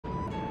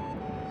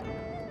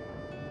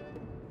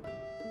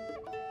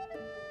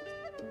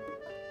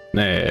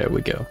There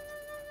we go.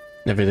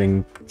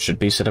 Everything should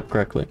be set up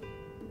correctly.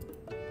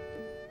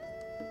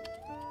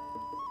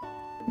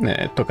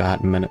 It took a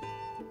hot minute.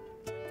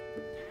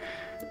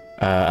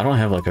 I don't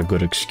have like a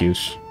good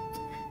excuse.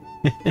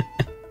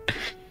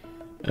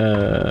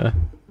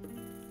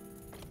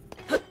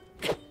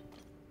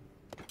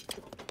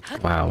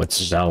 Wow,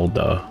 it's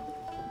Zelda.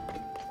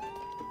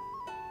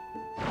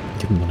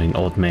 Good morning,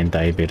 old man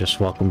diabetes.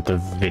 Welcome to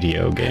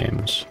video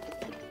games.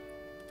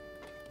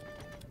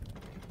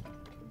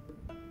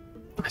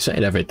 I say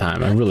it every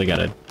time. I really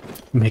gotta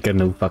make a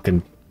new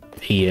fucking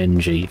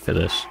PNG for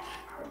this.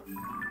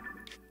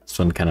 This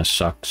one kind of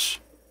sucks.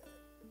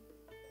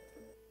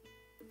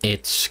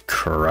 It's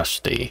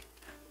crusty.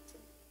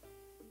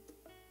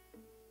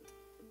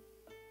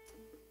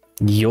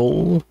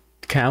 Y'all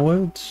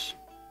cowards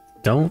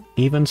don't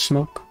even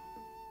smoke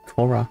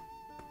Korra.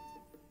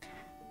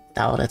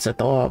 Oh, that's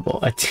adorable.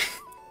 It's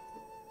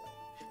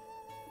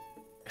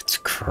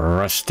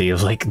crusty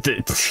like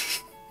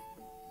this.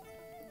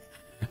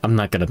 I'm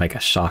not gonna make a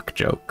shock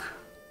joke.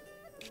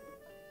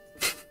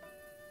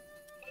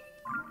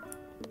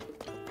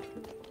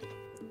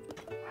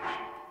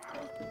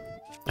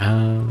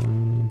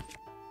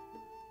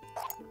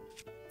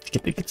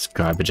 Get this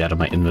garbage out of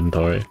my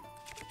inventory.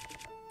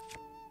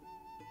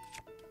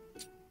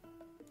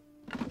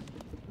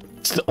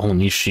 It's the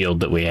only shield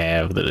that we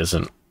have that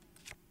isn't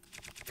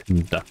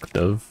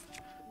conductive.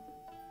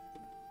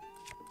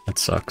 That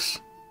sucks.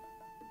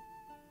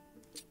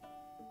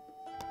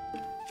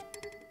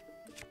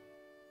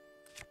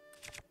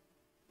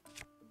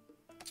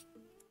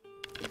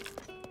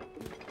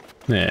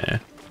 Yeah.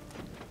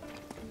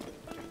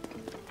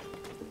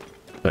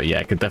 But yeah,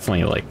 I could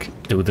definitely, like,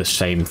 do the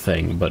same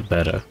thing, but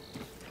better.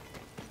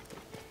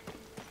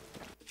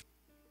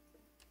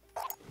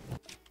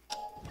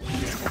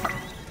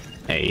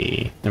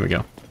 Hey, there we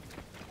go.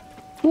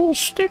 Full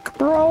stick,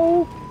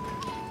 bro!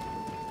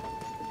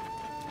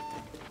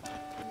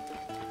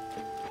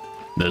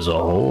 There's a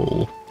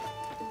hole.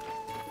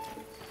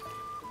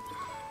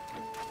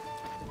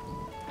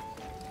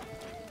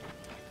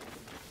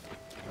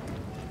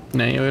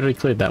 Nah, you already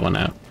cleared that one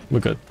out. We're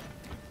good.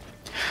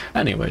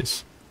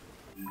 Anyways.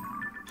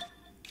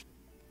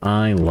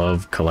 I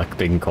love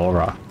collecting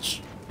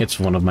Koroks. It's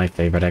one of my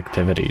favorite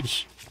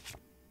activities.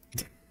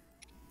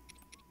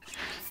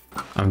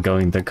 I'm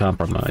going to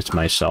compromise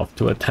myself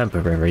to a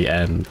temporary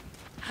end.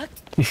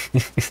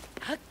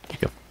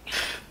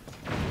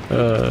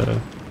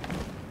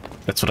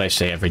 That's what I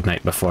say every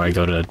night before I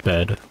go to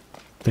bed.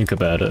 Think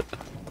about it.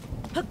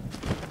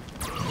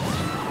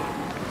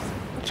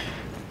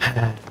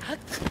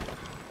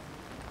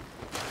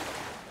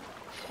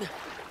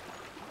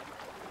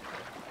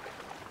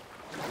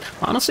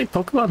 Honestly,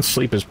 Pokemon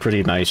Sleep is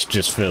pretty nice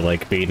just for,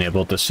 like, being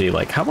able to see,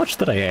 like, how much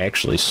did I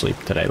actually sleep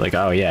today? Like,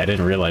 oh yeah, I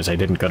didn't realize I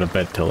didn't go to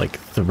bed till, like,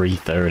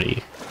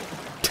 3:30.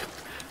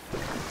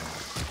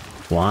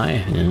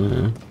 Why?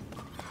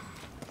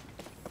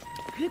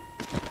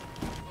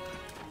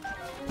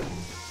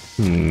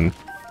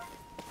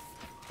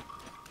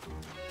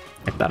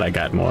 I thought I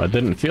got more. It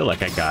didn't feel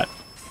like I got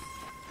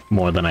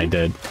more than I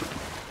did.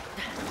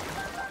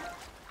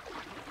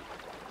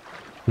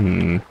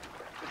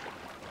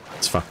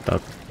 It's fucked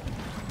up.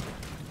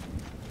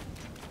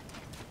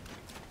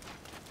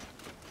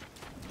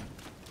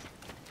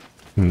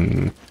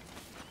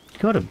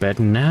 Go to bed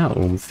now,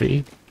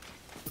 Oomphy.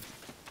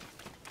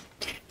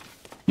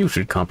 You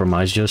should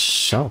compromise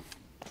yourself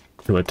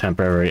to a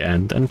temporary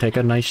end and take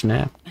a nice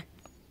nap.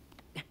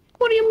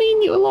 What do you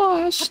mean you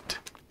lost?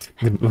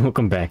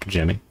 Welcome back,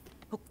 Jenny.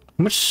 How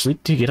much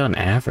sleep do you get on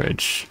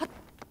average?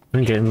 I've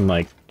been getting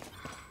like...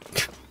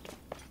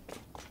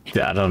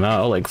 I don't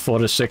know, like 4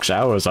 to 6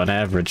 hours on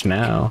average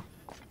now.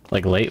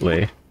 Like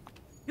lately.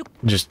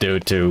 Just due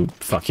to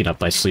fucking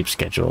up my sleep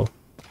schedule.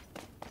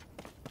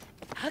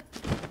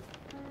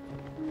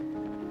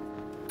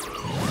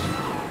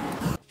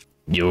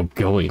 You're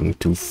going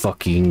to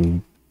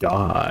fucking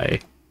die.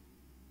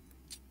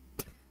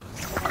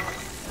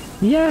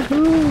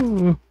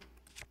 Yahoo!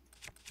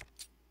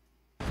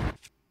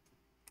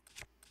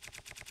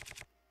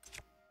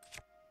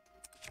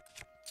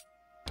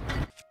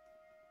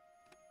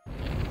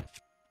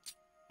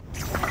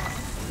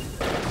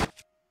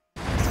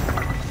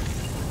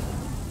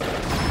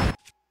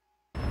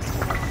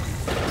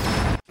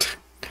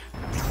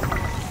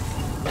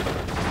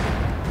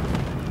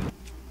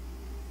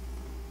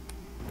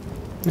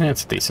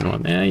 That's a decent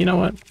one. Yeah, you know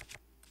what?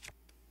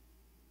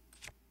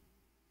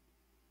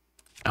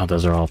 Oh,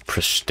 those are all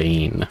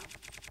pristine.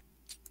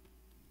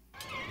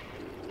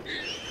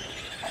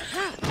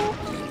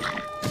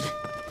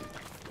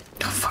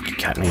 Oh, fuck, you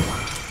got me.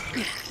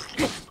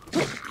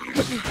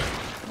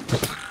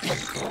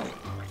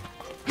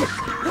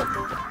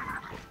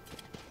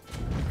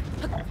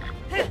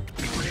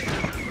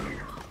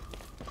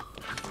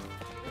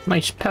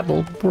 Nice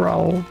pebble,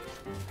 bro.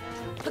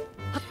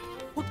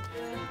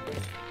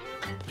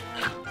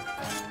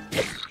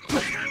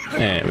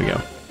 There we go.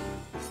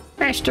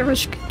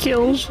 Asterisk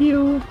kills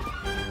you.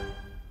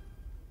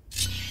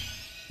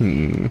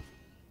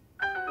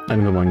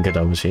 I'm the one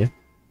Godot's here.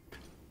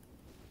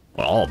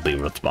 Well, I'll be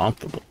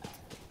responsible.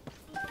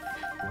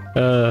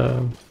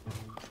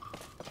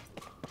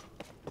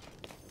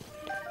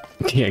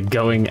 Yeah,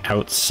 going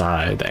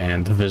outside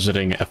and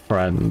visiting a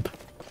friend.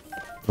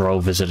 Bro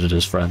visited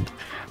his friend.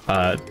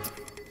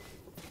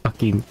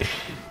 Fucking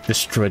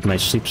destroyed my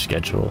sleep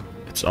schedule.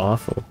 It's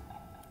awful.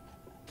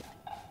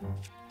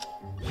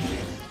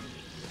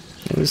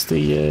 It was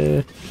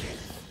the,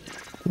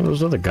 what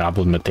was other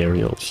goblin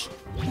materials?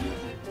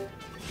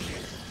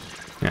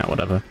 Yeah,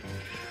 whatever.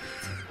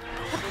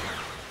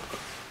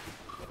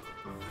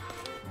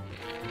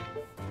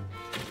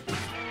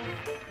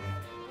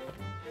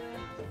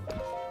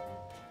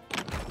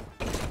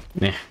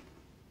 Yeah.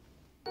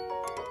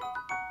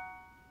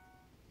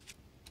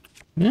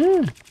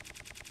 Yeah.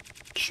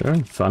 Sure,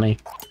 funny.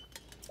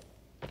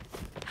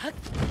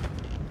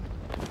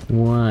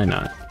 Why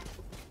not?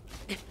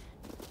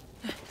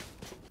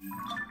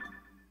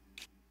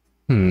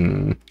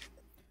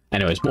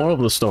 Anyways, moral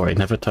of the story,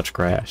 never touch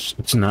grass.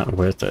 It's not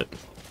worth it.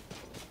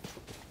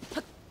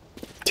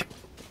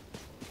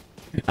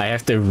 I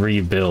have to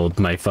rebuild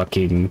my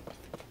fucking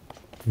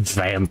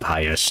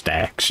vampire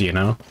stacks, you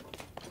know?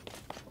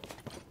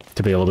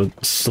 To be able to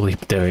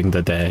sleep during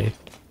the day.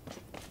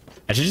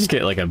 I should just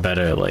get like a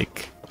better,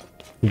 like...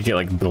 You get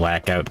like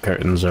blackout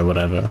curtains or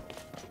whatever.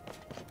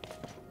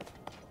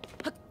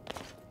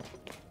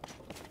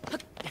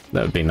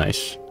 That would be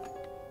nice.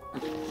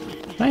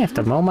 I have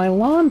to mow my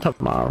lawn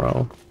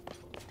tomorrow.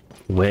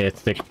 Wear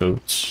thick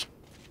boots.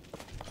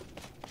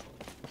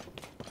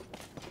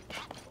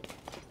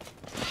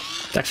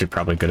 It's actually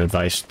probably good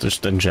advice,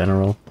 just in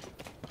general.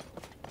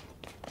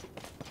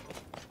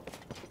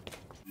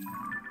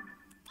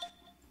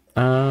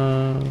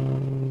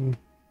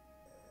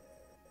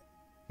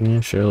 Yeah,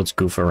 sure, let's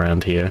goof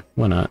around here.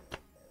 Why not?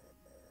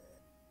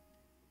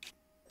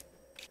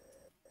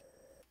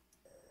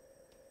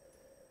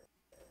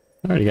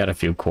 I already got a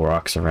few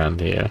Koroks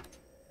around here.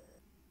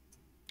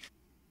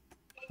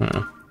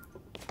 Huh.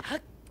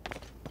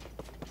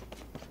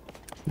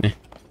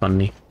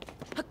 Funny.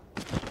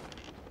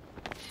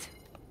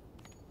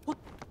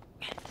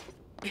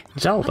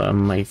 Zelda,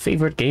 my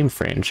favorite game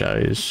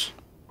franchise.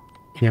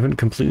 You haven't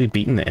completely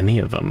beaten any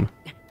of them.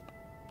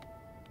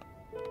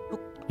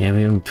 You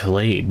haven't even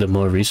played the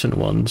more recent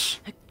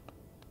ones.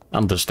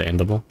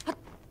 Understandable.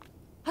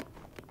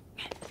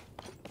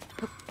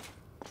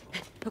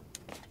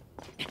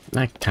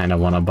 I kinda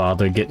wanna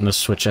bother getting the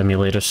Switch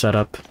emulator set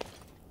up.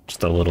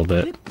 Just a little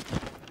bit.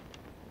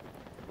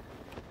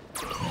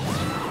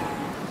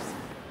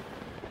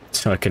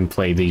 So I can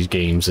play these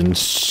games in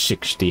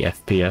 60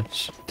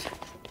 FPS.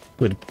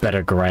 With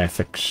better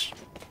graphics.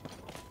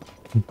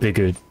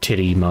 Bigger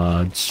titty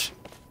mods.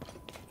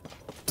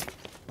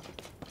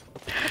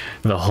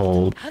 The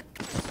whole,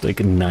 like,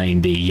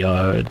 90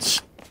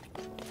 yards.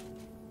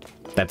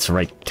 That's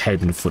right,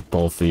 10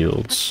 football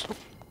fields.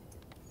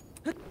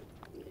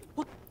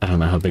 I don't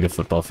know how big a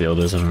football field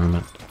is, I don't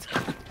remember.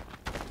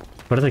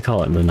 What do they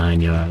call it in the 9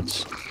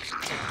 yards?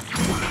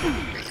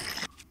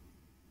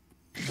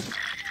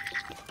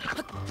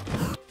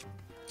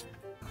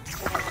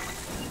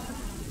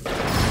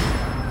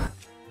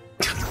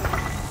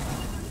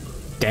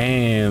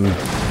 Damn.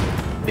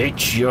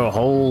 Bitch, your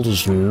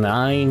hole's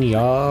 9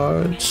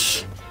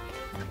 yards.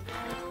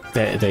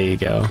 There you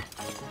go.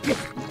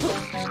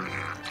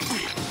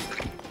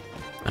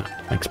 Oh,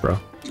 thanks, bro.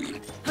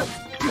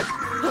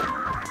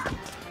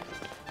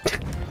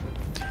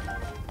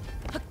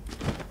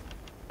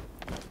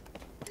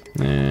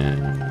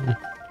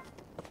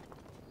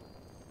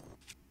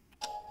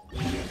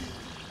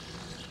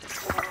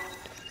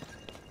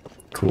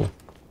 Cool.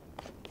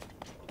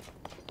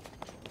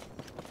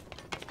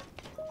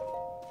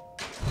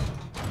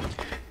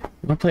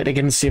 I'll play it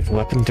again and see if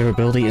weapon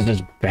durability is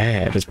as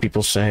bad as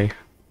people say.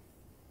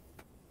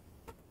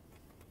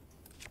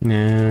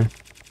 Nah.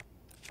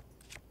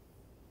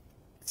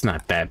 It's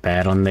not that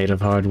bad on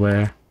native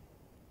hardware.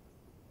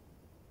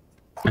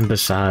 And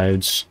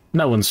besides,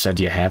 no one said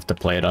you have to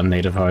play it on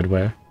native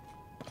hardware.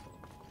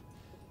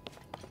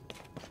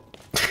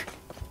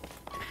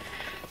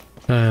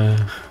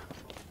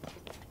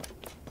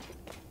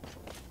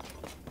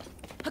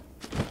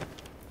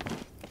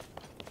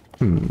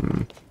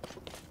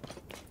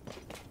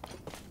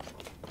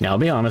 Now, I'll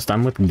be honest,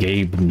 I'm with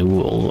Gabe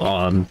Newell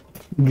on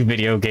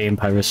video game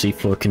piracy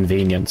for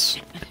convenience.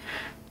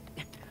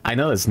 I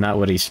know that's not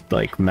what he's,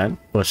 like, meant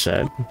or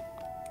said.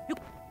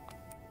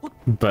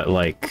 But,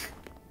 like...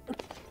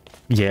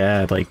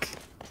 Yeah, like...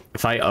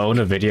 If I own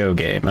a video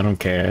game, I don't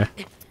care.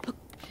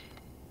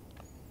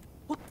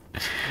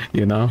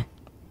 You know?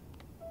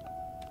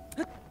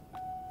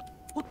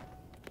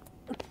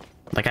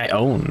 Like, I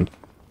own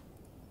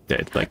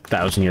it, like,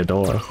 Thousand Year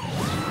Door.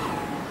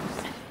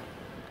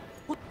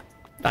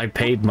 I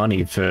paid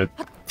money for...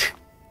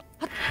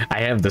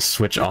 I have the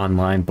Switch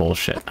Online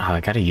bullshit. Oh, I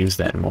gotta use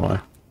that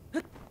more.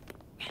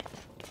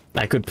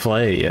 I could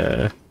play,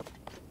 I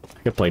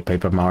could play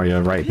Paper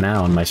Mario right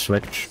now on my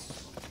Switch.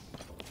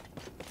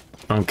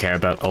 I don't care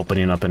about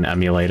opening up an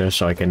emulator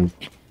so I can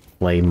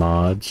play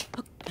mods.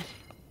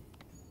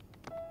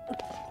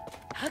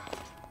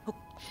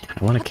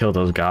 I want to kill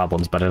those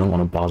goblins, but I don't want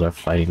to bother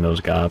fighting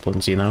those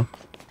goblins, you know?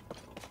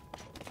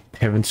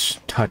 Parents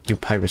taught you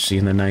piracy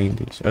in the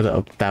 90s, or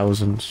the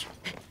thousands.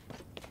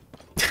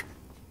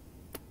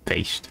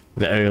 Based.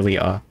 The early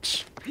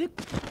aughts.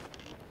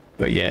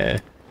 But yeah.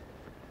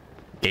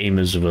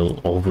 Gamers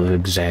will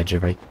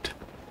over-exaggerate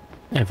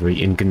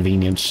every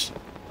inconvenience.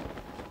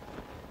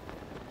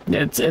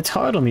 It's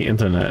hard on the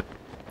internet,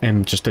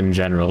 and just in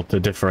general, to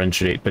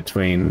differentiate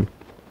between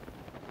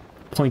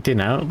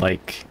pointing out,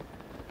 like,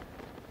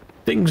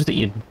 things that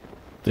you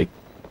like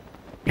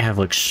have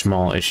like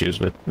small issues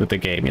with the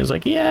game. It's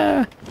like,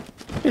 yeah,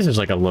 this is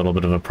like a little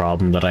bit of a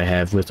problem that I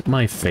have with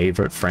my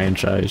favorite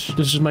franchise.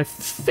 This is my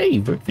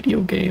favorite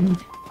video game.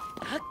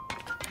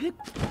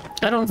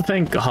 I don't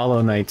think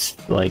Hollow Knight's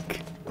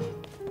like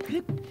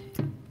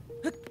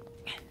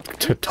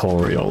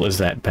tutorial is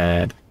that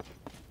bad.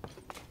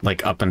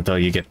 Like up until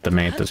you get the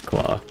Mantis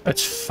Claw.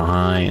 That's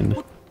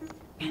fine.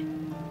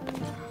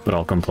 But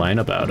I'll complain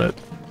about it.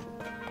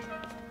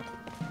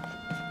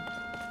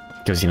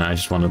 Because, you know, I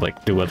just want to,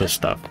 like, do other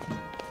stuff.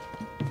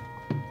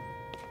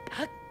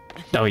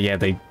 Oh, yeah,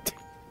 they...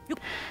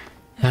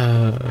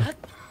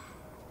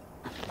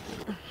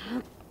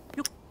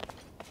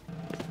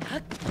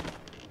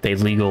 they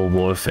legal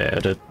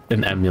warfare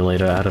an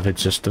emulator out of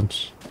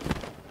existence.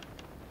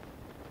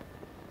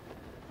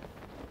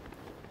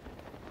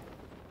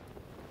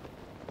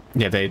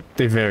 Yeah, they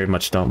very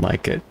much don't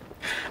like it.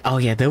 Oh,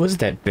 yeah, there was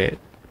that bit.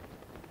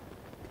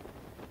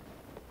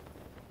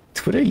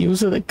 Twitter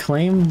user that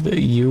claimed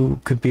that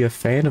you could be a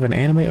fan of an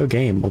anime or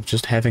game while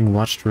just having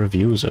watched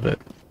reviews of it.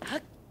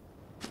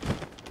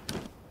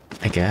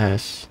 I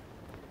guess.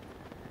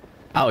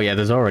 Oh yeah,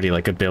 there's already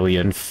like a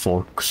billion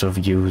forks of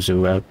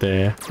Yuzu out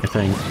there, I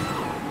think.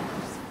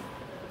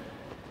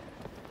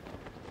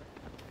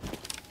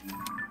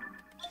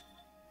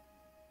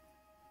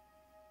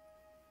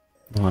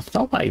 Well, that's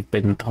all I've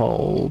been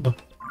told.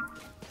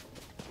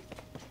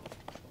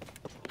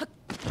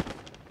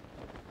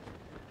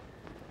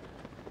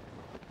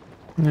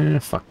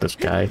 Fuck this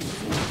guy.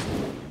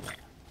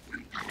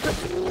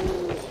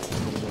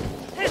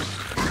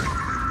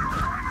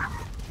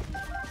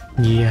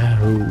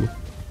 Yahoo.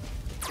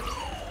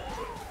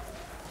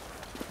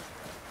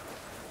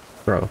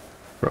 Bro,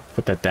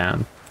 put that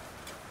down.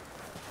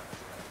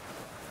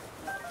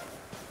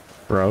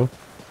 Bro.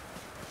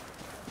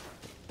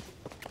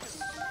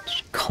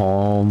 Just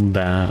calm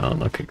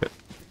down. Okay, good.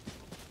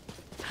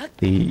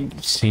 The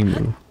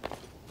Simu.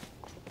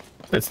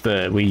 That's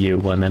the Wii U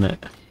one, innit?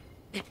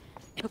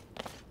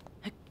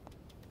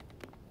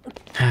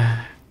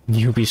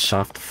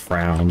 Ubisoft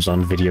frowns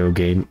on video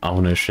game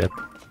ownership.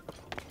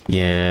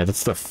 Yeah,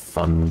 that's the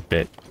fun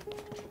bit.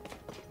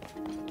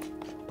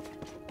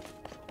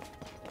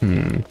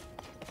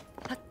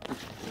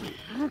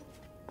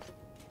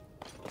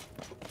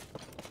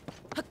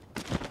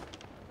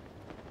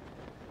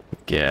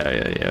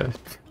 Yeah.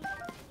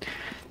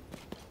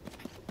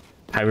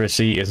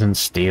 Piracy isn't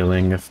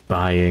stealing if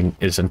buying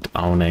isn't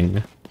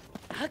owning.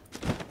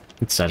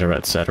 Etc,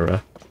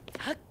 etc.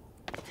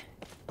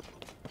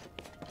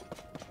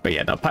 But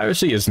yeah, no,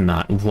 piracy is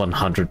not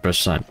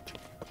 100%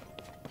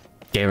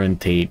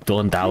 guaranteed,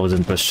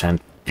 1000%.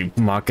 You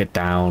mark it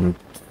down,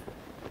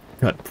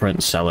 cut,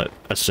 print, sell it,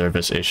 a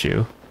service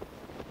issue.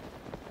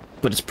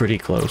 But it's pretty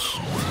close.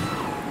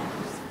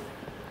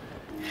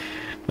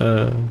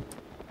 Because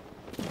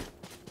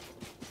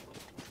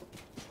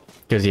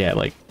yeah,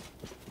 like,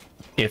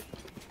 if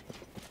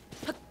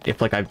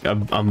like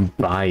I'm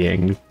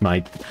buying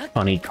my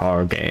funny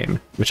car game,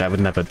 which I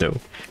would never do.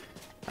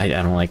 I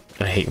don't like,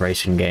 I hate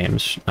racing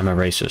games. I'm a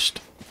racist.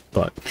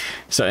 But,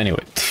 so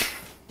anyway.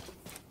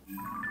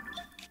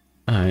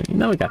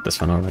 Now we got this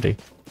one already.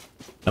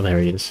 Oh, there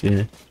he is,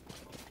 yeah.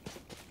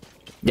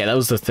 Yeah, that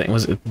was the thing,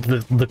 was it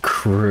the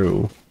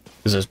Crew.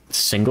 It was a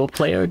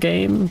single-player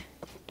game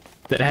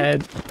that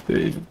had,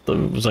 it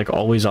was like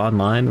always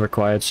online,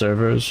 required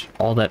servers,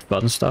 all that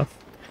fun stuff.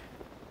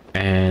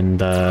 And,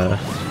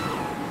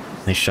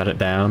 they shut it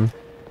down.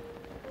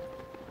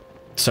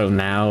 So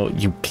now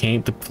you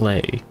can't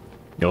play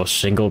your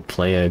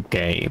single-player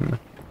game.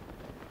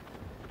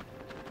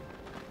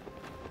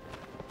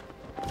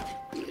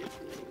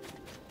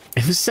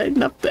 If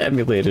setting up the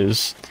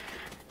emulators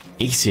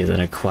easier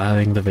than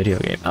acquiring the video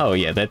game. Oh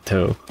yeah, that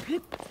too.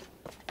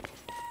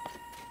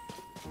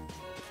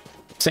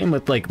 Same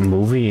with like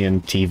movie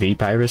and TV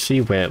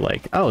piracy, where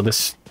like, oh,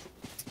 this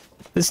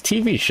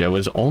TV show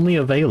is only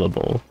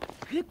available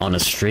on a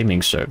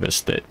streaming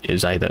service that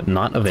is either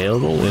not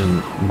available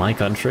in my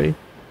country,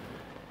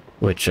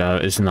 which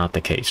is not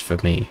the case for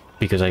me,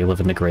 because I live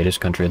in the greatest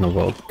country in the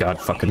world. God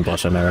fucking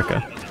bless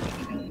America.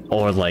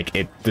 Or like,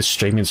 the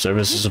streaming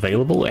service is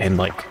available and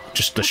like,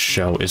 just the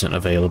show isn't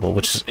available,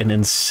 which is an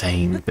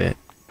insane bit.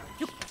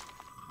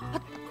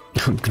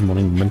 Good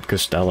morning, Mint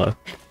Costello.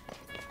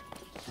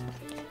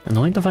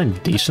 Annoying to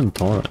find decent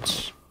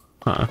torrents.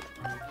 Huh.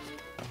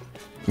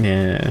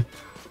 Yeah.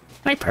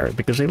 I pirate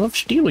because I love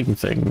stealing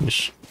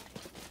things.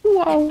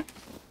 Wow.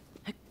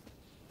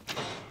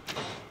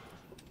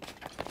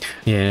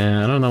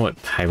 Yeah, I don't know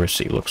what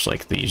piracy looks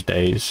like these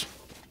days.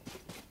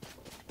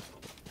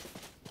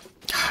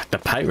 The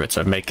pirates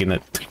are making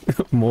it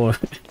more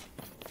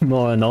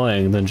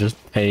annoying than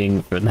just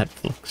paying for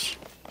Netflix.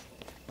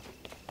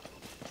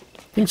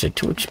 Things are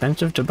too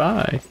expensive to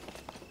buy.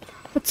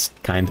 That's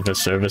kind of a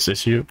service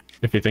issue,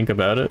 if you think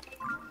about it.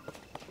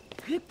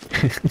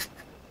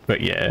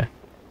 But yeah.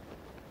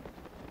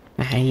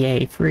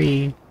 Yay,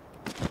 free.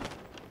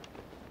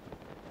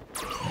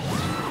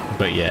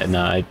 But yeah,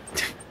 no,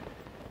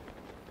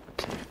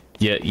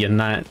 yeah, you're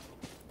not...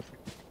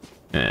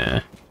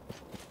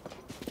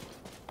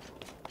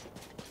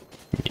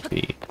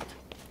 Maybe.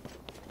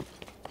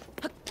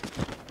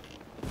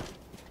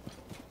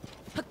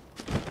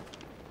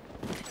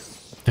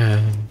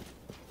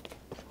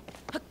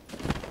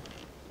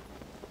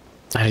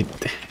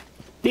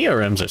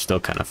 DRMs are still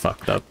kind of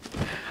fucked up.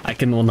 I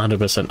can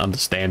 100%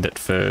 understand it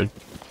for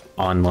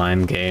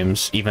online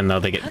games, even though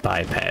they get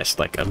bypassed,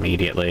 like,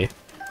 immediately.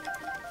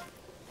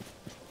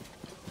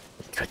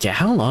 God, yeah,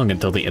 how long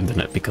until the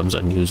internet becomes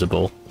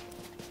unusable?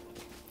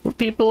 Were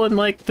people in,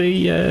 like,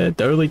 the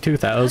early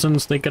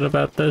 2000s thinking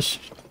about this?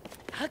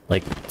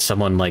 Like,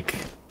 someone, like,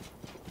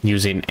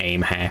 using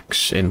aim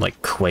hacks in,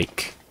 like,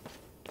 Quake.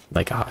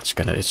 Like, oh,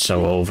 it's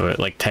so over.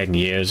 Like, 10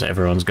 years,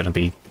 everyone's gonna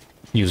be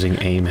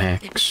using aim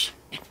hacks.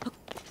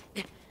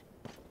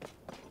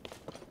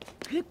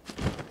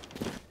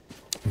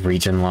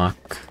 Region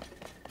lock.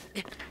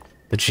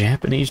 The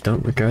Japanese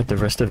don't regard the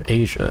rest of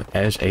Asia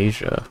as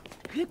Asia.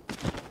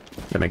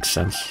 That makes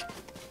sense.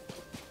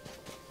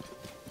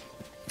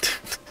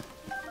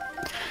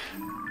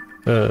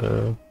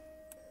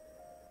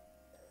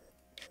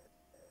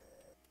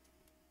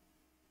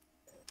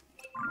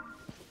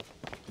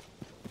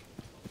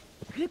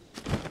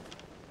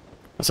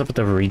 What's up with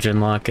the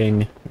region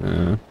locking?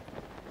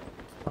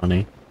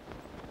 Funny.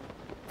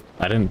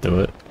 I didn't do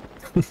it.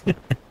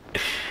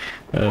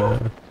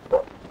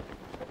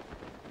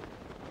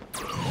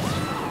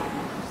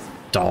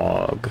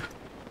 Dog.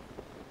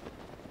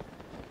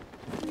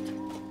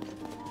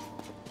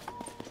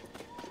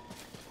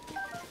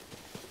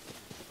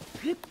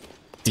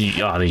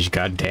 These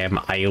goddamn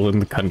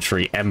island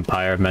country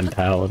empire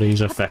mentalities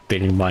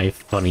affecting my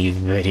funny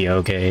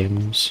video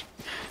games.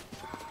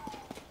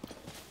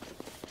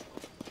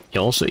 You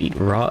also eat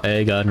raw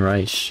egg on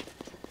rice.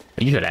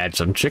 You could add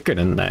some chicken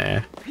in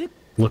there.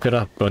 Look it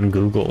up on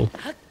Google.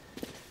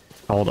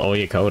 Called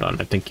Oyakodon.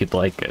 I think you'd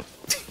like it.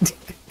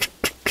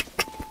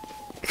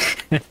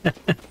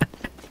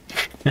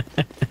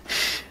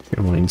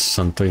 Good morning,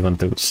 Sun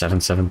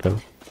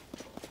 312-772.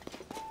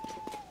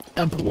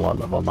 The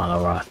blood of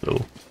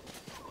Amaterasu.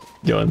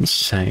 You're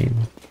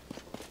insane.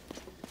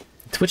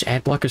 Twitch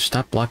ad blockers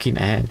stopped blocking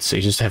ads, so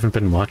you just haven't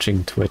been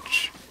watching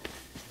Twitch.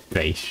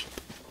 Based.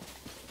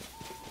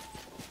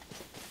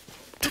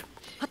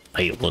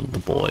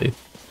 Island boy.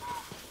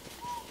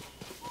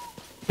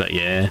 But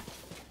yeah.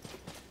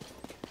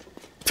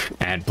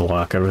 Ad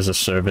blocker is a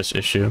service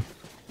issue.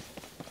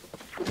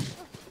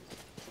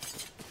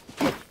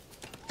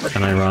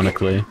 And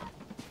ironically...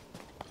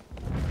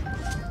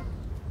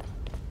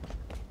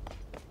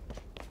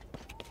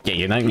 Yeah,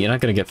 you're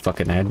not gonna get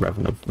fucking ad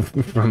revenue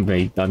from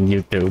me on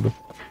YouTube.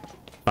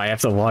 If I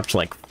have to watch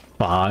like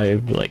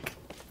 5, like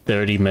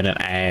 30-minute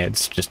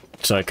ads just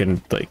so I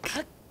can like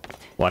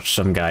watch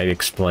some guy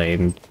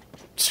explain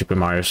Super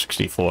Mario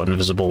 64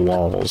 Invisible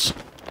Walls,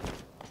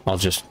 I'll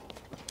just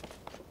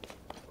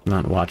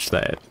not watch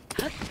that.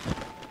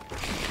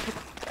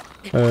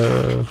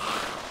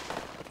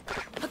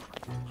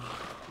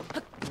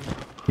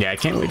 Yeah, I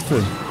can't wait for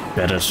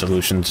better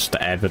solutions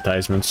to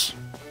advertisements.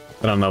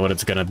 I don't know what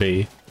it's gonna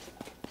be.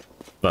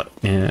 But,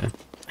 yeah.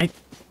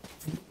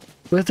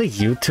 Were the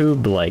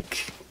YouTube,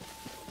 like,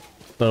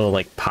 little,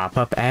 like,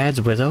 pop-up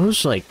ads, were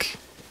those, like...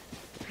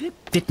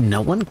 Did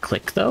no one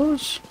click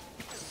those?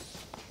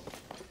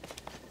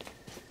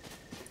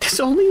 There's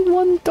only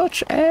one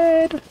Dutch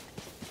ad!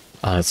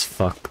 Oh, that's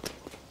fucked.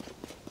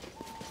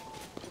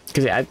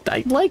 Cause I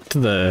liked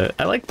the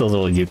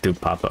little YouTube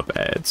pop-up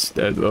ads,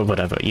 or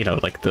whatever, you know,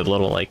 like the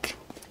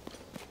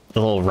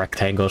little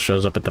rectangle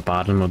shows up at the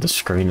bottom of the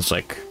screen. It's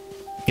like,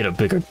 get a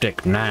bigger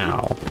dick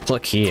now.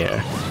 Click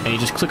here. And you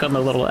just click on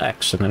the little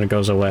X and then it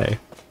goes away.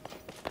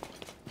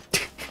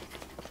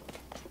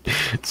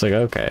 It's like,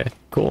 okay,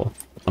 cool.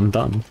 I'm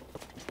done.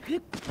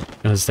 It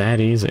was that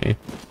easy.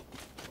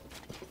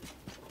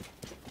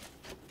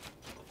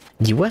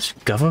 US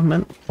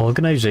government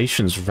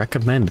organizations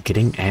recommend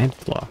getting ad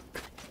block.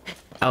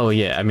 Oh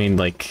yeah, I mean,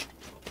 like...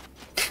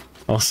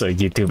 Also,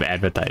 YouTube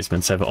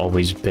advertisements have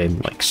always been,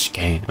 like,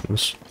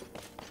 scams.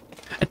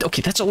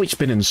 Okay, that's always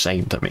been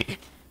insane to me.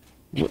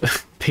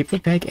 Paper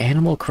bag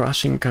Animal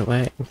Crossing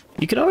collab.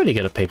 You could already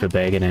get a paper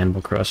bag in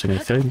Animal Crossing, I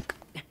think.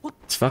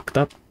 It's fucked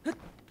up.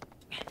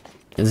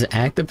 Is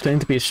active planning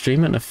to be a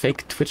streamer in a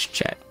fake Twitch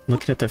chat.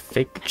 Looking at the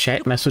fake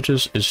chat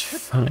messages is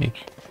funny.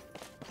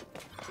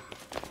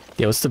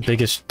 Yeah, what's the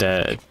biggest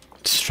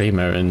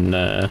streamer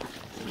in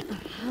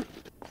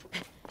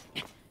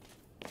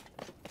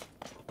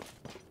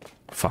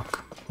fuck.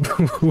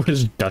 What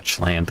is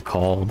Dutchland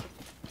called?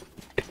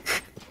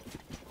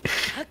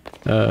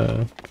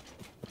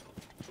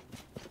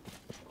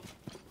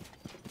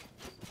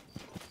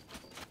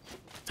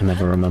 I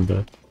never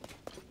remember.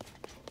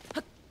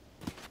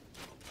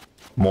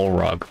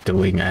 Morog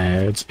doing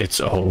ads. It's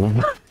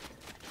home.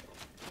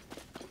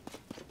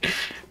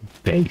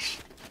 Base.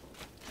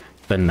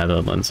 The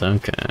Netherlands,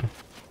 okay.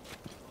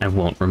 I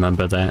won't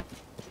remember that.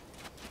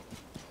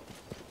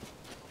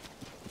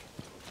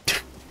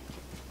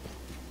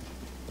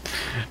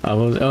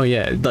 Oh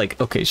yeah,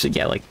 like, okay, so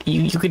yeah, like,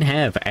 you can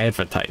have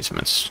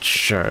advertisements,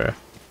 sure.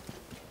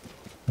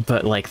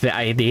 But, like, the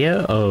idea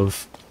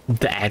of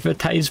the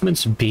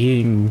advertisements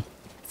being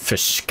for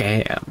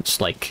scams,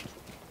 like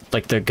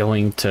they're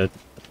going to,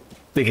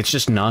 like, it's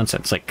just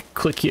nonsense. Like,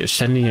 click here,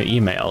 send me your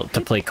email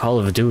to play Call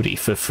of Duty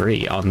for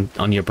free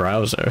on your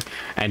browser,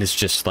 and it's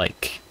just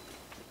like,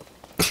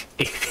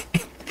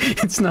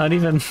 it's not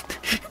even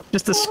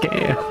just a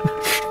scam.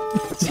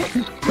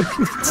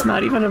 It's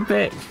not even a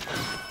bit.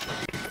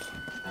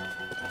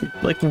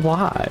 Like,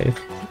 why?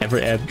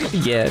 Every ad,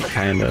 yeah,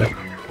 kinda.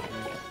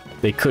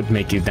 They could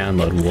make you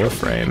download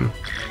Warframe,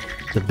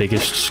 the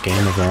biggest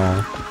scam of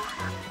all.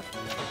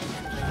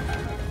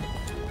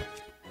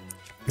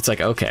 It's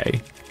like,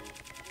 okay,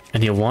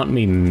 and you want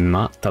me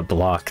not to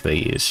block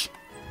these?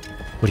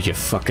 What are you,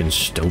 fucking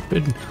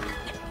stupid?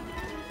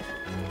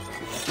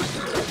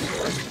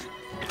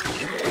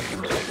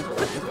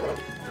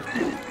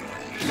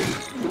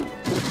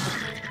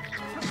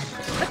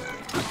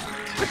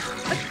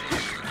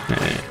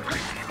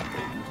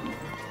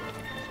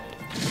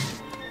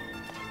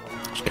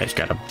 This guy's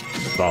got a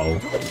bow.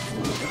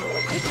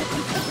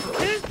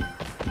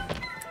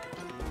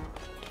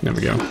 There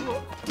we go.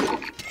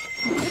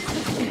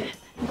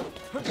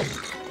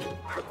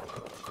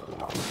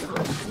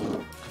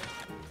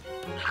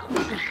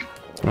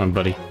 Come on,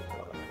 buddy.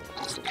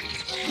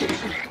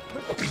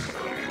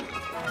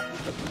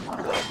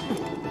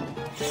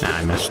 Nah,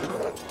 I missed.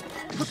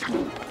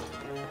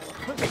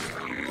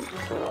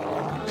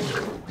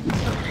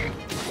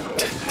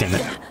 Damn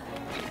it.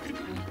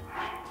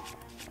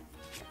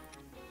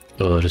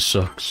 Oh, this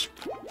sucks.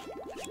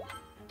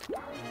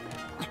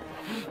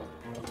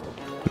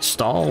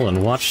 Install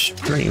and watch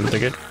stream to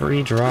get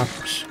free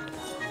drops.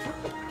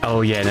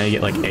 Oh yeah, now you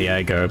get like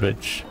AI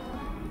garbage.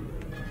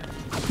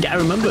 Yeah, I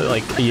remember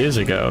like years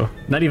ago,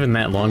 not even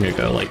that long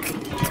ago, like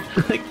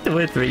like 2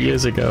 or 3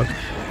 years ago,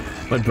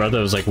 my brother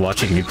was like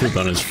watching YouTube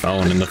on his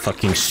phone and the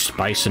fucking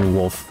Spice and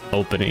Wolf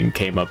opening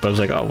came up. I was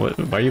like, oh,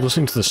 why are you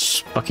listening to this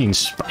fucking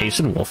Spice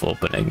and Wolf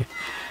opening?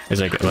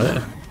 He's like,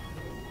 what?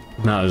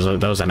 No,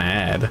 that was an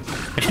ad.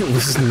 It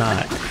was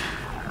not.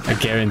 I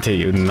guarantee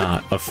you,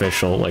 not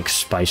official, like,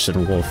 Spice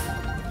and Wolf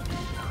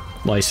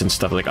licensed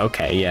stuff. Like,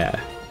 okay, yeah.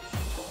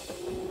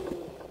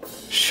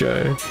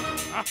 Sure.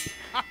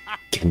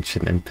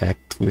 Genshin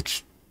Impact,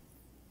 which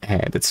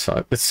ad, it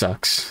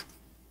sucks.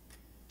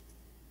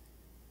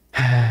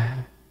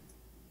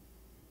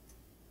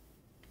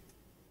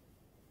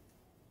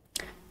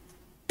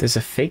 There's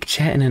a fake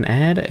chat in an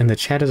ad, and the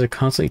chatters are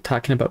constantly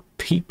talking about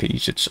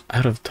peepees. It's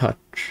out of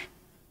touch.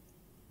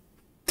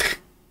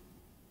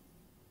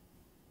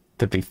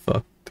 To be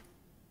fucked.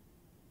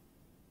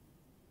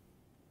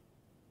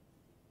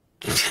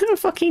 A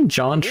fucking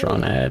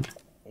JonTron ad.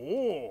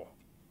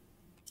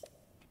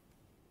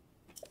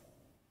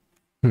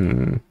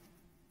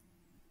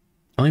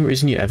 Only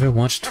reason you ever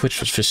watched Twitch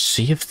was for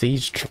Sea of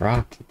Thieves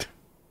dropped.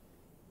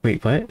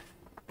 Wait, what?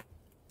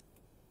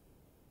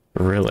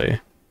 Really?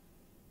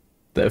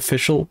 The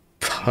official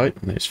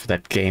partners for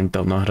that game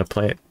don't know how to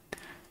play it.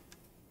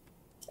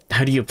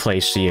 How do you play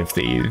Sea of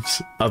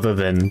Thieves other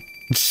than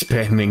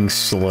spamming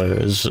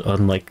slurs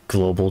on like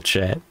global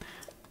chat?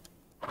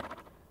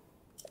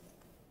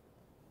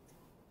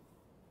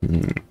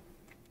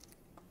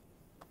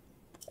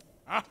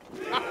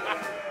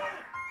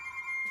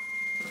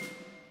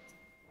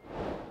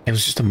 It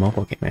was just a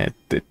mobile game, man.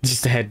 It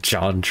just had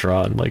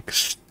JonTron, like,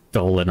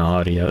 stolen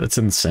audio. It's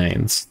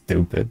insane.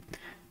 Stupid.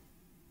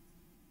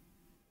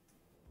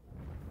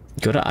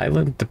 Go to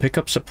island to pick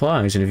up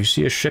supplies, and if you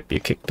see a ship, you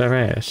kick their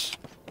ass.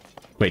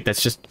 Wait,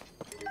 that's just...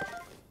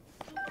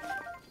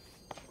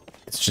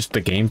 It's just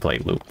the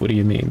gameplay loop. What do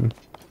you mean?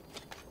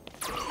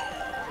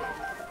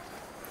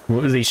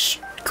 What are these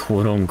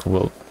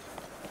quote-unquote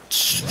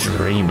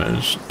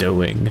streamers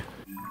doing?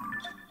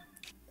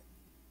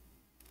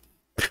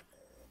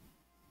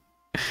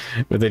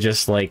 Were they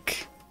just,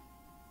 like,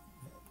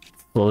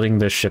 floating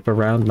their ship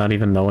around, not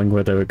even knowing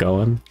where they were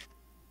going?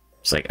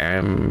 It's like,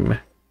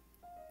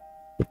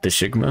 with the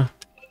Sigma?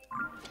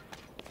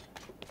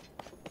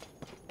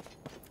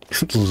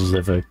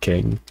 Liver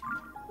King.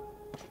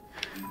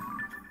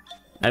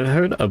 I've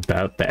heard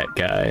about that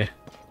guy.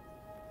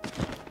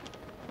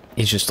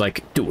 He's just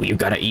like, dude, you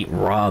gotta eat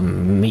raw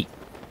meat.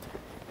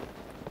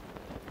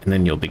 And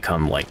then you'll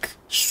become, like,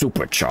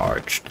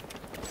 supercharged.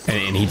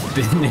 And he,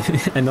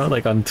 I know,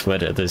 like, on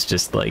Twitter, there's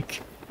just,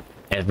 like,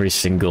 every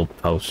single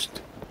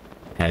post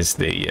has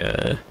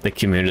the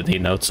community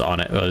notes on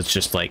it. It's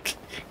just, like,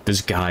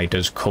 this guy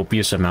does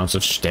copious amounts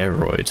of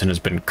steroids and has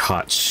been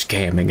caught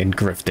scamming and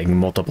grifting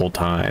multiple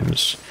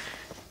times.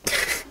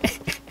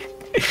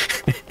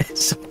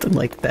 Something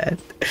like that.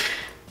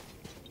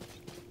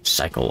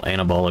 Cycle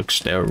anabolic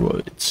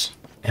steroids.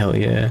 Hell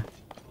yeah.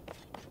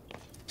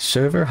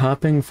 Server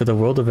hopping for the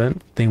world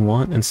event they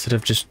want instead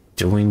of just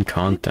doing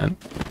content.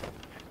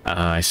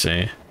 Ah, I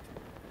see.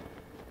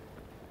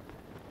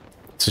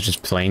 So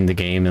just playing the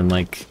game in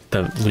like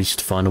the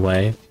least fun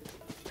way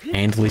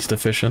and least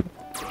efficient.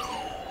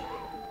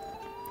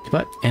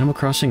 But Animal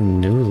Crossing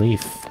New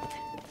Leaf.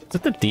 Is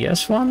that the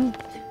DS one?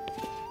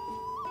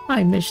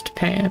 I missed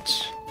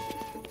pants.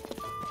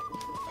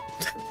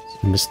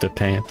 Mr.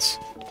 Pants.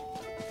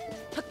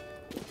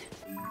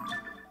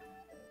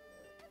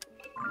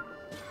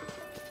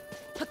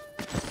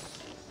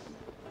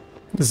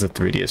 This is a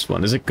 3DS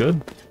one. Is it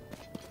good?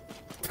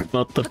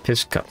 Not the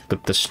piss cup,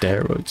 but the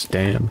steroids.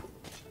 Damn.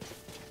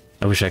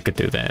 I wish I could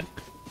do that.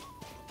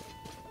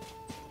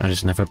 I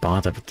just never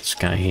bothered with this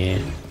guy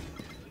here.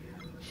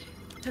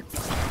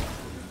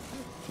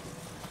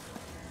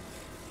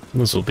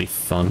 This will be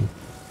fun.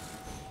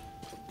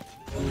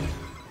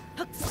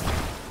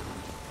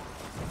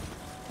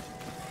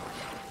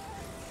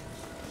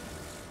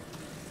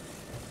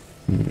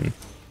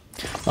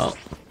 Well,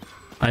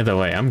 either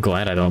way, I'm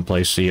glad I don't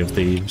play Sea of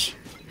Thieves.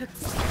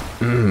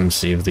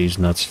 Sea of Thieves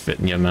nuts fit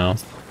in your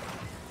mouth,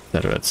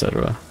 etc.,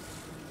 etc.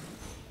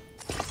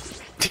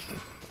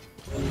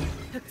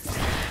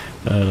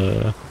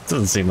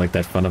 Doesn't seem like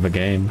that fun of a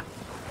game.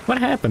 What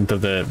happened to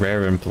the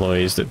Rare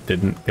employees that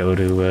didn't go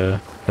to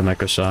the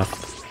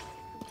Microsoft?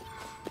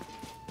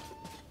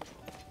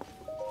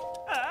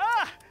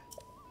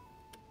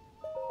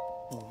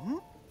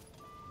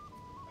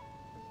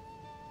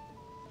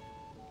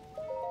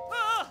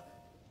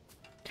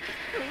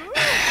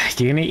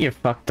 You can eat your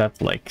fucked up,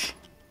 like,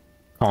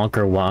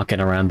 Conker walking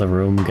around the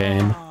room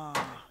game.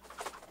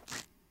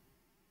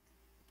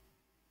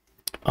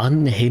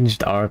 Unhinged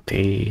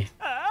RP.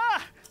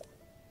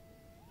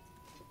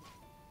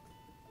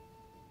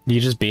 You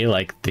just be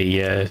like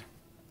the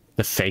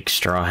fake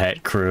Straw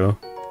Hat crew.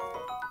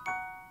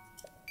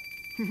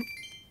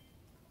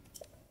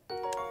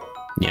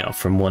 You know,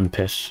 from One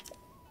Piece.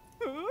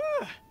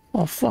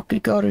 Oh fuck, he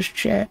got his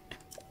chat.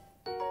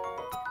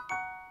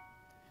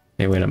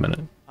 Hey, wait a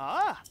minute.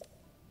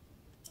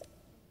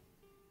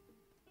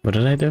 What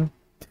did I do?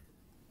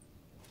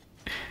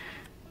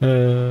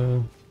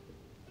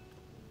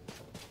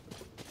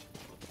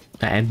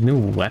 Add new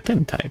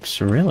weapon types,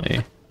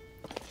 really?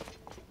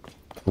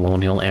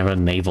 Colonial era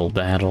naval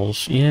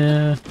battles,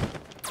 yeah.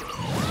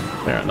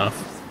 Fair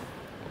enough.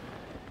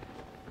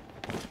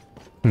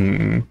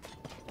 I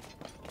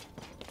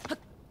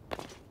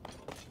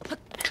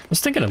was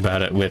thinking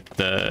about it with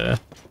the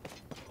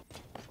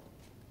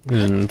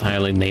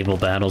entirely naval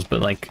battles,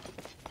 but like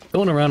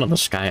going around on the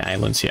Sky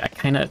Islands here,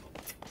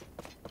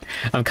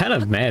 I'm kind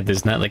of mad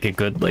there's not like a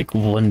good like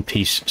One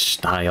Piece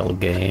style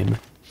game.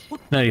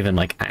 Not even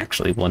like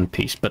actually One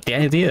Piece, but the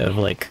idea of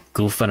like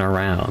goofing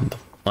around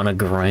on a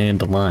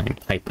Grand Line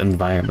type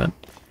environment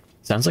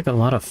sounds like a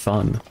lot of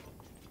fun.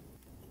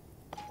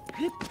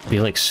 Be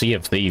like Sea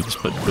of Thieves,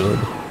 but good.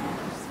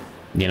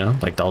 You know,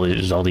 like all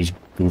these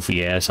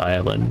goofy ass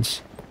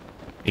islands,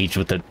 each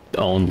with their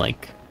own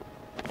like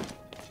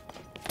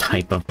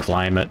type of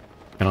climate.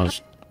 You know,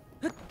 just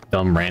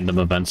dumb random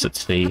events at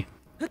sea.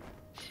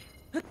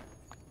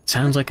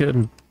 Sounds like it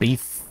would be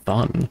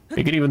fun.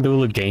 You could even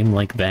do a game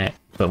like that,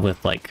 but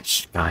with like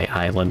Sky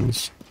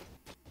Islands,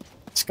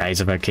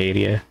 Skies of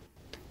Arcadia.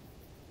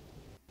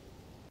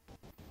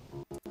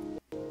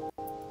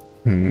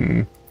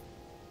 Is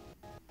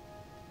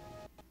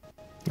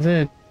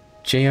it a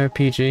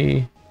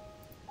JRPG?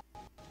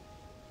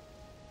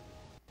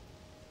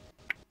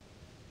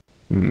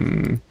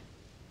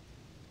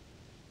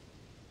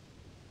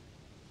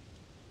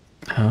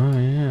 Oh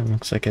yeah,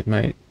 looks like it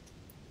might.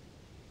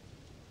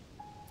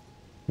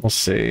 We'll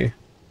see.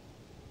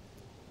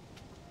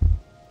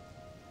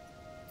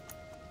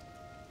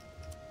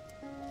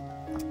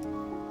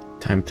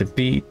 Time to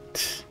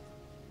beat.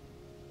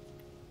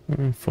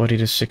 40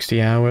 to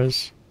 60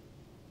 hours.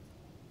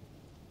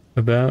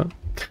 About.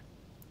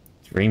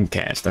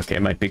 Dreamcast. Okay,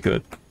 it might be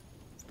good.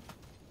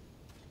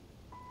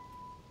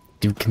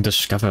 You can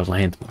discover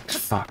landmarks.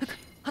 Fuck.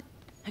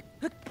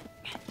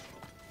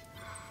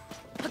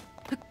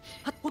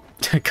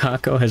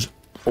 Takako has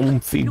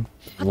Omfi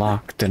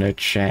locked in her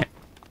chat.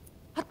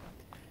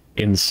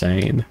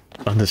 Insane.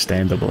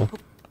 Understandable.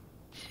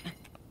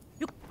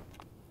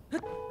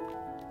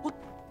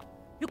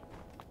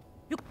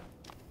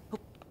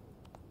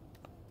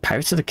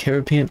 Pirates of the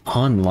Caribbean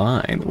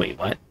Online. Wait,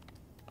 what?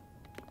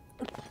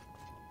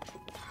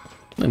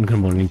 And good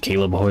morning,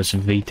 Caleb Horse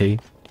VT.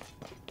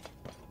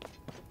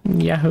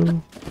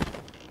 Yahoo.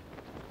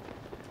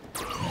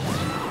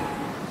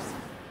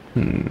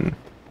 I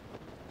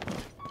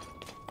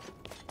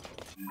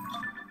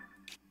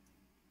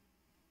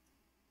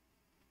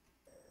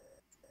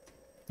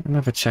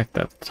never checked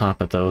the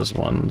top of those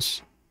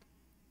ones.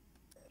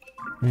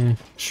 Yeah,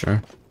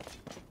 sure.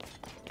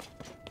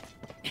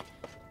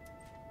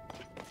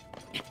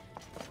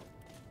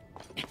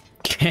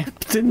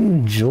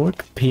 Captain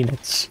Jork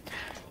Peanuts.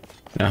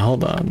 Now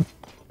hold on.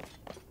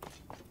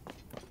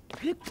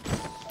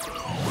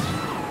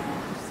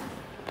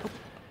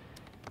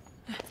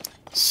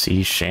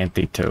 Sea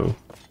Shanty 2.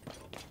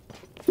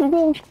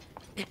 Google,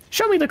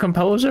 show me the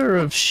composer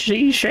of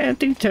Sea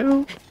Shanty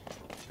 2.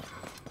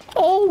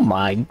 Oh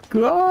my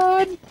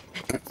god!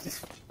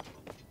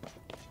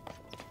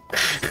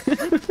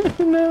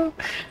 No.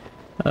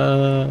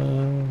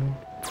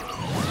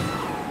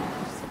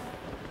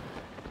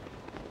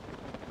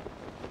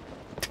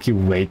 Took you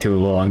way too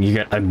long. You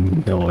got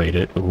annoyed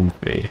at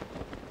Oomphy.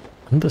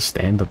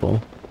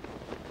 Understandable.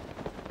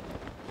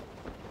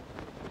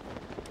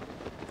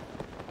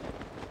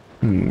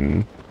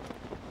 Hmm.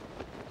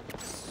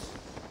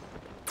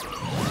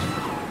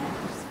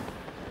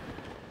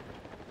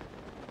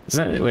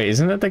 Wait,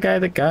 isn't that the guy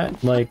that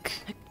got, like...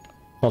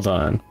 Hold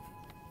on.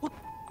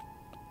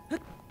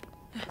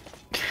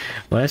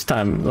 Last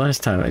time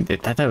I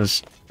did that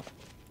was...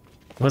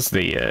 What's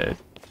the,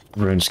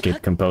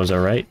 RuneScape composer,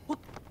 right?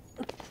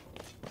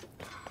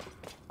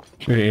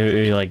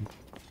 He, like,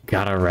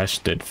 got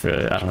arrested for,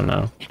 I don't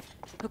know,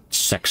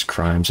 sex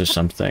crimes or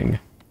something.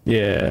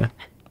 Yeah.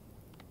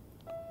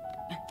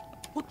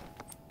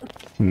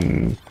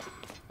 Hmm.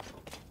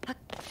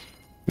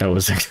 That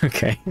was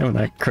okay. I'm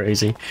not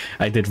crazy.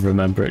 I did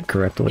remember it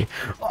correctly.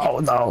 Oh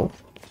no!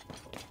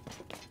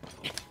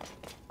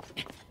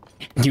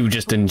 You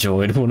just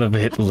enjoyed one of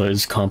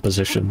Hitler's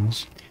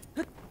compositions.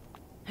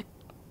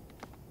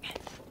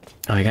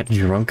 Oh, I got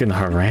drunk and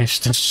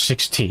harassed a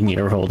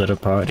 16-year-old at a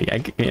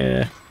party.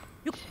 Yeah.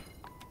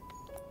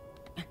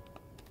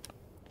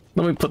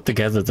 Let me put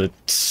together the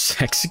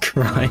sex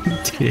crime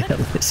tier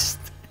list.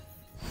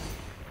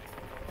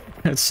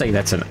 Let's say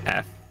that's an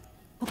F.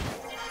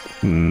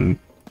 Hmm.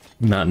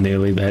 Not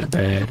nearly that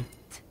bad.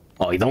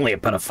 Oh, he's only a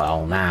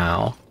pedophile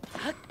now.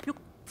 Do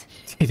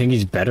you think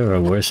he's better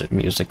or worse at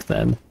music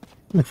then?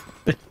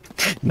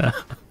 No.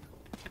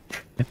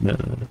 No.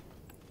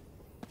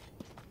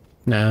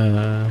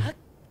 No.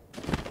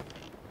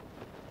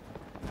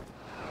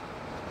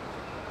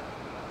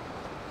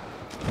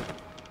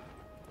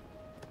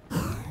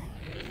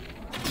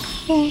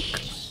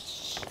 Fuck.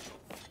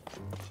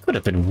 Could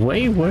have been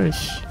way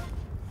worse.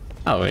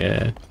 Oh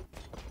yeah.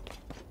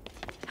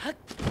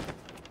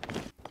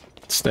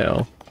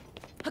 Still.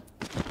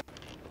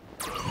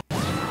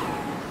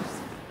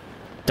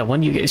 The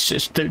one you get is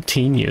just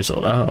 13 years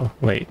old. Oh,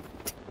 wait.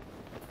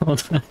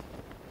 Hold on.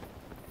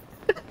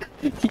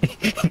 You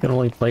can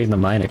only play in the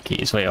minor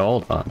keys. Wait,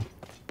 hold on.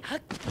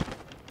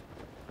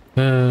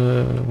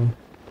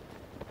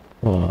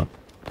 What?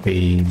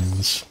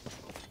 Beans.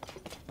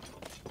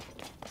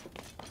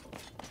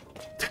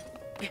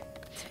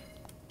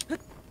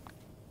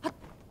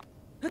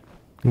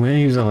 When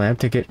he was allowed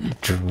to get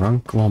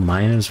drunk while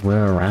minors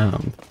were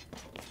around.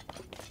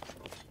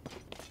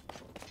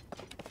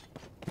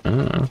 I don't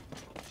know.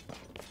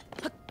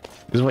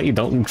 This is why you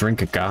don't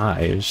drink at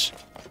guys.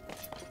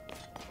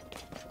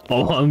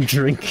 Oh, I'm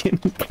drinking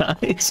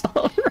guys,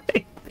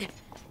 alright.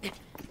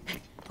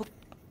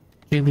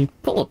 Jimmy,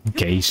 pull up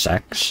gay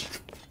sex.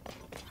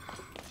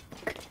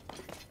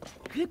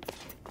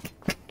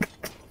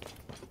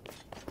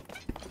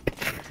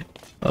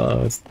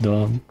 Oh, it's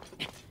dumb.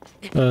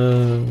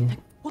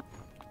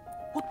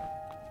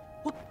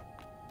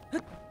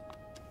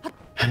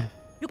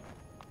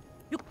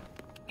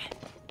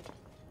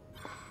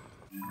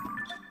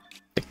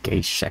 The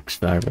gay sex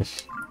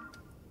virus.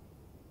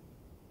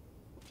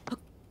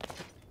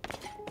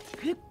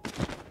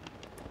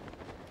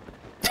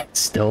 It's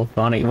still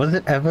funny. Was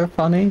it ever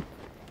funny?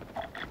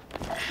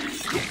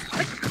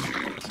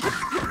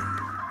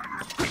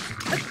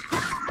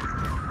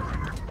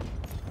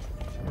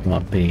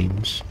 What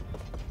beans?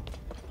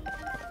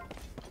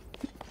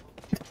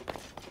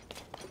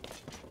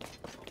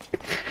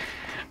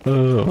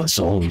 Oh, it's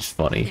always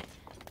funny.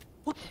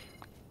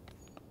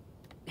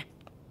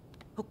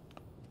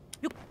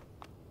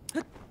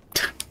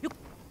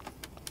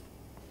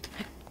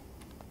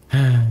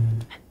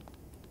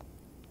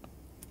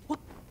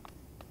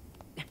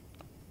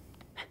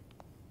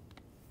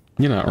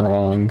 You're not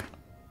wrong.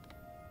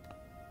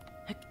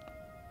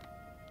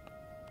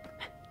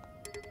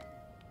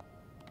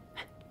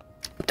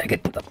 Take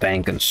it to the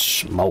bank and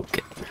smoke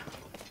it.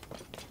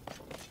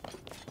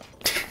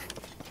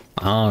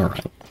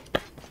 Alright.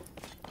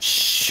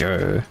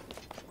 Sure.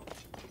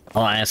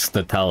 I'll ask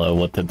the teller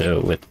what to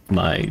do with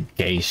my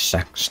gay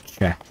sex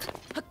check.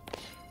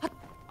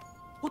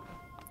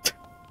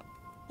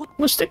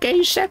 Was the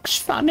gay sex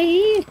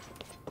funny?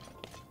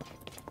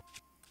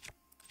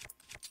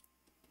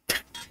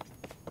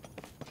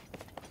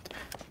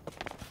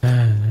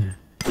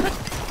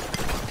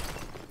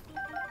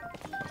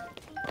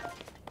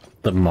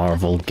 The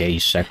Marvel gay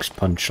sex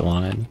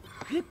punchline.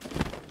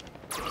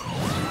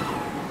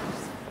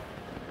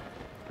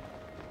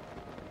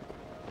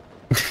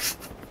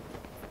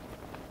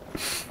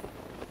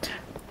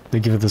 They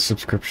give it the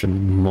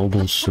subscription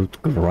Mobile Suit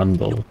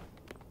Grundle.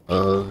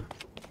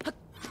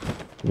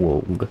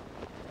 Wogue.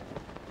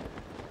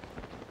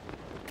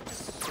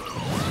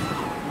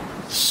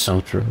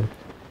 So true.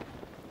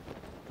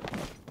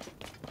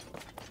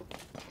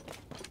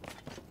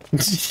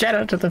 Shout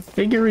out to the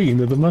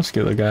figurine of the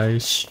muscular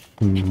guys.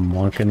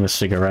 Walking with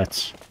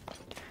cigarettes.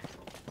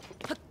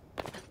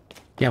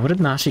 Yeah, what did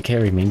Nashi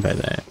Carey mean by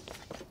that?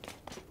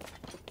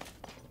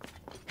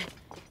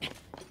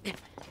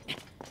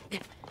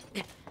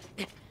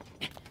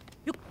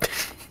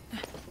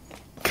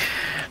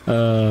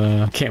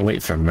 Can't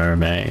wait for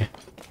Mermaid.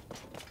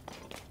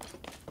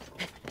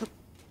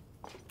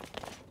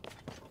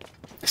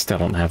 Still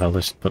don't have a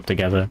list put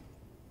together.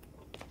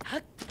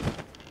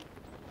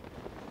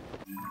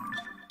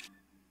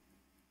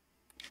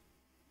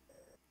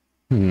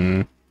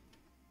 I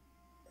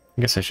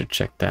guess I should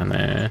check down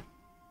there.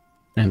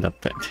 And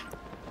up it.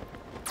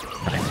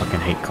 But I fucking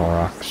hate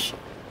Koroks.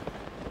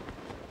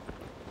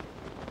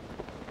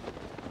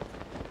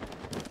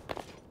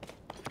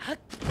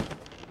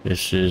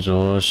 This is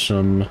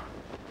awesome.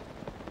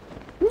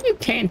 You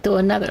can't do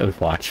another.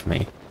 Watch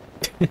me.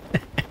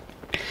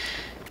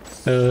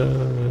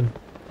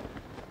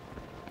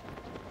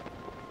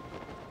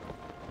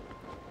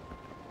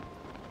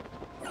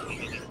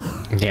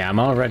 Yeah, I'm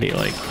already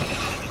like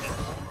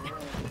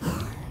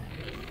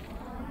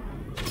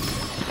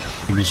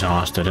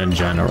exhausted in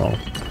general.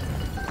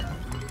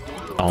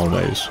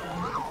 Always.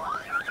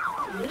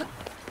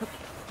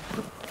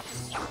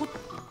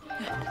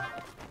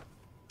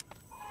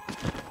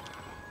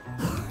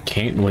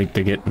 Can't wait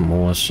to get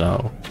more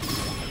so.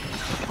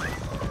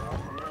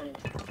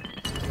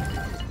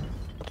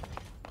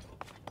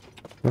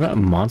 What about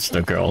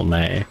Monster Girl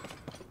May?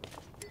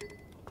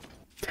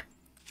 It's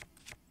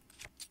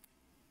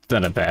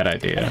not a bad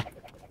idea.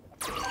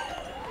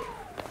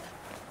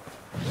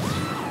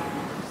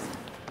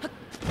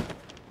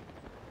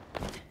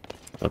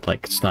 But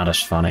like, it's not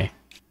as funny.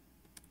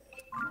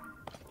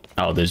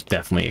 Oh, there's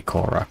definitely a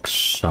Korok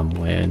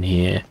somewhere in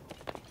here.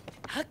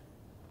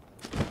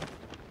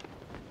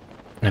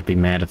 I'd be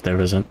mad if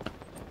there isn't.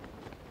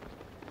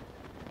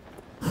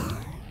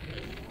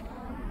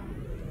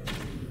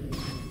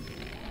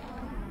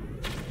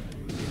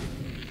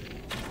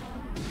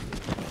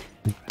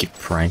 Get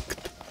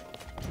pranked.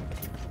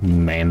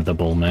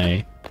 Mandible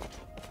May.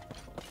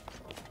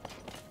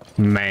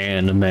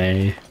 Man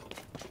May.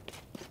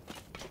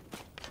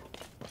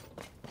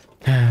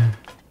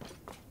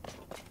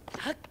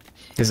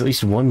 There's at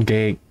least one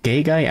gay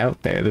guy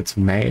out there that's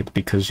mad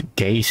because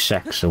gay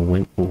sex are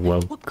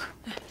woke.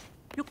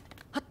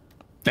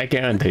 I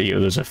guarantee you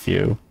there's a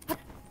few.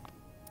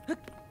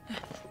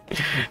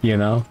 You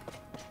know?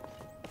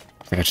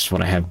 I just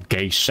want to have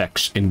gay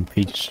sex in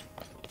peace.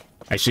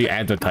 I see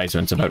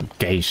advertisements about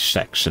gay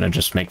sex and it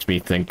just makes me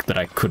think that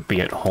I could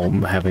be at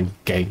home having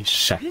gay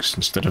sex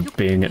instead of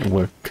being at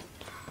work.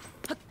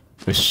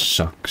 This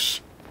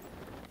sucks.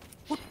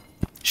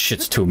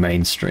 Shit's too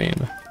mainstream.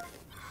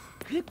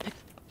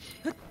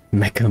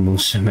 Mecha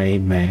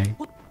Musume May.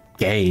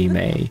 Gay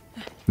May.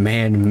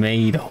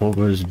 Man-made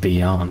horrors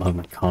beyond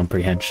my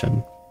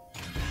comprehension.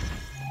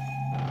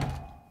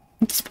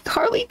 It's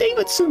Harley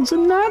Davidsons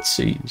and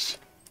Nazis.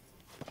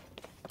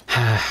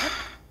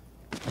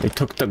 They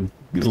took the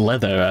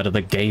leather out of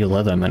the gay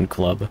Leatherman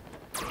Club.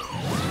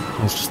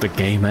 It's just a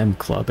gay men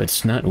club.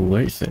 It's not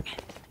worth it.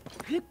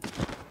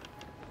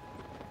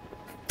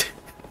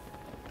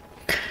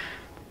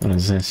 What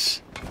is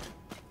this?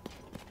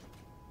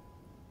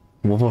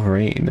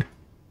 Wolverine.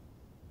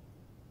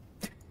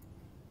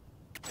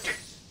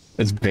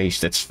 It's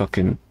based. That's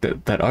fucking.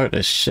 That art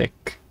is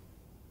sick.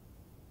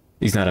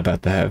 He's not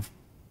about to have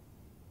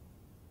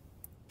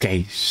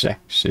gay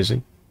sex, is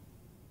he?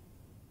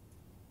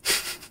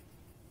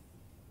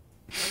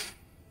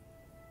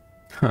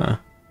 Huh.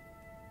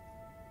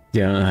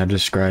 Yeah, I don't know how to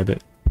describe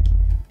it.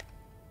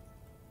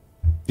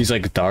 He's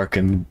like dark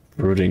and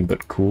brooding,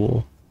 but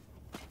cool.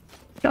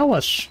 Show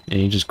us! And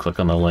you just click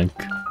on the link.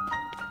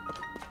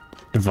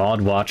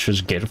 VOD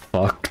watchers get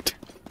fucked.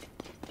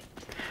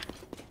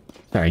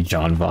 Sorry,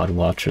 John VOD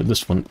watcher.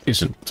 This one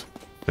isn't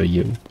for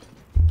you.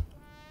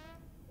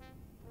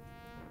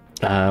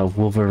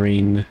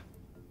 Wolverine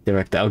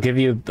director. I'll give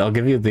you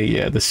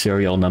the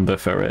serial number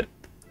for it.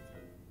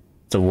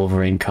 The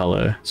Wolverine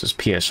color. It says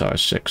PSR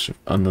 6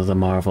 under the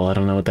Marvel. I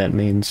don't know what that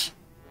means.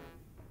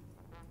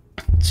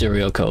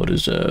 Serial code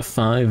is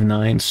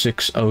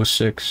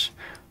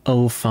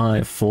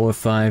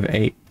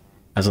 59606054558.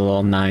 Has a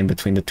little 9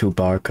 between the two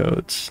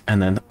barcodes,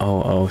 and then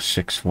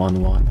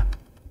 00611.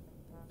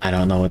 I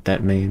don't know what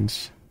that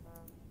means.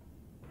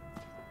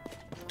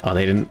 Oh,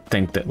 they didn't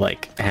think that,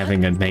 like,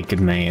 having a naked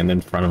man in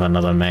front of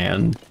another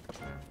man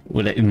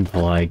would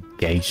imply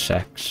gay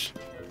sex.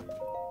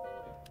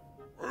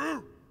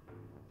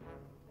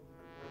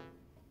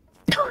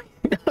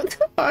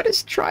 The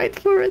artist tried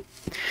for it.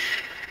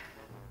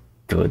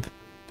 Good.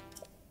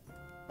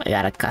 I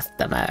got a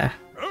customer.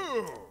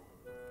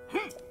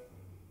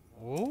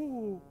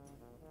 I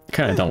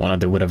kinda don't want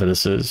to do whatever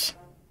this is.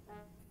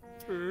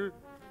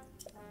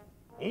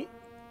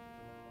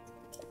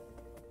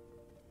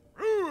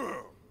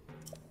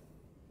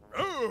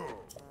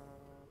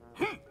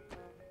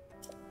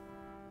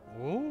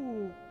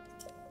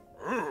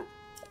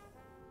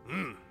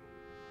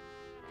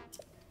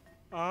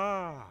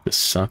 This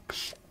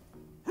sucks.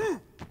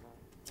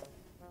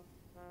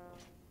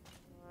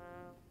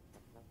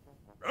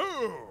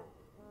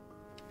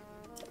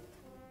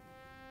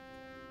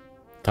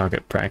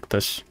 target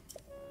practice.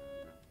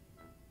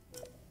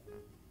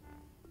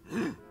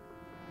 Hmm.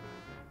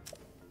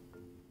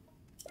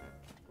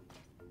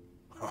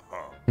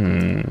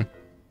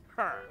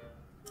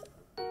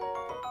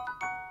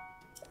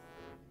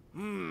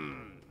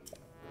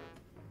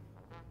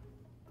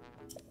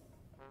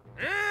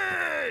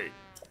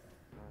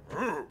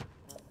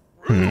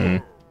 Hmm.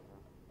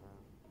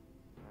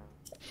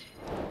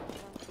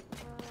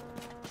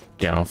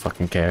 Yeah, I don't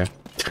fucking care.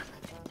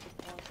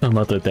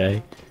 Another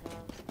day.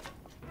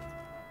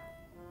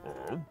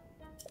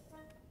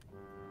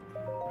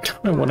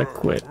 I wanna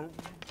quit.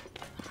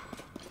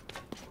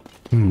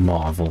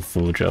 Marvel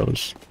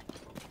Fujos.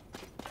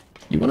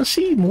 You wanna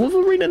see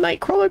Wolverine and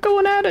Nightcrawler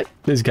going at it?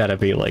 There's gotta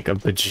be like a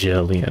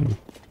bajillion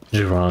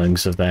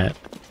drawings of that.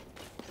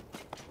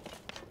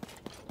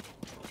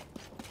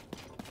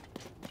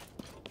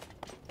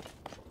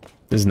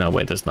 There's no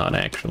way there's not,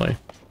 actually.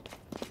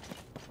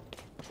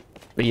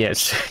 But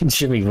yes,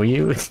 Jimmy, were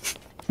you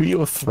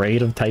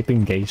afraid of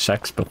typing gay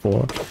sex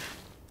before?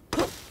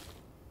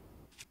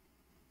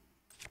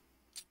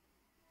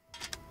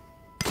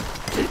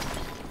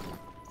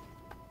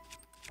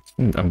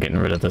 I'm getting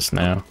rid of this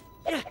now.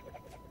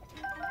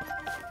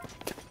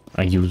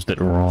 I used it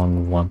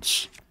wrong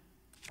once.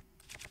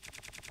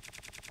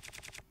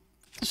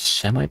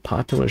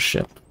 Semi-popular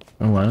ship.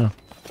 Oh wow.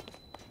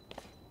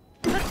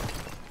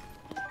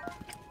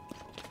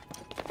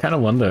 Kind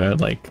of wonder,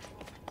 like,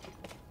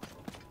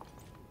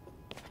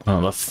 the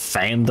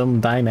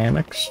fandom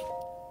dynamics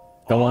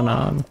going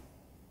on.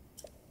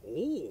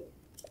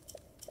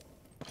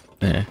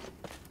 Yeah.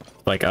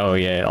 Like, oh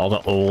yeah, all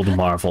the old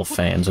Marvel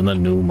fans and the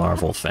new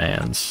Marvel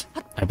fans.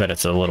 I bet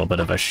it's a little bit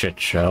of a shit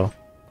show.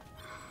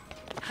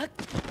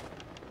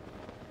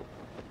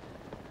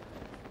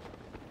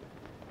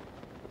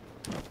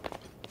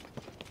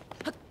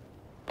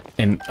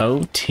 In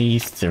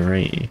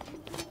OT3,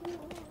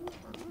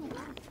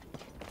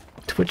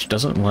 Twitch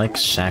doesn't like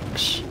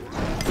sex.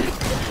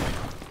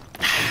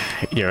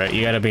 You're right,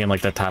 you gotta be in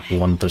like the top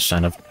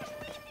 1% of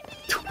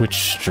Twitch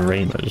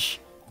streamers.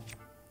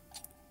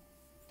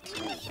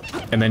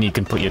 And then you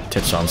can put your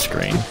tits on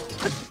screen.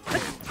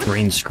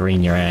 Green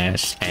screen your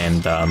ass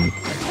and, I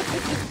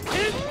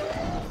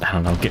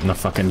don't know, get in the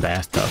fucking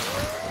bathtub.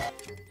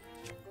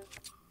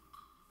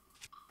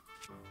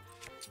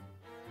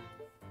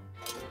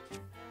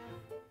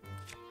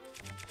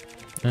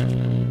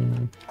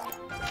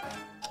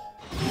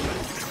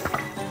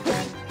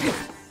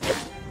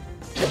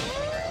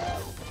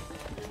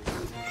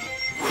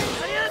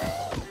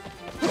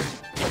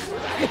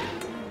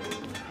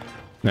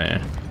 Nah.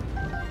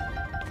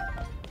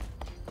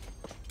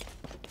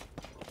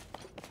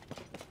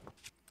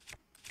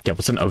 Yeah,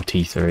 what's an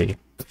OT3?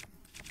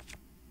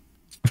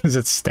 What does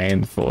it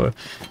stand for?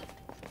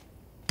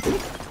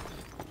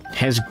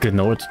 Has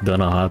Gnort done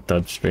a hot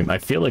tub stream? I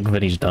feel like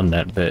Vinny's done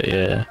that bit,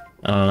 yeah.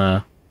 I don't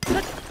know.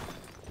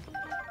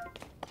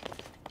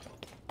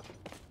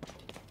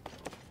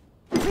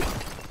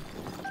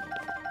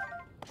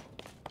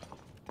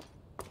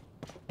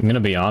 I'm gonna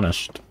be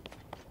honest.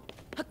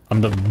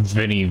 I'm the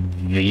Vinny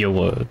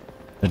viewer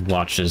that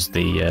watches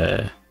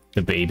the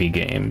baby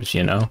games,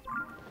 you know?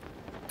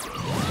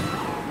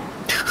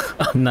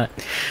 I'm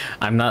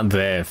not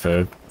there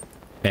for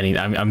any,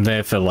 I'm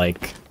there for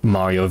like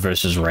Mario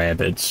versus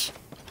Rabbids.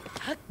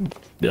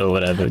 Or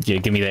whatever, yeah,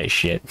 give me that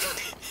shit.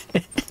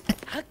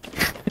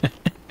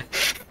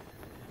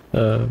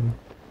 Give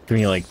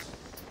me like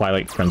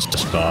Twilight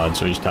Princess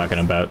gods, where he's talking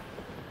about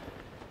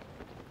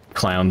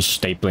clowns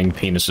stapling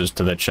penises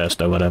to their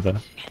chest or whatever.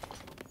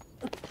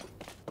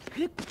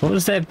 What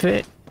was that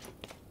bit?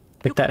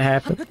 Did that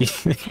happen?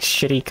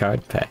 Shitty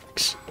card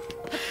packs.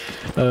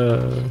 I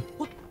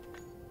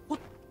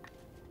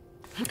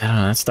don't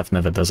know, that stuff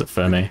never does it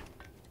for me.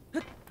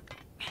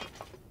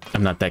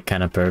 I'm not that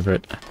kind of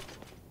pervert.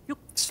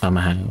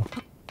 Somehow.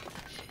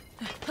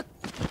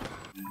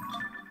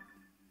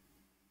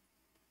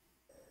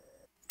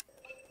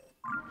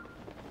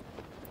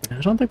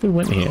 I don't think we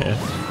went here.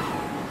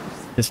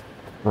 There's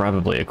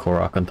probably a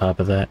Korok on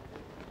top of that.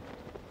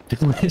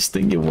 The last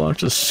thing you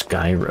watch is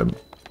Skyrim.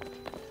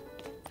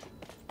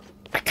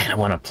 I kinda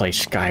wanna play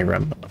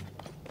Skyrim.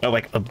 I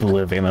like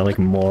Oblivion, I like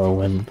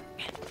Morrowind.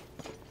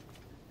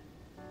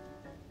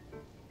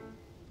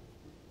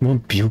 More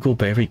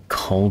Bugleberry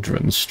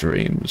Cauldron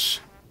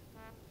streams.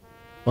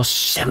 Well,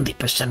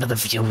 70% of the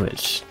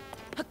viewers.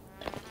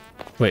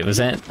 Wait, was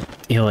that...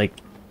 He like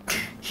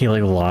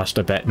lost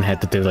a bet and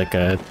had to do like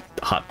a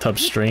hot tub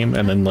stream,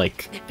 and then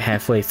like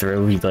halfway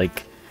through he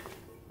like...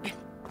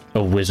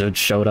 A wizard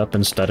showed up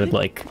and started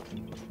like...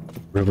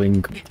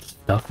 brewing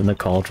stuff in the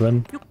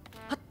cauldron.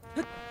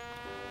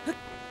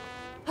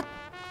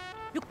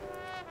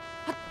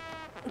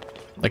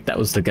 Like that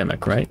was the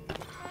gimmick, right?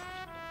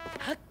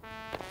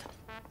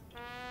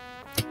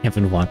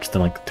 Haven't watched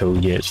in like 2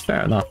 years,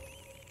 fair enough.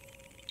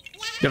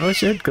 I've always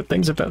heard good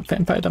things about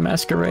Vampire the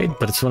Masquerade,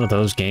 but it's one of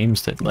those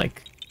games that,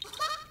 like,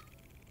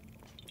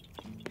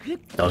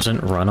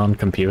 doesn't run on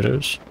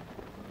computers.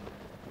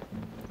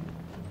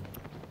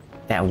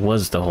 That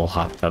was the whole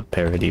hot tub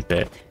parody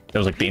bit. It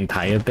was like the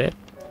entire bit.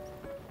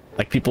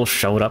 Like people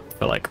showed up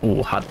for like,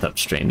 ooh, hot tub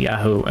stream,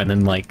 Yahoo, and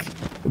then like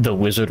the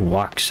wizard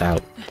walks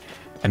out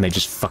and they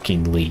just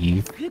fucking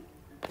leave.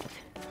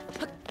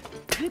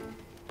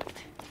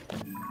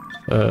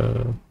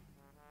 Because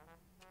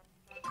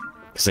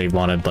they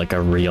wanted like a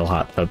real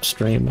hot tub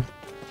stream.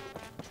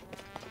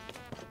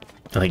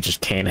 And they just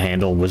can't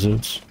handle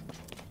wizards.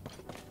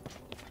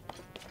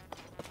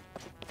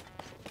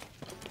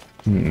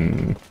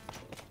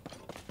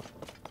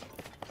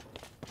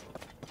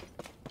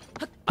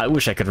 I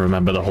wish I could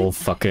remember the whole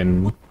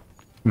fucking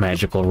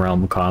Magical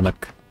Realm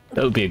comic.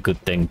 That would be a good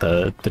thing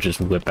to just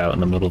whip out in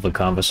the middle of a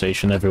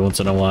conversation every once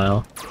in a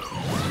while.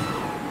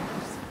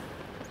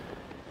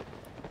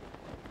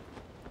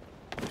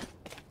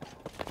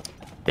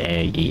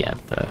 There you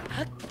have the...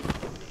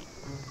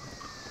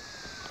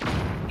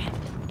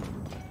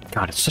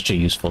 God, it's such a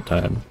useful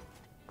term.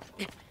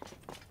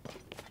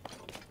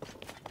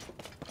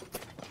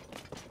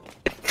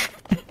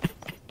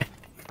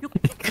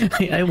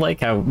 I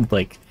like how,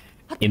 like,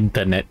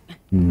 internet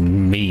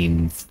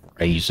meme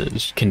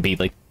phrases can be,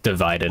 like,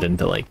 divided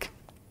into, like,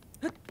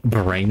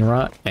 brain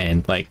rot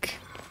and, like,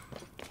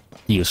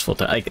 useful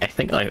to... I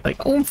think, like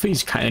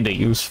Omfi's kinda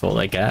useful,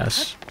 I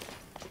guess.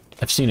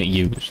 I've seen it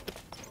used.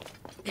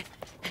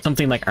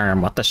 Something like,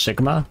 what the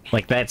Sigma?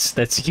 Like,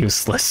 that's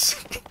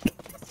useless.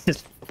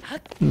 Just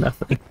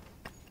nothing.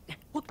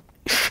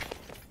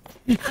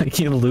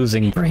 You're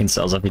losing brain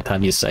cells every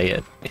time you say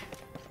it.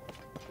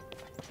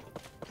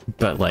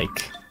 But,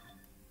 like,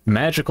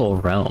 magical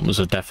realm is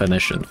a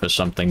definition for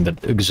something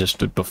that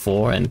existed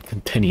before and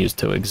continues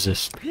to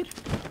exist.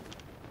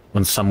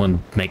 When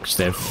someone makes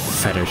their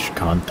fetish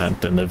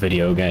content in the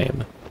video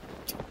game.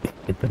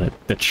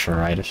 That's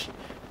right.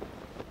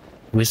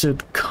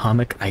 Wizard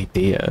comic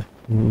idea.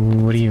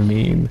 What do you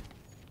mean?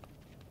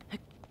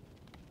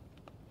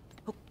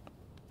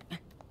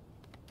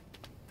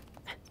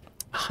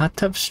 A hot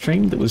tub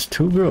stream that was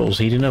 2 girls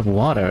heating up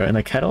water in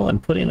a kettle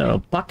and putting it in a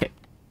bucket.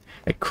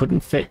 It couldn't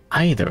fit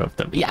either of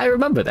them. Yeah, I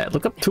remember that.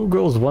 Look up 2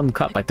 girls, 1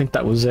 cup. I think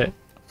that was it.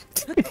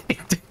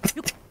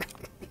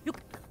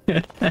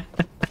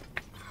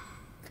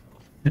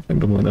 I'm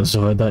the one that's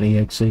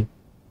Zora.exe.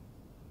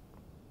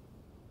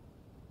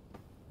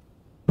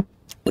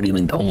 What do you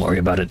mean, don't worry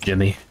about it,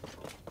 Jimmy?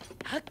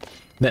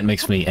 That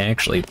makes me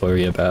actually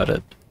worry about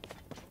it.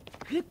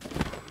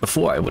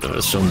 Before I would have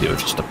assumed you were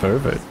just a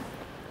pervert.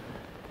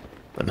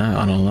 But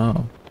now I don't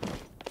know.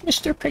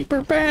 Mr.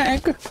 Paper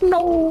Bag,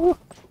 no!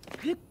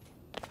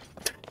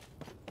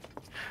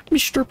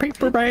 Mr.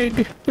 Paper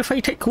Bag, if I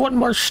take one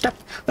more step,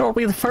 that'll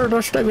be the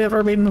furthest I've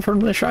ever been from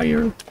the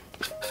Shire.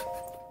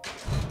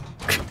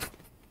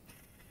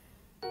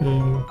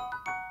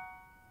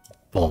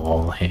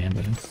 Ball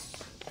hammer.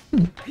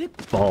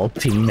 Ball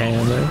peen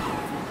hammer.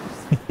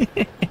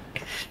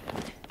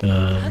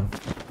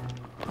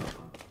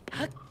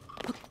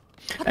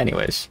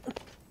 Anyways.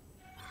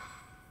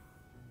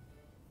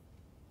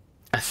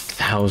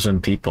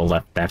 1,000 people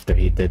left after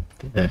he did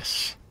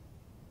this.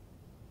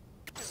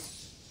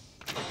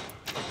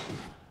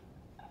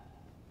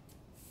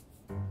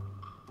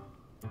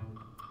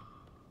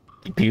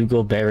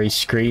 Bugleberry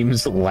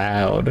screams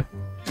loud.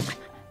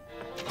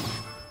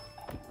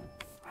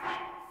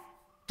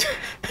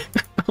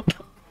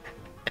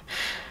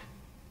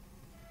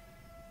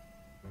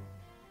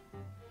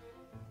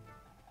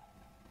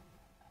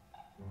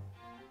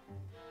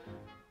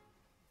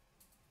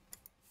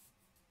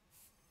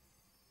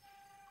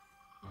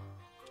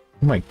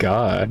 Oh my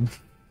god.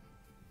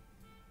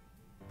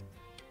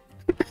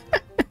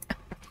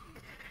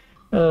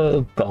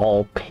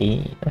 Ball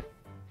peen.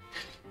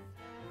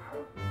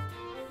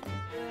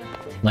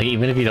 Like,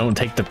 even if you don't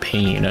take the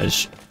peen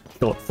as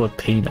short for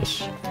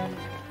penis,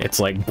 it's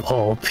like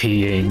ball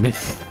peeing.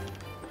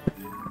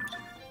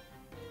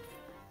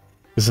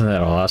 Isn't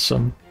that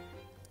awesome?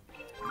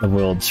 The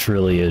world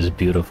truly is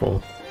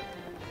beautiful.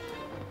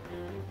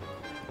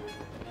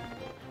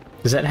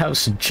 Is that how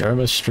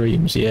Germa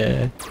streams?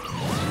 Yeah.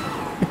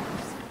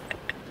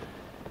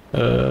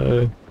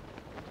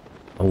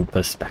 Whole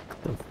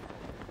perspective.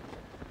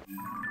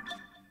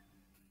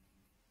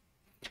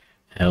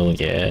 Hell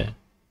yeah.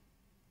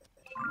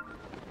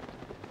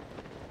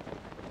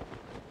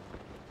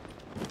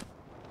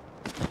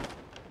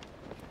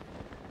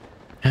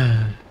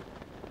 I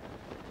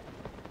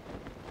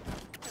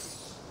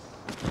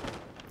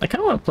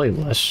kinda wanna play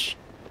less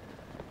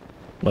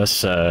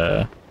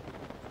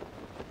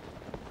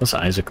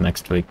Isaac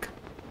next week.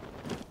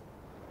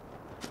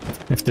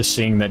 After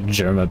seeing that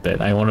Germa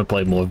bit, I want to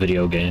play more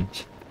video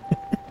games.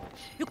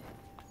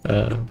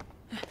 A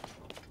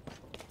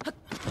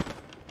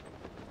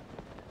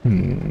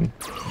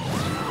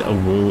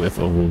woo, if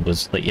a woo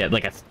was like, yeah,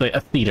 like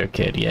a theater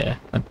kid, yeah.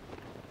 Is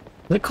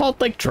it called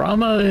like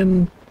drama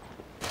in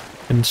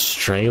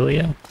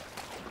Australia?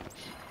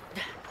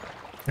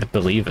 I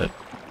believe it.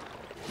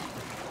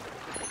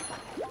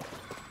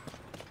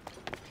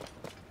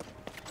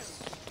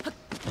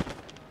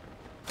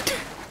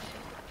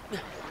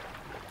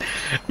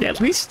 Yeah, at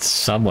least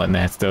someone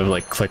has to have,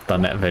 like, clicked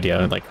on that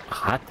video and, like,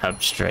 hot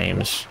tub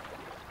streams.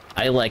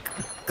 I like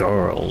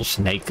girls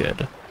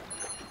naked.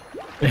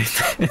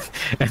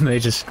 And they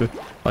just go,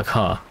 like,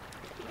 huh.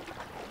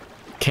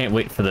 Can't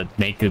wait for the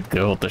naked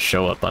girl to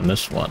show up on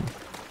this one.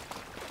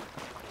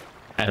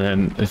 And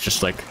then it's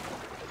just like...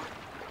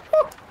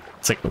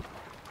 It's like...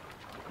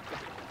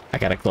 I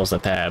gotta close the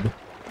tab.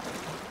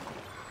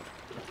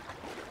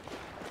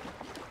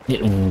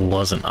 It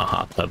wasn't a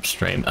hot tub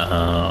stream.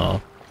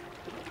 Oh.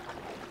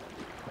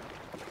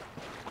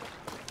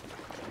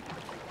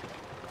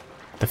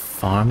 The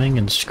farming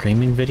and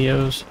screaming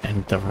videos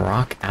and the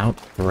rock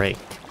outbreak.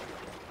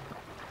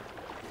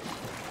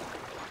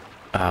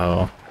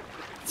 Oh.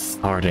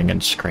 Farting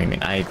and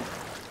screaming. I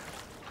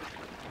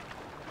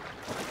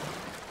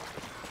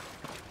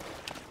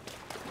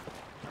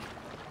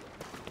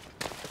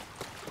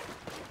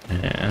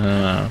don't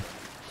know.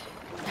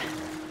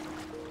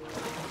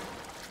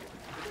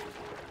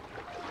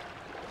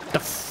 The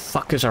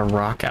fuck is a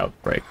rock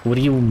outbreak? What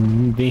do you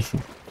mean?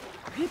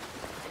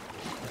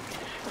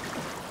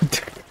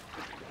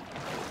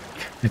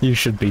 You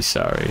should be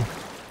sorry.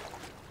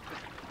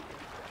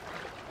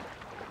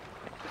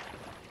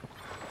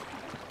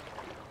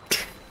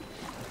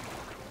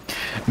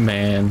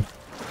 Man.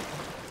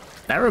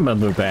 I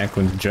remember back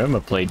when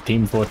Jerma played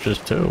Team Fortress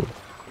 2.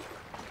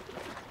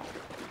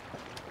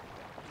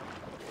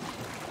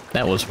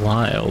 That was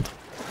wild.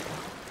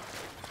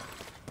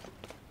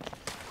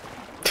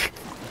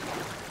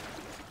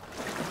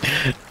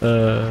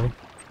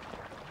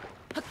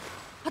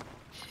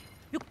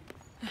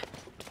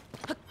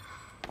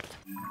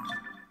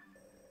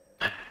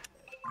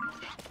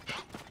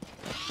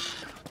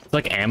 It's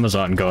like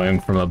Amazon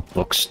going from a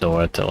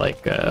bookstore to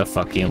like a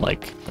fucking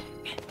like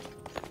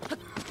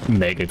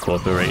mega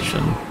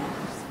corporation.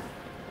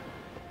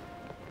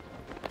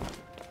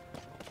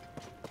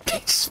 He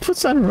just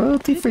puts on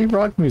royalty-free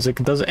rock music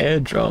and does air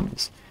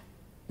drums.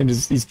 And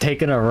he's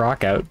taking a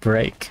rock out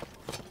break.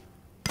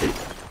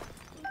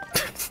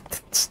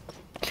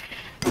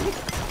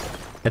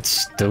 It's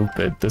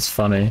stupid. That's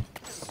funny.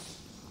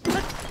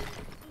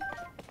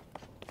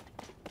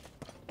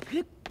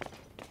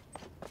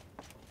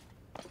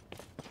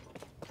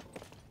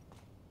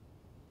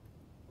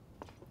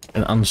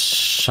 An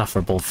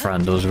unsufferable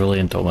friend who was really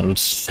into one would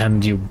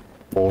send you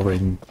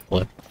boring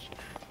clips.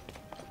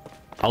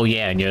 Oh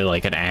yeah, and you're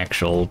like an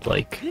actual,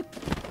 like,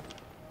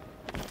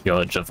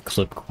 judge of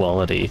clip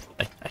quality,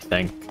 I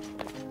think.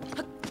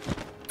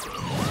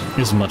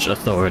 As much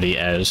authority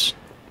as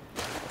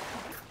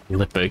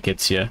Lipper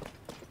gets you.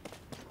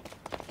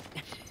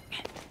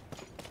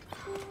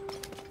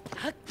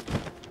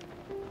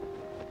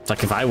 It's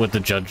like if I were to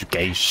judge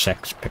gay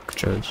sex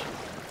pictures.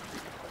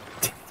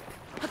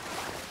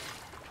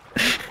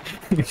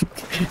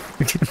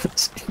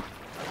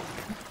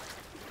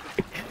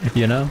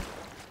 You know?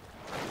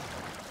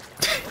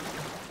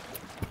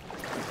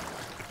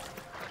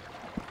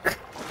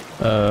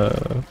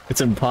 It's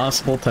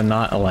impossible to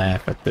not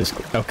laugh at this.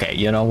 Okay,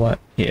 you know what?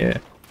 Yeah.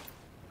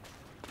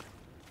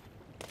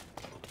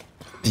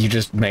 You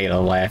just made a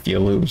laugh you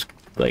lose,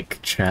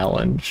 like,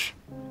 challenge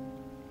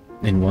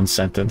in one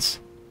sentence.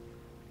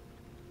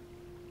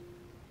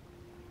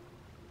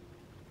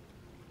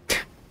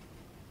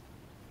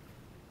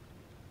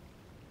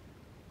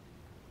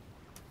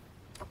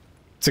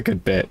 It's a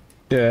good bit.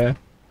 Yeah.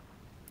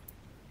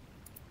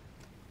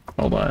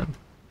 Hold on.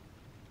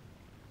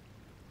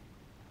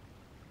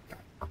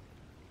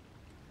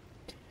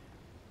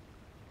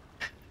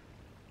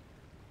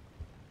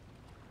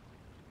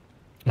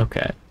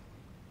 Okay.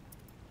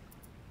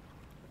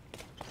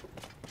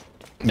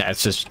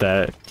 That's just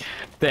the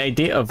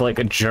idea of like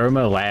a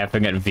Jerma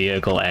laughing at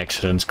vehicle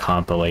accidents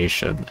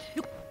compilation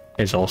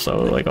is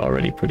also like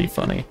already pretty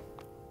funny.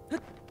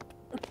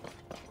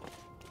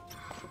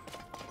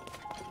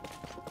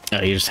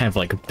 You just have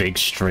like big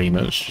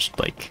streamers, just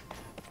like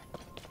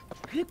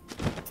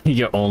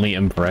your only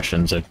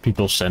impressions of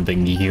people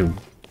sending you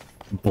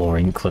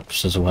boring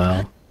clips as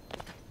well.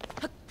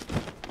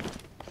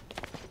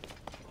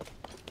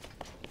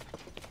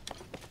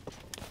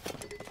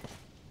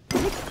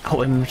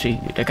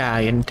 OMG, the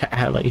guy in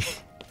Tally.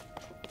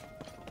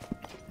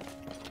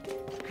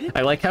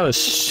 I like how a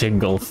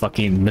single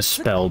fucking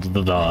misspelled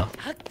the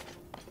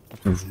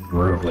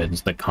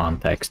ruins the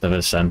context of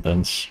a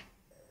sentence.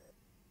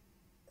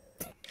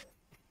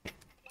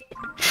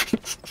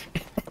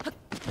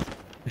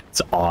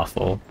 It's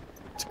awful.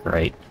 It's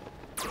great.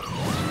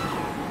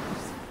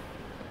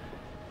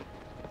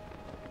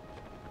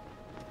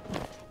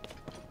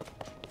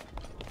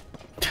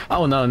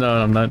 Oh no,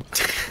 I'm not.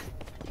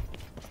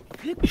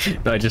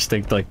 No, I just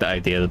think like the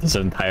idea that there's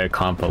an entire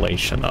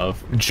compilation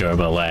of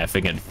Jerma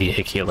laughing at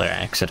vehicular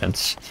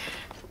accidents.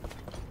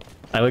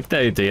 I like the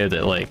idea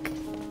that like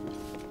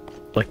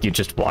you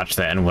just watch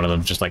that and one of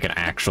them just like an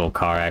actual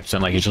car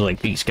accident, like you just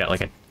like he's got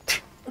like a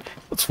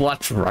let's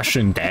watch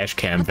Russian dash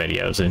cam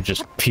videos and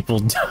just people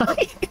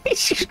die. He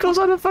just goes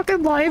on a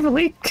fucking live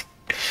leak.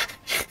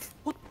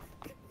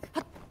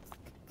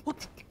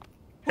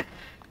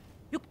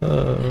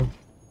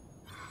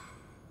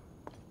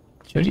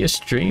 Showed you a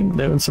stream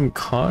there in some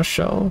car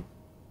show?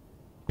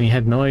 And you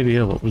had no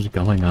idea what was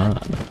going on.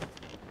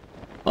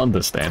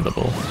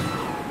 Understandable.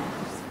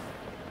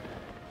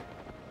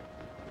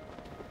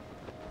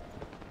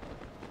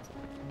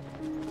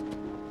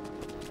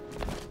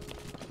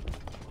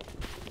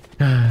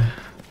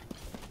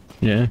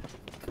 Yeah.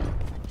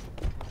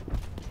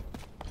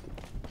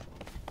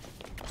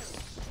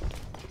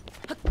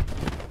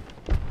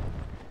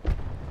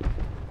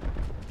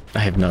 I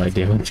have no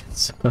idea what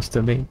it's supposed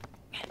to mean.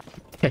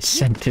 A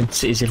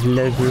sentence is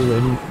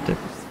ruined.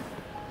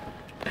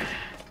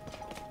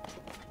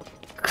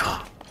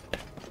 God.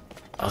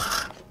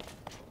 Ugh.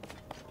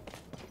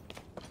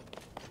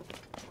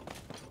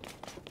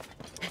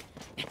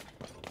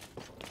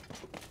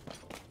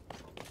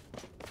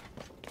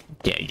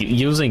 Yeah,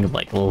 using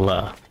like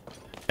 "la"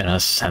 in a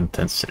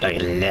sentence, like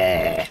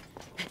le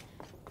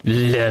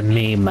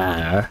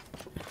mimar.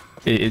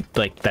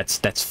 Like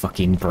that's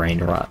fucking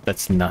brain rot.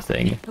 That's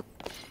nothing.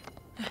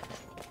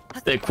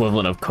 The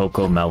equivalent of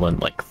Coco Melon,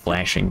 like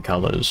flashing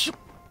colors,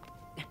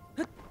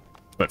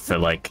 but for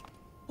like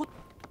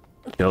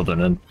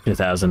children in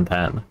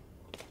 2010.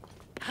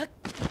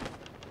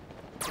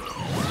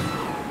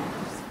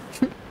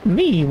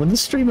 Me, when the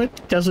streamer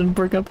doesn't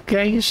bring up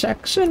gay,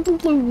 sex, and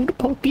lewd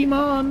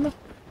Pokemon.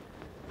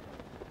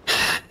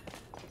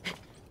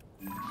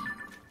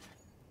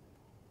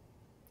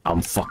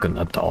 I'm fucking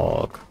a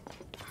dog.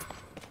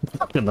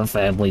 Fucking the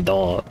family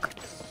dog.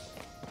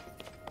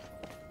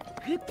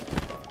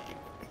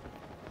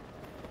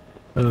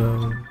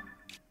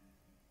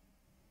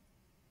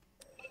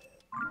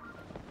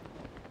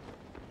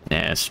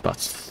 Yeah,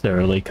 spot's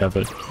thoroughly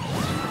covered.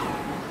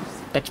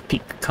 That's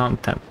peak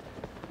content.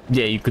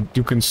 Yeah, you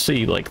can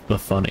see like the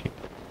funny.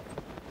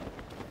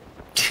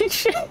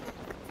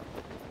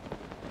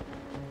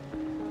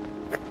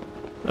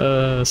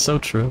 So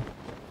true.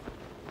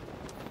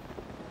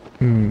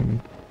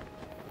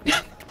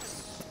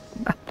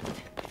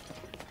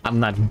 I'm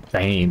not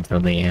banned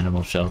from the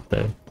animal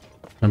shelter.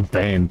 I'm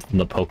banned from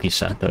the Poke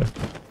Center.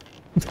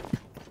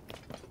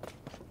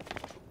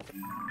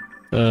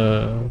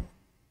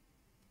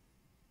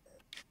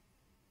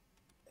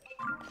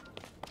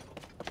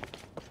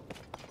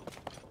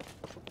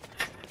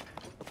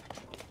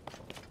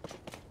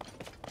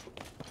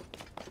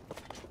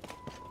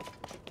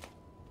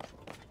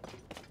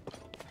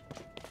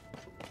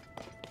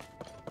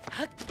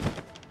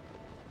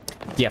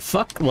 Yeah,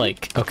 fuck,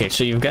 like, okay,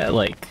 so you've got,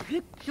 like,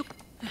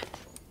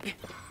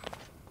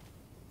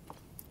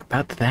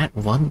 about that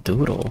one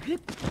doodle.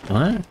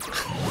 What?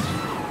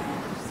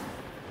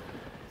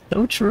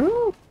 So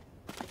true?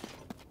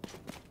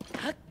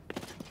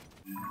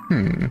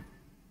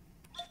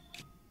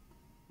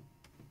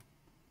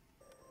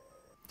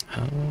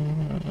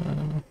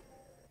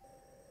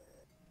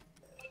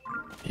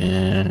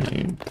 Yeah,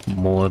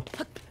 more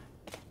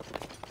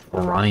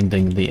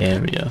grinding the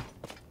area.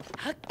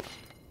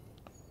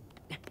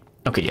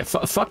 Okay, yeah,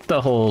 fuck the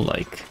whole,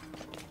 like,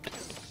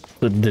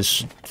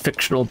 this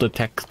fictional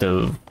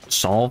detective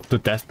solved the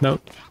Death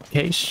Note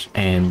case,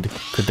 and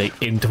could they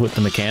intuit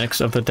the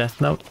mechanics of the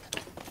Death Note?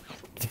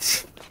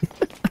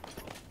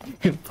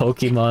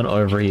 Pokemon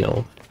are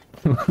real.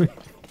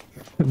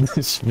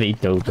 This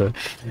Vito to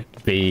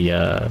be,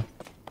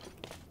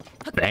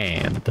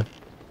 banned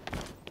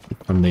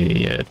from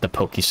the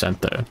Poke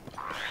Center.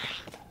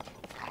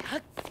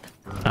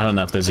 I don't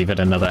know if there's even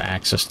another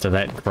access to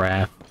that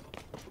graph.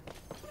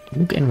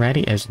 Luke and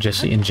Ratty as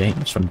Jesse and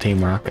James from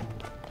Team Rocket.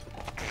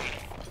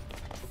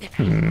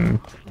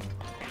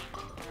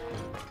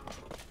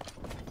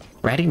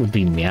 Ratty would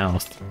be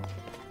Meowth.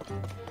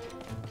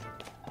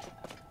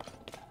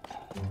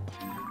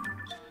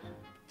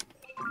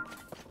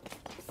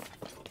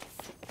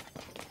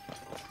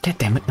 God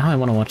damn it, now I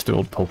want to watch the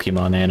old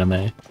Pokemon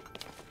anime.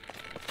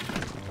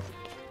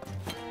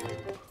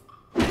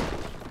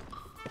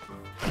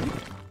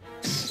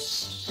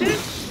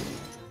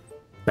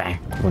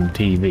 Back when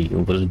TV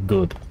was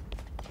good.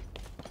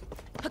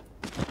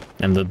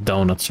 And the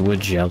donuts were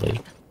jelly.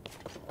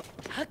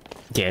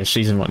 Yeah,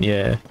 season 1,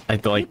 yeah. I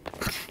like...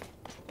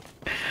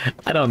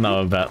 I don't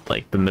know about,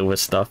 like, the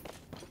newest stuff.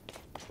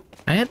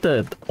 I had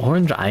the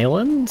Orange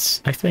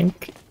Islands, I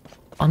think,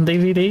 on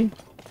DVD.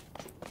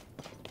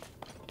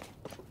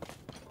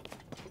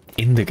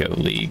 Indigo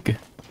League.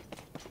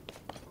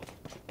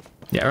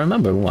 Yeah, I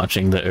remember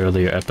watching the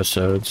earlier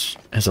episodes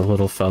as a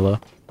little fella.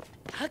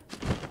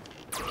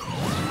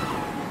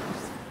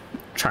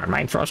 Turn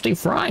my trusty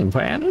frying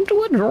pan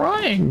into a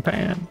drying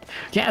pan.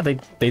 Yeah, they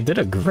did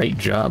a great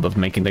job of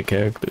making the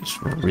characters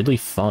really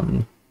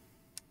fun.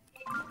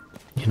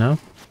 You know?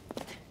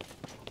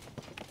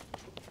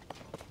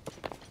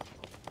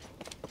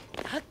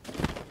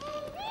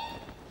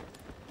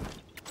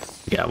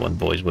 Got one,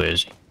 boys. Where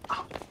is he?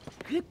 Oh.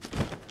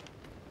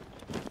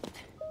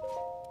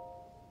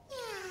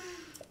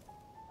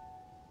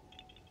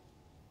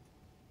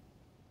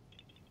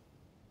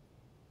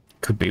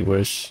 Could be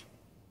worse.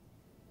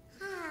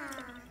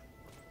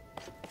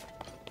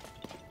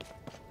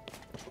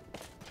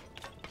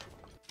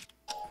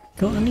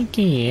 Got any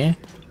gear?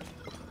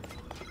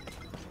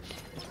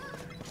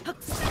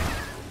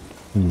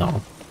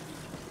 No.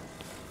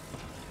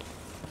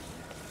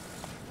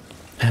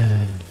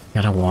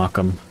 Gotta walk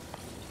them.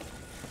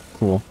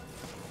 Cool.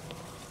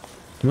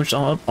 Which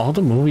all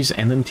the movies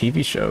and then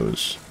TV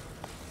shows.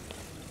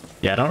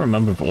 Yeah, I don't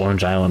remember if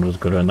Orange Island was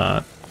good or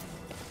not.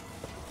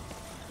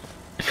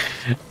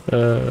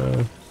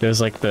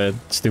 There's like the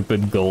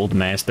stupid gold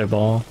master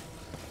ball.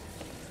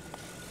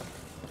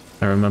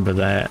 I remember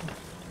that.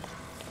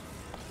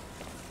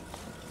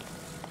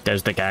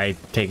 There's the guy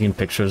taking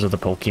pictures of the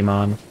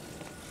Pokemon.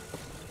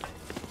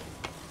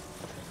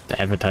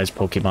 To advertise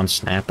Pokemon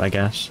Snap, I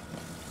guess.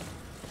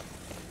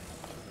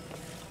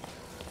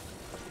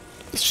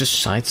 It's just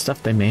side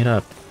stuff they made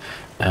up.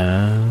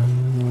 That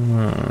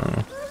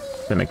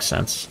makes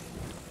sense.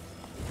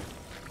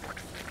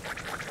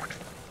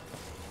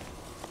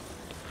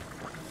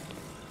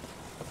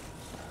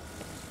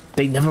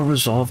 They never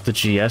resolved the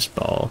GS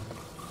ball.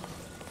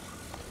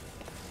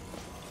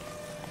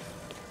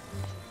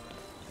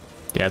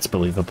 Yeah, it's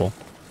believable.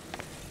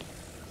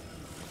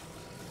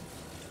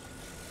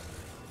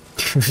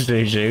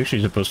 She's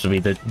actually supposed to be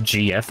the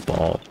GF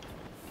ball.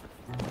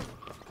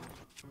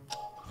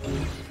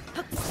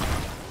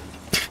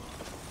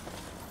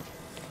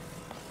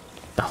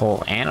 The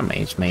whole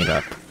anime's made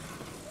up.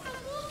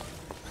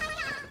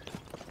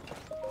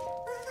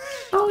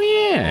 Oh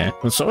yeah,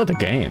 well, so are the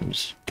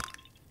games.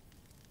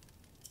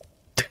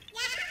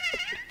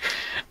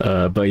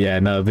 But yeah,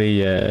 no,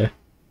 the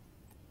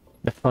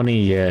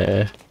funny,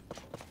 your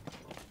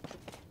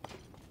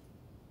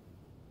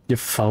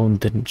phone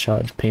didn't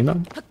charge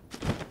payment.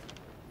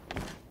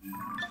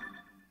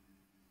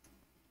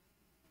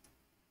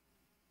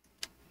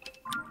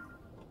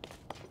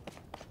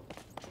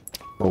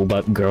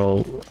 Robot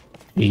girl,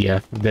 yeah,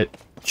 that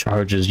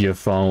charges your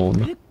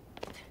phone.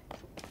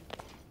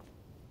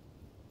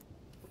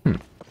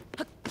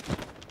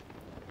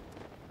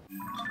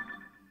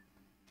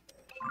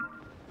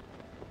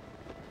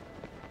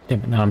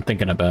 Damn it, now I'm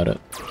thinking about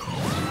it.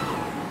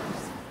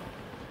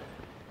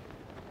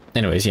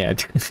 Anyways, yeah.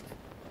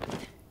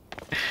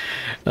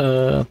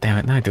 Damn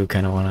it, now I do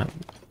kind of want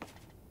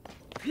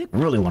to...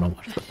 really want to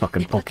watch the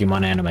fucking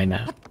Pokemon anime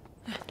now.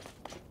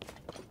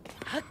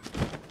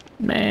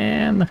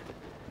 Man.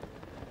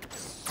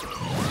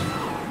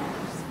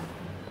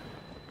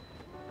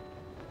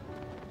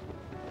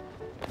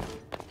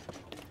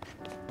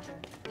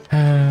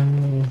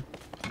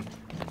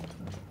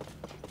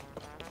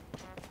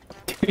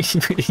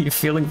 You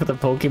feeling for the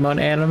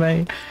Pokemon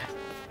anime?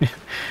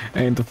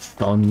 And the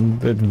fun,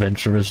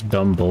 adventurous,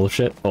 dumb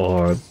bullshit?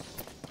 Or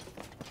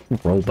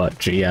Robot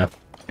GF?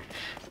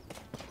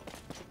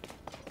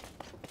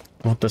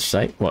 What the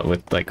site? What,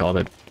 with like all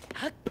the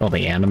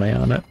anime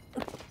on it?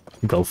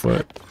 Go for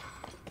it.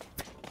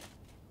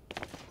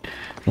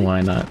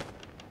 Why not?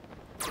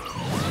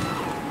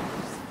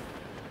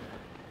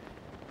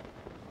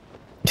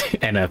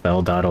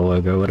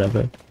 NFL.org or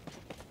whatever.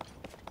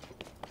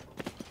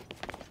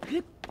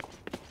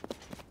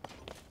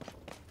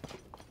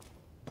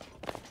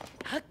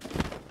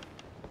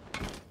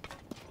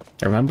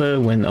 I remember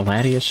when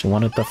Latias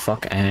wanted to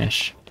fuck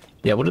Ash.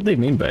 Yeah, what did they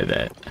mean by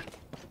that?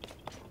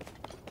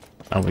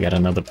 Oh, we got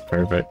another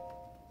pervert.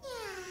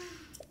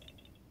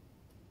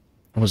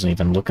 I wasn't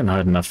even looking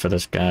hard enough for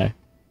this guy.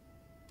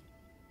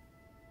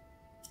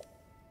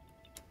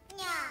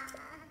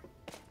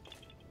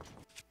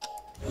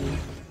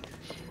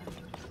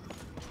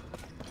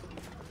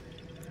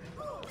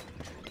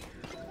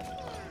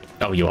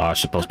 Oh, you are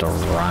supposed to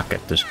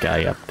rocket this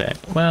guy up there.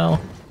 Well,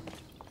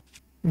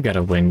 we got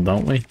a wing,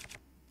 don't we?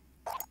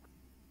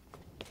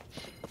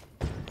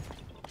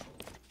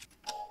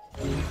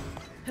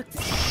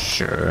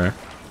 Sure.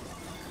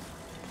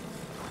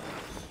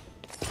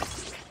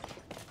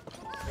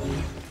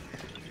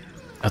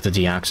 Oh, the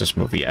Deoxys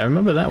movie. I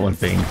remember that one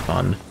being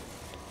fun.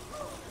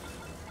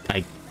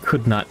 I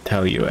could not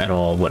tell you at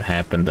all what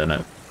happened in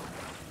it.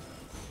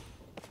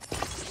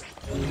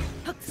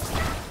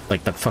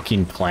 Like the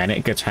fucking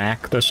planet gets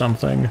hacked or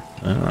something?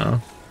 I don't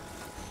know.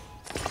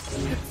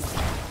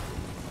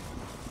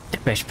 The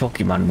best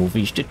Pokemon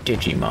movie is the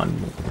Digimon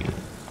movie.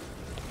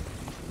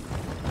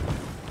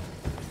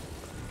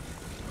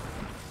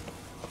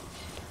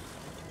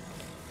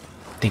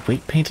 They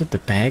weight painted the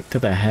bag to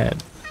the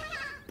head.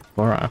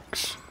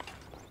 Borax.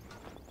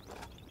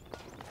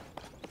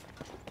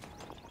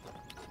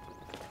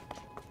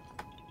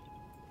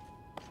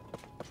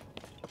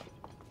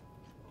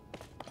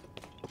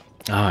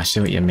 Oh, I see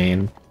what you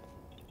mean.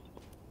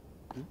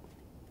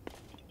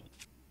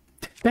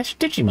 Best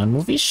Digimon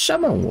movie,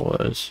 Summer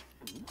Wars.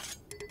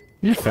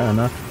 Yeah, fair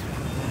enough.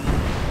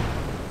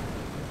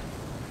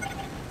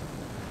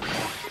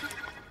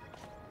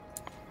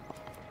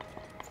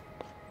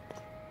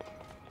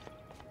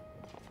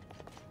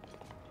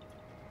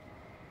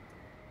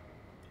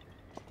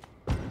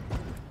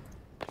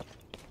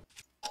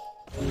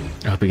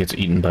 I hope he gets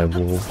eaten by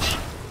wolves.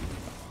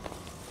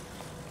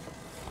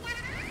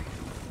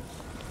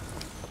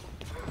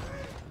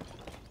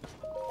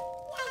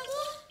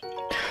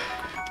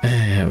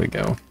 There we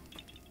go.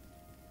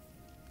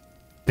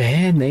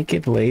 Bare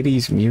naked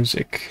ladies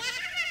music.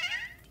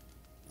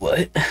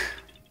 What?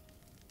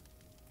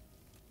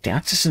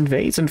 Deoxys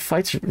invades and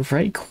fights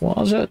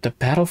Rayquaza at the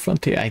battle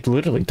frontier. I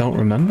literally don't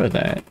remember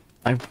that.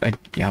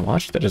 Yeah, I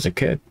watched it as a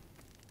kid.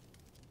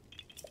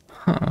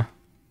 Huh.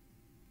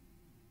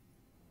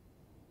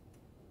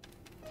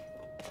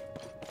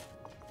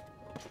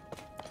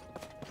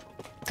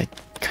 I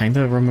kind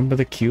of remember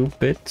the cube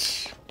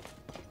bits.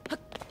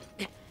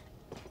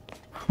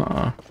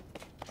 Huh.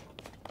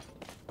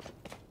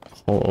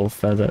 Whole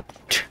feather.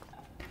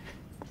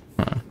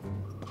 Huh.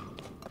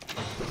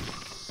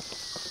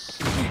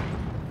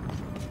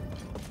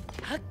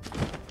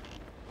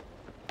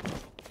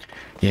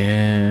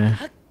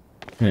 Yeah.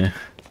 Yeah.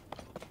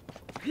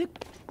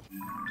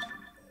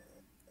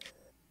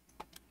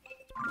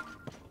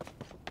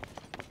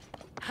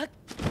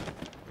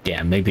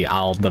 Yeah, maybe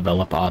I'll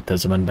develop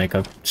autism and make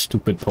a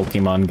stupid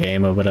Pokemon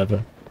game or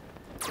whatever.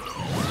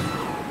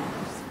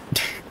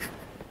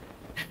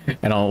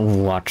 And I'll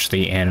watch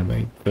the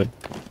anime, but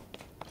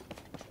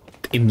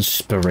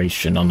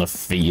inspiration on the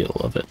feel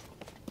of it.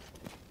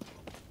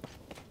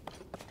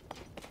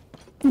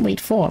 Elite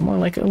 4, more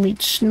like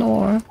Elite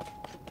Snore.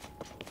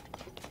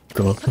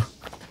 Cool.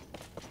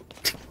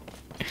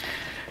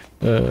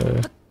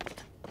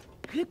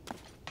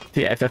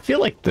 Yeah, I feel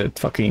like the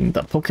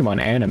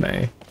Pokemon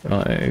anime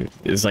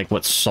is like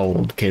what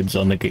sold kids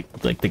on the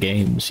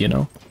games, you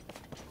know?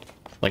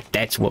 Like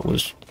that's what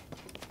was,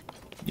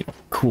 you know,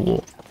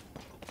 cool.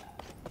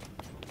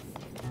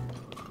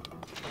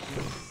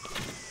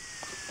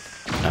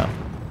 Oh,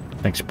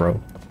 thanks, bro.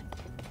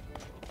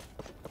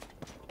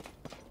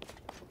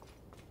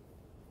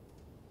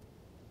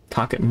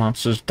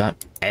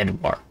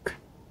 Pocketmonsters.edwark.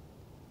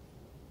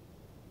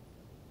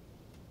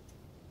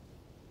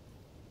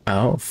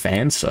 Oh,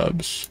 fan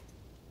subs.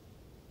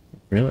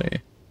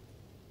 Really?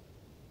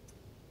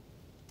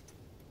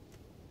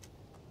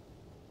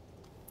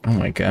 Oh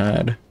my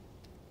god.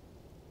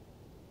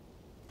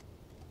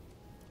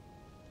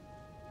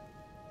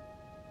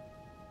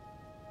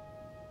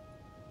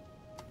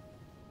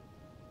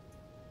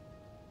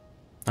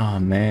 Oh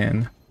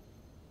man.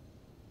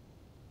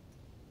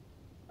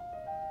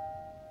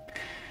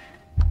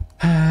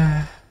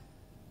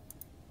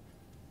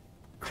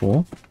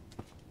 Cool.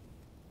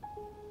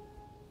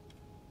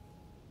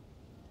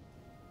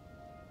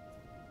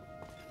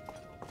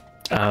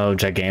 Oh,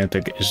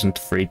 Gigantic isn't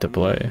free to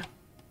play.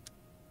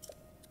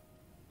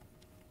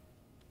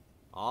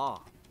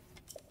 Ah.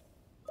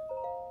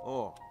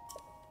 Oh.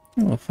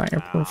 Oh,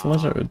 fireproof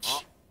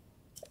lizards.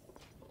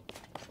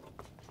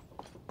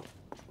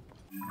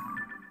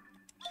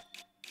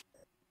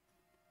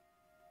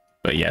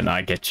 But yeah, no,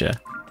 I get you.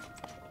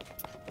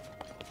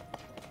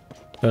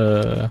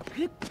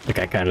 Like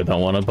I kind of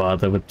don't want to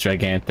bother with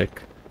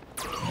Gigantic.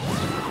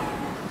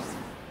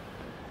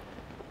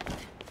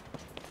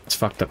 It's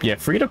fucked up. Yeah,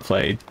 free to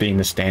play being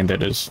the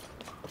standard is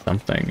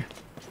something.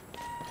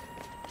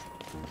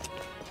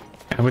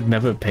 I would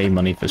never pay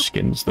money for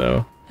skins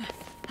though.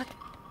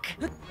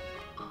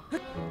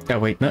 Oh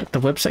wait, no, the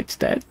website's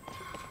dead?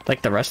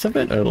 Like the rest of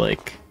it, or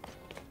like...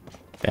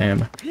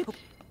 Damn.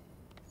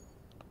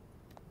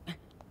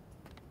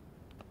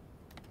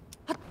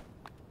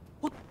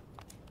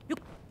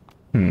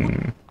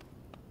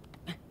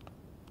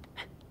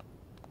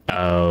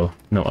 Oh,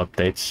 no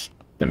updates.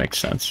 That makes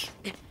sense.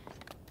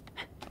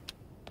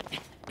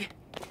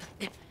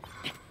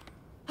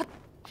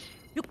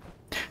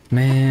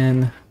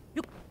 Man.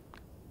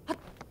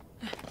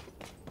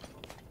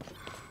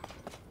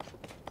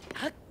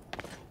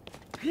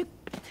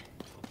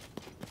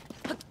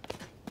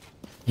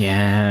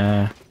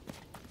 Yeah.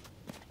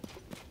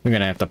 We're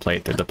gonna have to play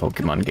through the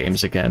Pokemon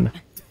games again.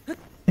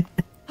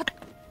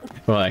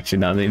 Well, actually,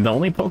 no. The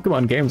only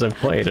Pokemon games I've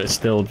played are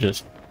still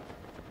just...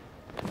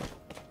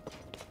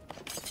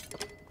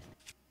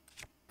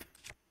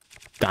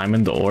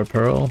 Diamond or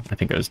Pearl? I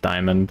think it was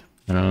Diamond.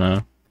 I don't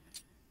know.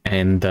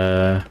 And,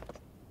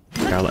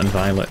 Scarlet and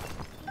Violet.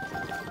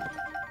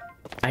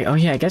 Oh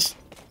yeah, I guess...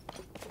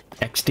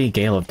 XD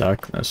Gale of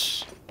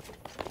Darkness.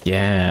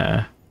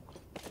 Yeah.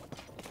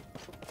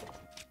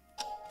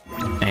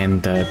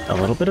 And, a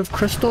little bit of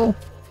Crystal?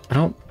 I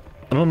don't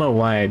know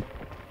why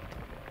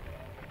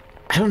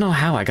I don't know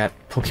how I got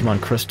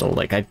Pokemon Crystal.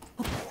 Like, it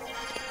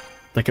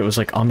was,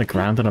 like, on the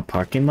ground in a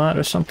parking lot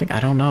or something?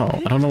 I don't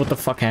know. I don't know what the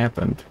fuck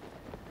happened.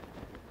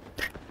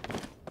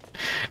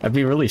 I'd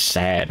be really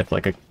sad if,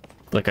 like a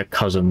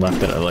cousin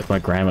left it at, like, my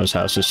grandma's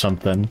house or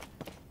something.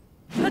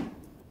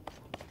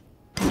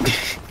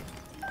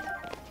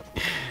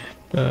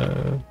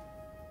 Oh,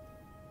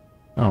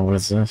 what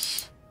is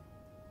this?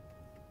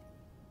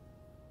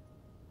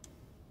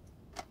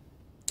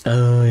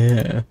 Oh,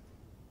 yeah.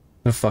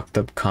 The fucked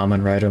up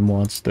Kamen Rider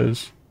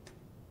monsters.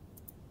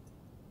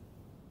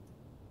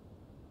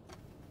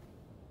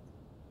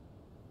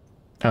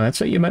 Oh, that's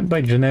what you meant by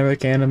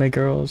generic anime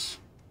girls?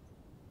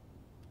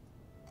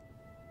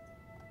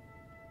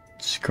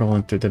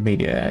 Scrolling through the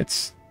media,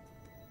 it's...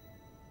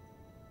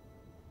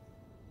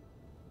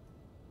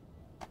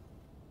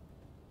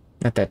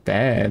 not that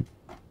bad.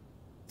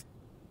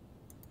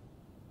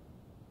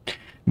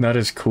 Not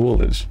as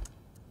cool as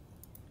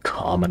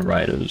Kamen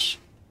Riders.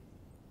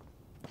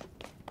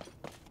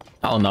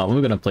 Oh no,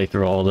 we're gonna play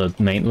through all the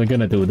main. We're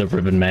gonna do the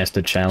Ribbon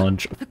Master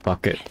Challenge.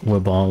 Fuck it, we're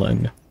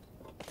balling.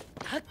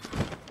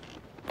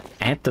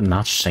 Add the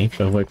not safe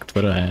for work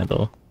Twitter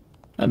handle.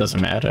 That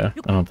doesn't matter,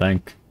 I don't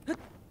think.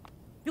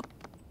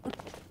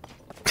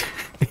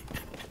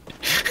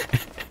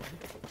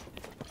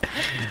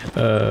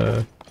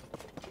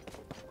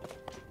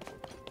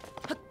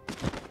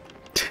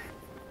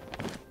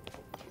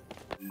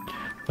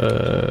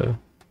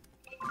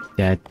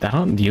 Yeah, I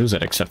don't use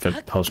it except for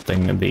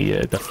posting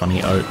the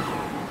funny art.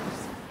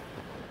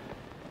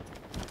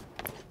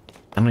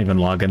 I don't even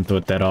log into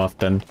it that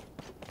often.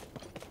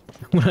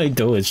 What I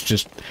do is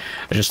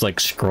I just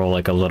like scroll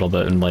like a little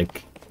bit and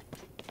like,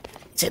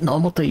 is it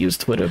normal to use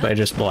Twitter by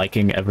just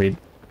liking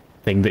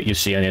everything that you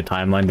see on your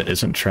timeline that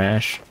isn't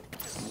trash?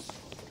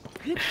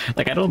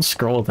 Like, I don't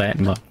scroll that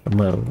much. I'm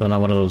not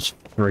one of those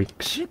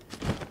freaks.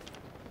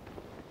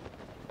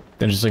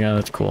 They're just like, oh,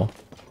 that's cool.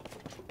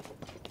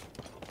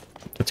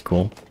 That's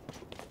cool.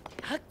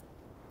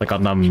 Like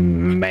on the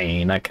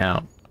main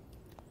account.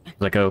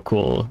 Like, oh,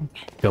 cool.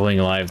 Going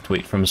live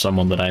tweet from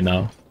someone that I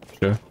know.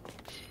 Sure.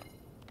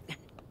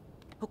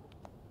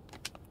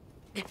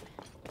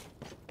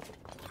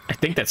 I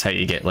think that's how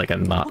you get, like, a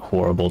not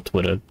horrible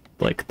Twitter,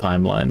 like,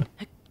 timeline.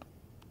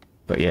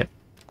 But yeah.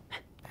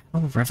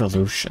 Oh,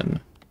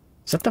 Revolution.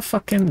 Is that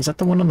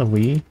the one on the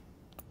Wii?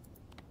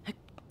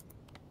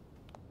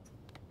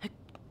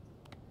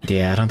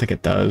 Yeah, I don't think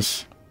it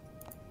does.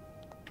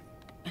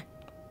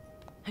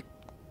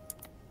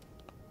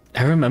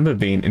 I remember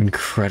being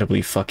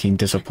incredibly fucking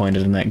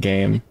disappointed in that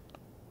game.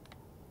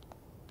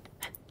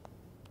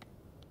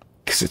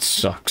 Because it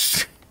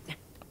sucks.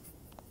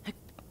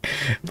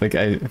 Like,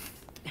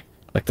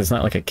 there's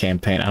not like a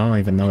campaign. I don't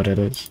even know what it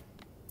is.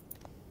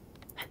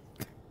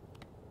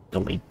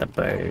 Delete the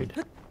bird.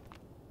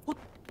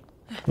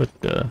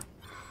 What the...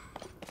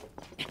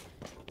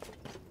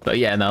 But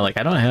yeah, no, like,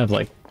 I don't have,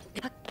 like...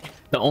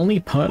 The only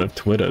part of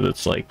Twitter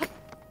that's, like,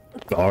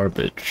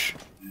 garbage...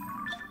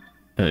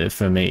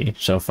 for me,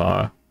 so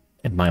far,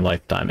 in my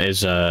lifetime,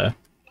 is like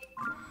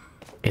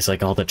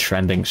all the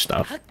trending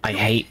stuff.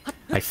 I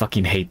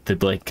fucking hate the,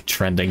 like,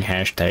 trending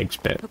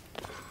hashtags bit.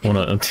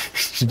 Wanna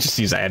just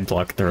use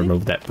Adblock to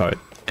remove that part.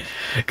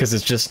 Because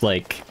it's just,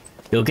 like,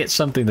 you'll get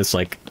something that's,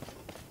 like,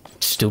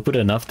 stupid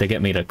enough to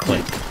get me to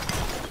click.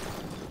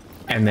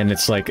 And then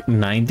it's, like,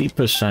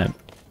 90%.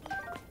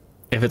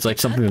 If it's, like,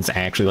 something that's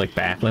actually, like,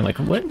 baffling, like,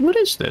 what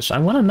is this? I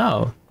want to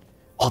know.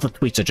 All the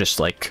tweets are just,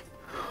 like,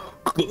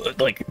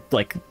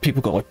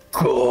 people go like,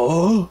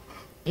 oh,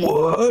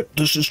 what?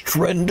 This is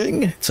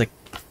trending? It's like,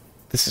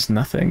 this is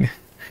nothing.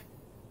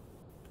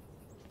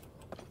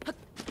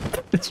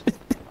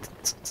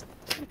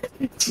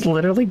 It's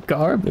literally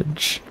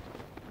garbage.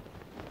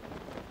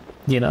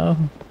 You know?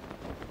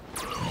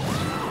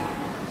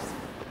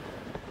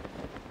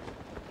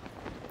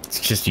 It's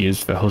just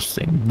used for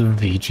hosting the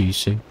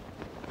VGC.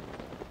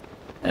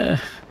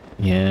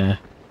 Yeah.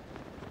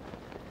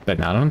 But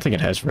no, I don't think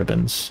it has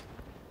ribbons.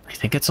 I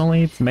think it's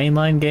only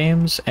mainline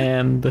games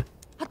and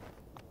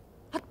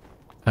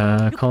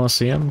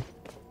Colosseum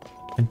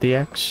and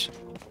DX.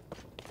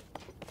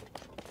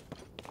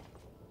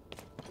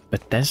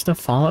 Bethesda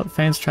Fallout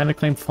fans trying to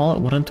claim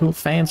Fallout 1 and 2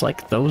 fans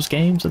like those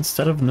games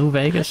instead of New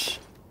Vegas?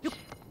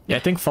 Yeah, I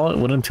think Fallout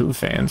 1 and 2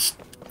 fans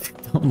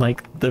don't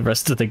like the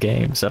rest of the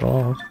games at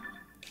all.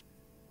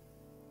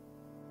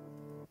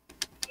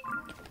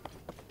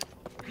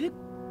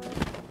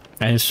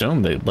 I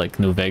assume they like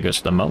New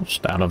Vegas the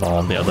most out of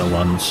all the other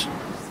ones.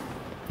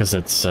 Because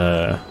it's,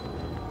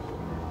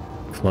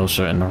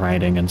 closer in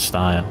writing and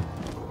style.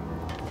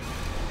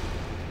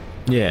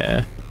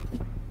 Yeah.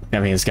 I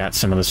mean, it's got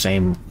some of the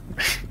same...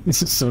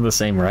 some of the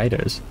same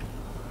writers.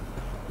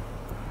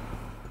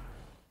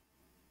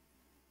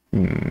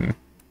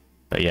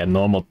 But yeah,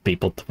 normal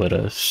people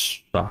Twitter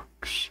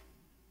sucks.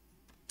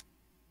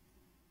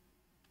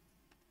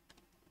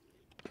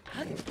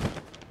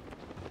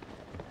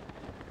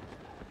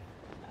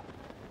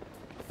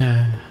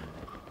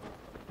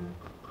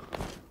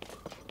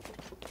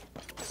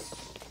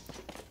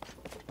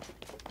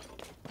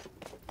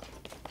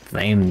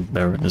 Vane,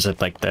 is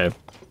it like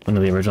one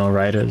of the original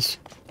writers?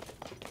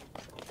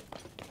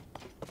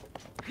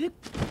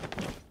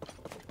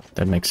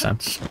 That makes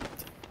sense.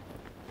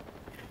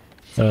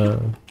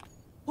 Dan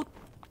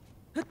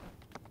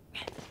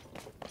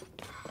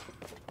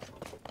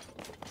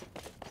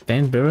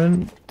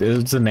Buren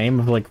is the name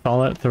of like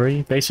Fallout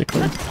 3,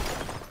 basically.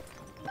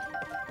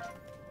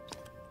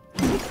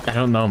 I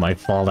don't know my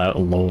Fallout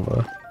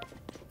lore.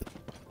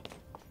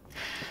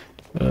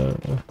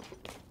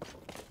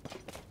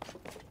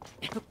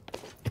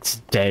 It's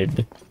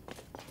dead.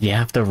 You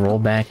have to roll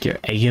back your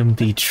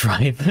AMD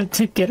driver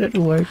to get it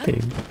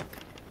working.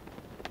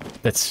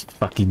 That's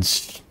fucking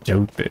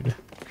stupid.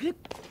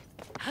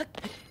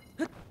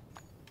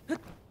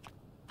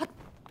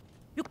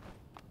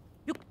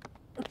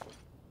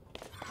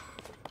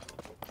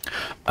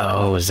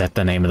 Oh, is that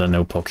the name of the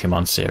new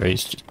Pokemon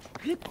series?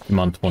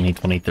 Pokemon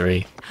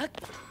 2023.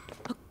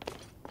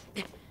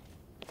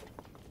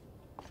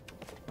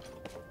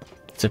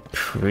 It's a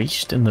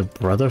priest in the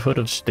Brotherhood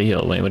of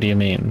Steel. Wait, what do you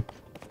mean?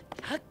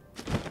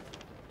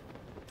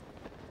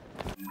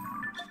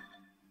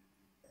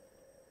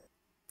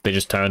 They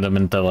just turned them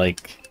into,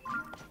 like...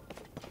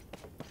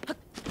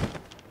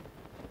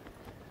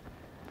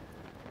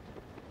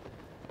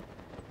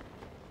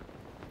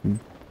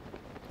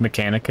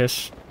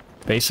 Mechanicus,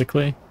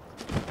 basically.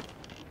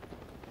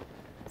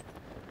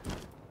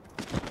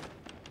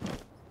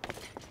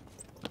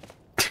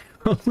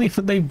 Only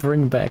when they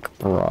bring back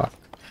Brock.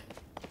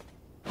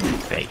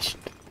 Based.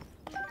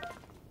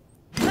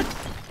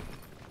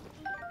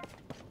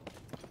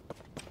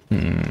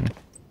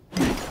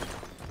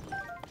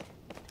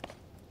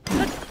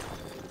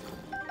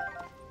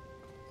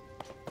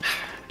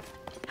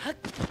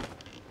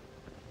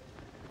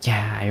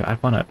 Yeah, I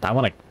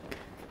wanna...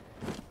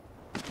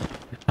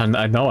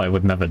 I know I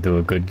would never do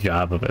a good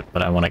job of it,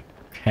 but I want to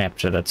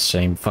capture that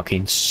same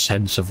fucking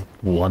sense of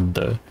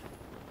wonder.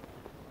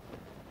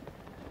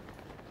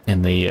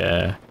 In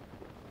the,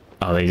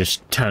 oh, they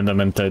just turned them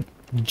into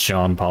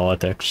John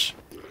politics.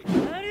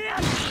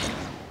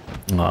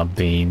 Aw,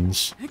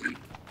 beans.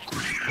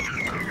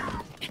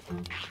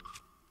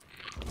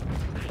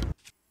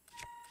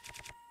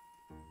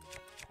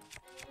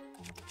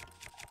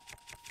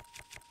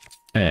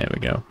 There we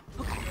go.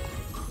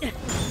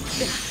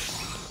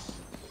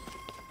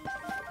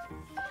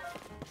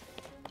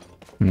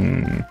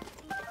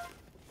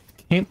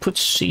 Can't put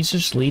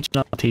Caesar's Legion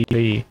on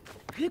TV.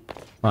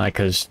 Why?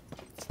 Because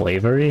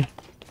slavery?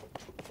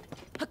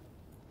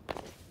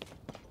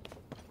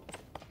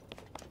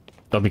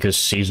 Oh, because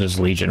Caesar's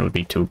Legion would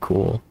be too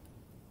cool.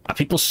 Are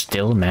people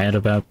still mad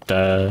about,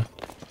 I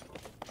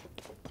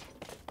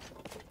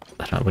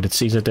don't know, what did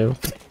Caesar do?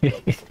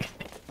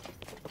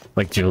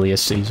 Like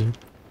Julius Caesar?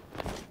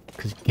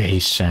 Because gay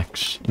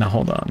sex. Now,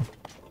 hold on.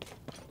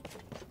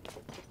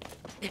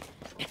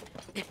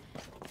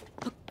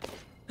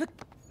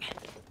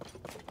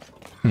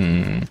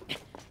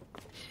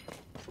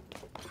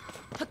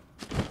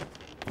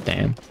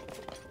 Damn.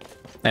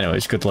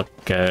 Anyways, good luck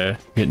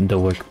getting to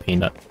work,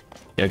 Peanut.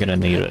 You're gonna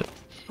need it.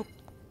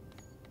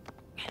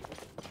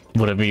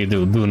 Whatever you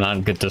do, do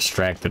not get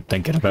distracted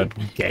thinking about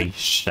gay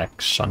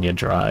sex on your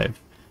drive.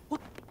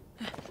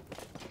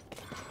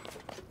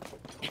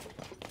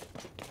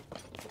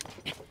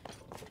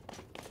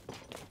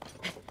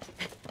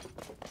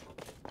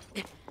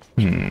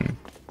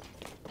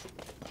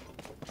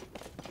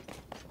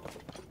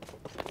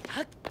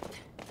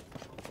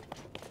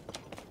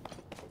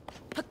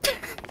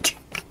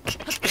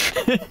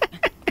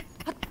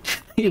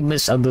 You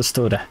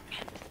misunderstood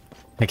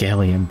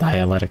Hegelian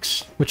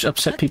dialectics, which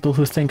upset people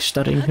who think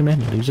studying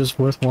humanities is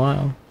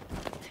worthwhile.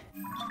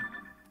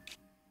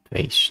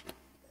 Based.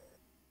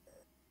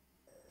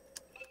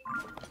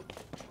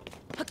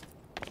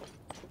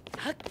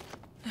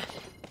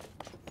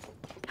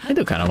 I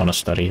do kind of want to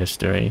study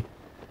history.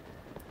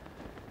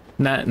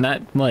 Not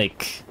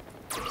like...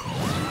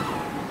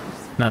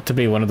 Not to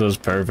be one of those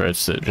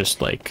perverts that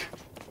just, like...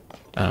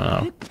 I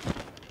don't know.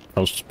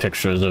 Posts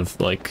pictures of,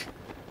 like...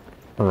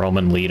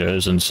 Roman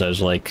leaders and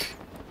says, like...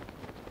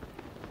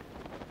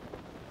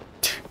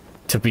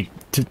 To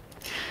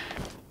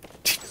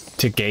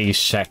gay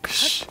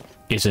sex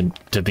isn't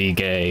to be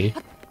gay.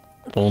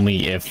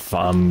 Only if,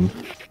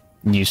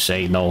 you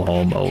say no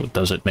homo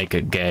does it make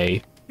it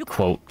gay.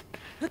 Quote...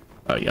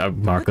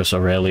 Marcus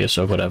Aurelius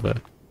or whatever.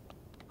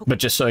 But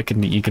just so you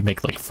can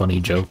make, like, funny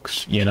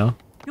jokes, you know?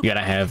 You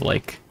gotta have,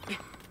 like...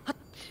 You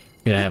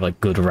gotta have, like,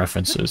 good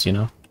references, you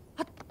know?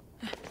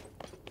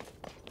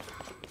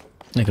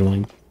 Like,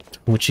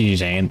 which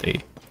is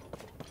Andy?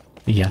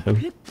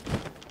 Yahoo.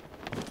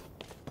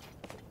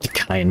 The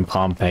guy in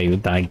Pompeii who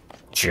died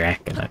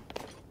jacking it.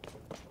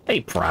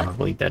 They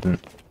probably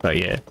didn't. But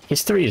yeah,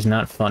 history is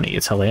not funny,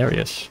 it's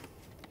hilarious.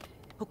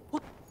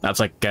 That's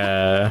like,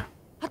 I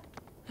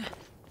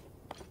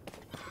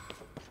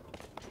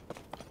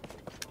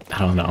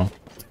don't know.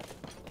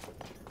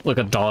 Look,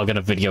 a dog in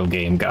a video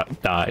game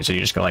dies, and you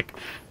just go like,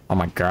 oh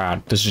my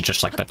god, this is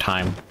just like the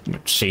time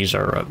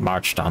Caesar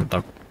marched on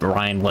the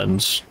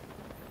Rhinelands.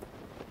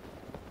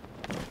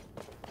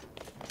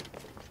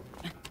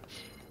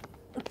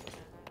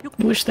 I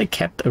wish they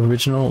kept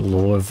original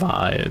lore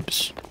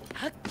vibes.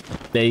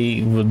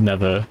 They would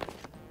never,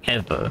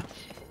 ever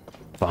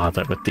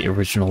bother with the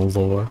original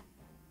lore.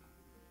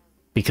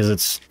 Because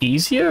it's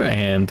easier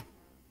and,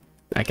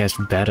 I guess,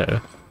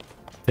 better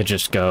to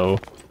just go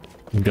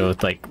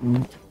with, like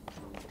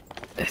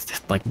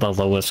the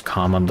lowest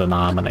common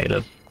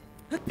denominator.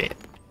 Yeah.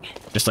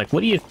 Just like,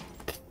 what do you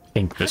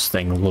think this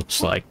thing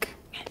looks like?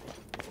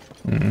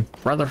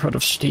 Brotherhood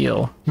of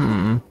Steel.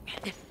 And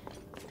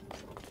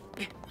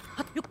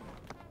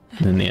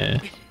yeah.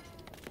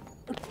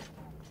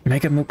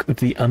 Megamook with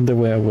the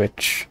Underwear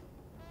Witch.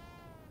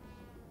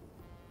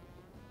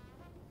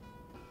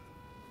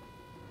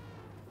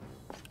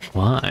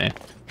 Why?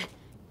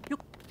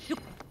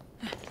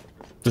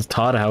 Does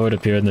Todd Howard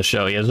appear in the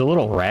show? He has a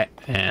little rat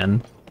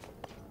hand.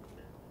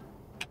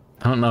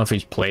 I don't know if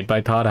he's played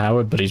by Todd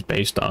Howard, but he's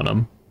based on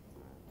him.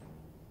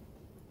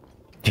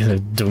 Yeah, the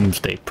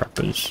doomsday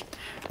preppers.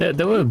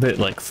 They were a bit,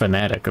 like,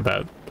 fanatic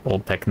about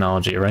old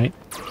technology, right?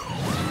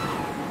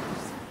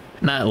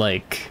 Not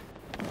like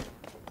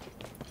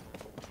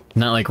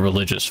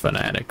religious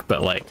fanatic,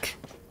 but like,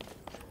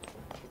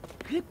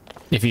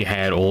 if you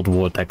had old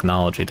war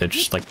technology, they'd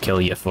just, like,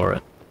 kill you for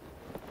it.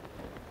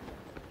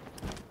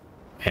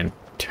 And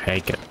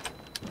take it.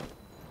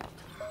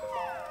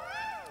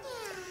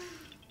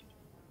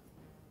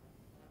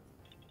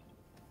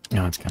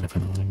 Oh, it's kind of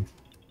annoying.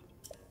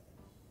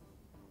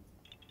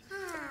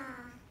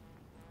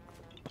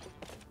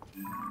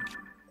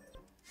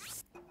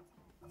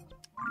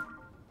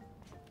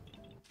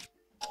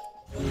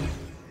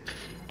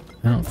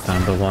 Well,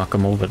 time to walk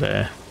him over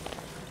there.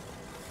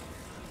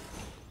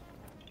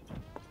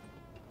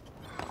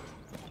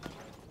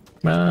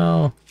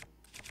 Well,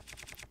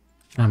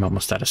 I'm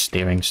almost out of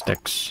steering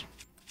sticks.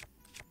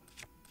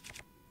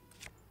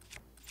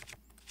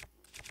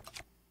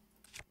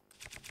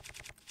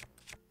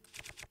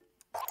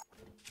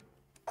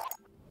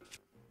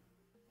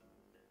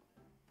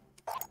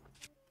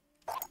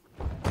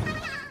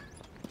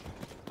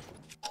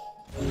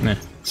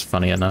 It's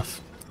funny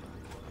enough.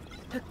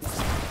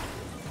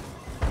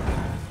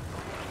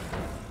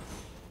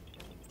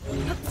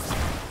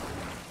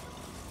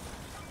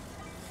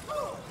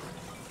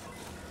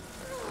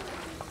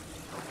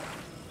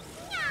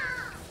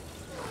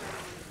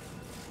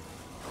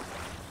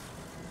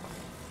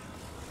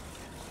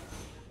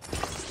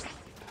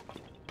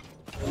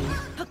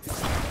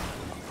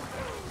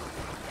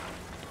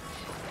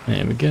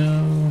 There we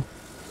go.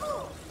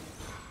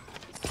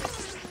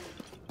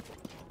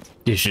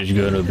 This is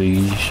gonna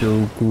be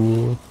so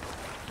cool.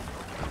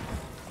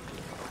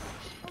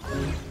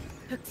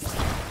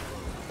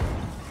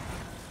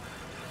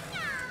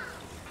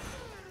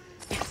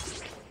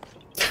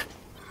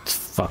 It's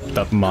fucked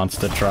up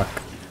monster truck.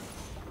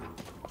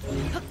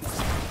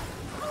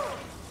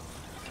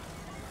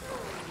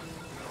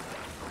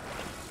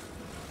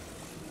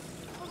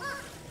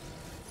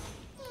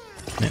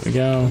 There we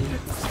go.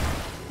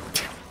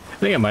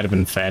 I think it might have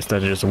been faster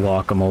to just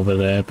walk him over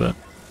there, but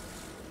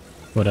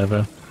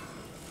whatever.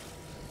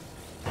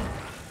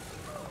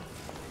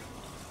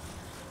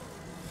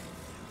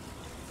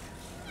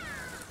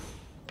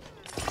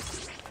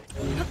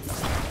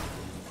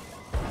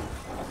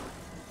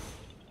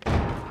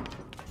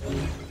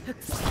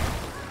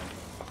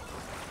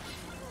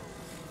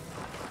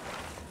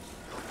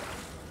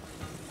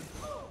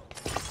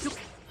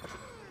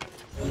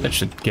 That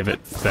should give it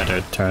better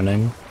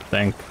turning, I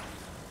think.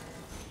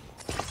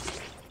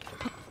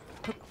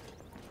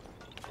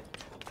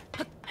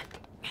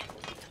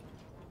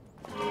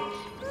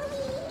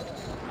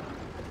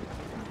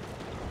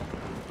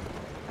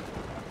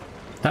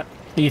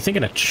 You're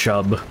thinking of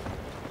Chub.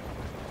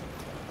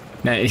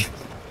 Now, you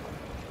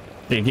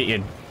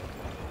get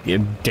your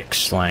dick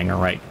slanger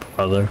right,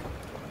 brother.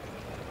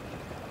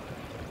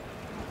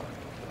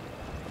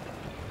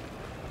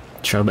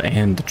 Chub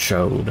and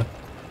Chode.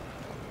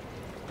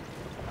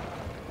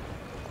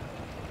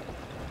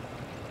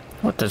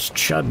 What does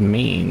Chud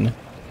mean?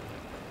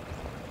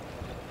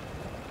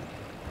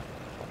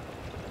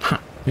 Huh.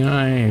 You know,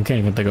 I can't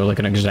even think of like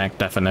an exact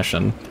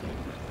definition.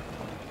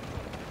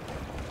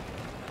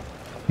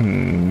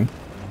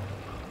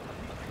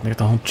 Like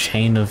the whole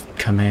chain of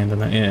command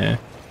and that, yeah.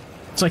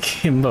 It's like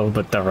himbo,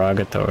 but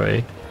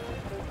derogatory.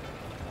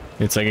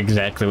 It's like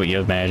exactly what you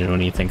imagine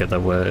when you think of the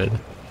word.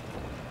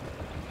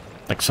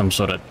 Like some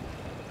sort of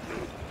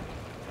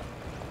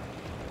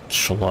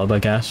schlub, I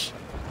guess.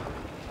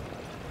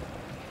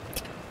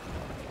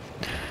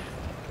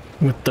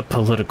 With the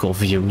political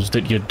views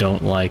that you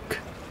don't like.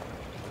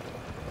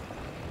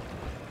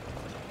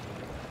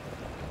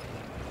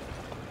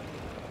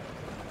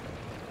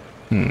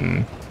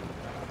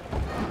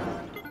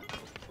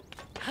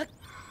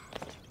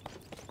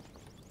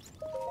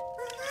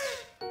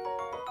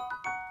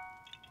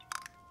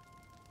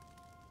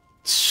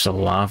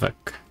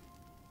 Slavic.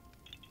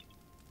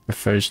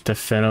 Refers to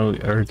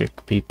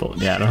Finno-Ugric people.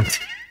 Yeah, I don't...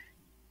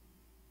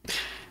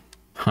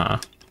 Huh.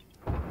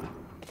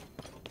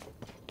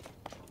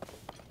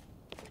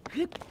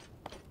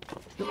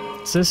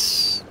 Is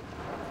this...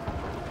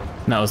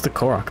 No, it was the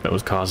Korok that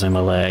was causing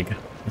the lag.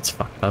 It's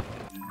fucked up.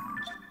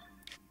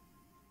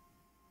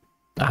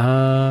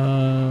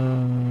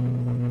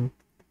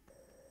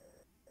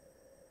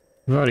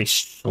 We've already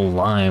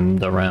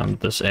slimed around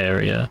this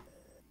area.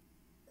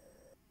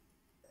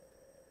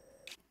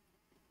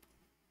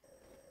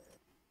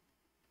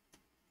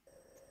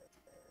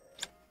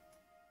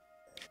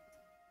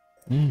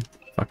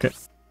 Fuck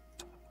it.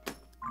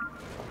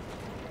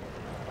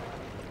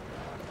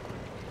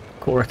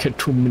 Korok had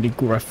too many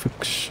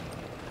graphics.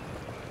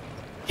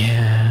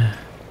 Yeah.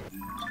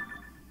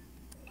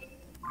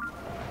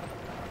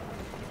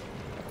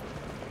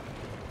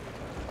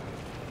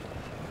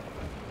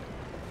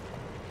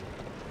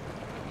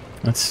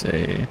 Let's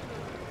see.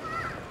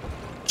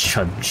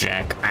 Chud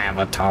Jack,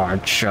 Avatar,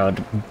 Chud,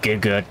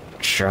 Giga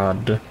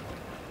Chud.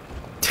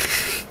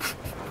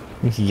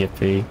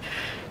 Yippee.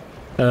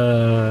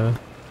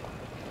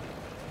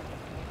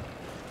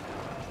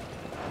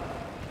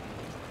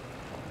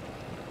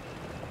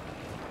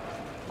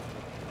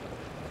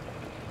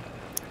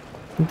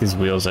 think these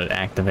wheels are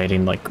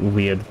activating like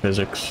weird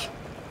physics.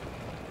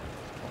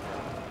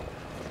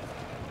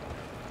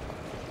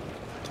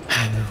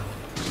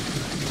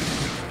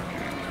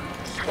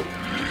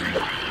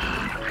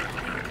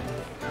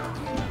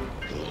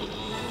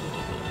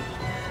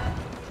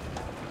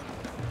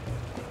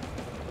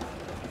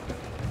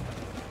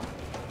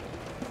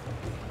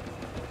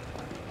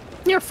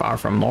 You're far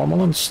from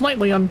normal and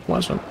slightly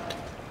unpleasant.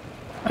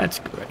 That's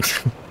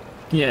great.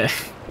 Yeah.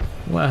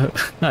 Wow.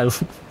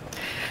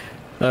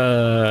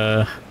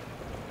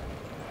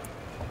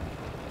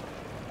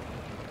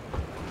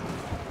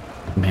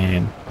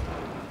 Man.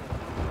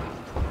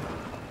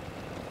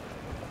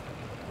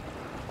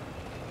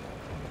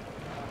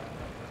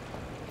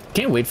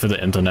 Can't wait for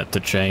the internet to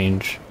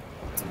change.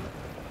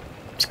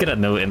 Just get a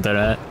new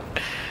internet.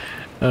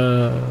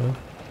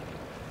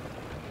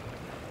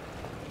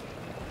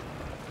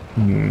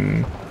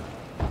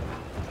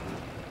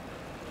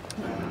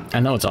 I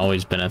know it's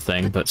always been a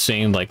thing, but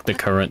seeing like the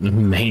current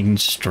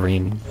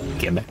mainstream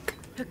gimmick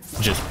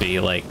just be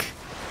like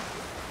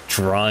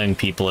drawing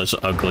people as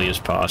ugly as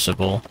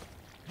possible.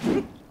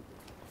 It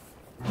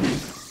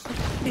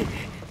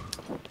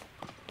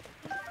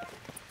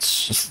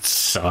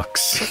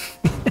sucks.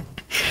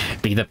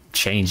 Be the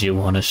change you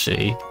want to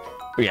see.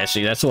 Yeah,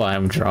 see, that's why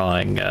I'm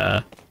drawing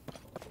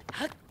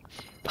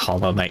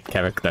Hollow Knight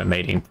character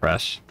mating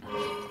press.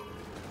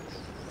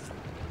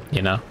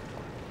 You know?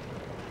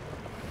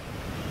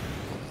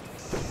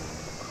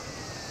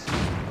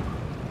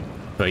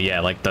 But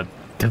yeah, like the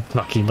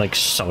fucking like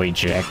soy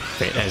jack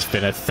bit has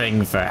been a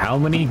thing for how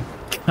many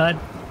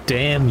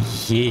goddamn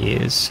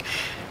years?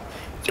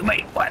 You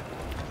wait, what?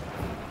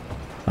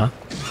 Huh?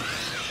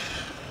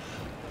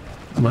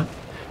 What?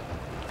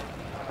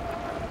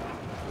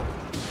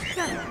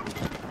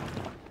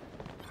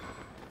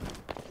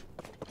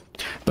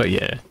 But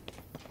yeah.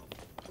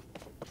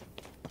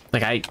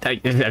 Like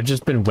I've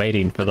just been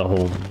waiting for the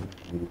whole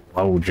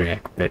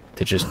Wojak bit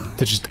to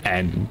just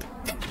end.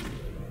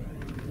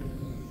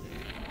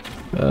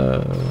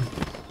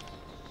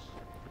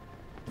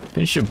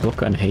 Finish your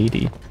book on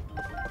Haiti.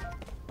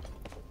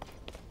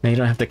 Now you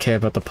don't have to care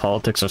about the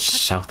politics of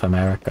South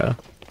America.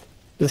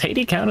 Does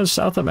Haiti count as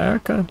South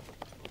America?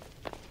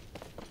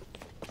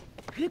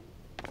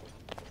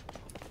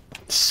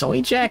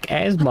 Soyjak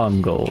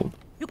Asmongold.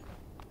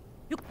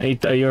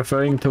 Are you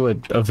referring to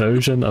a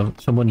version of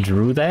someone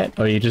drew that?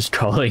 Or are you just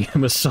calling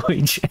him a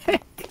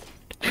Soyjak?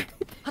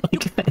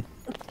 Like,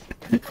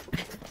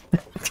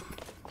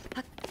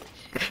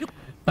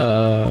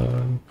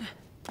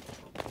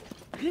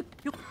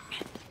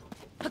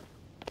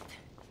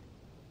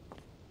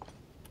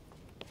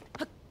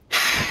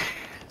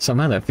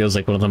 somehow that feels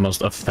like one of the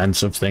most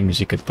offensive things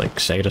you could, like,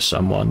 say to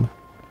someone.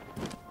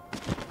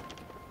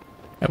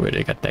 I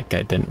already got that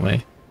guy, didn't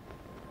we?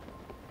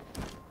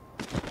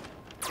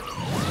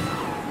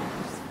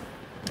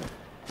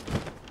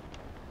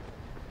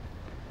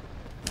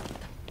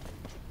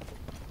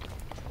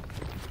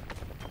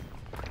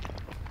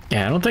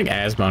 Yeah, I don't think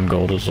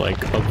Asmongold is,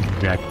 like,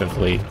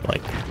 objectively,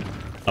 like,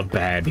 a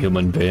bad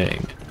human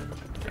being.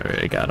 I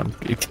already got him.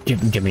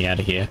 Get me out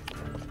of here.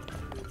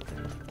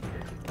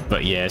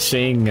 But yeah,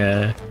 seeing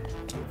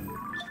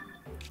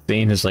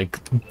his, like,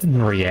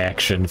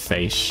 reaction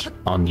face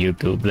on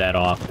YouTube that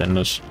often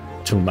was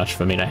too much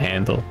for me to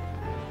handle.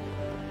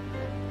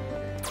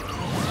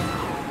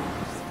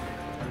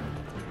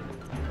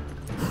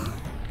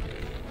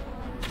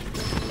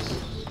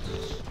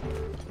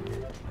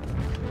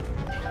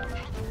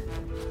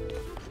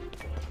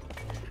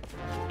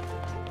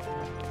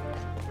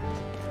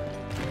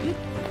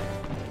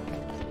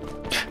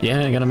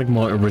 Yeah, I gotta make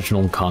more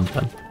original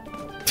content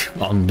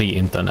on the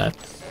internet.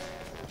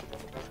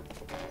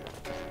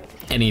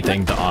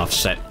 Anything to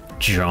offset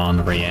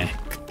John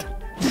React.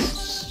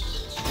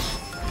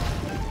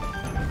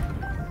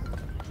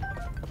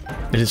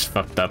 It is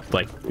fucked up,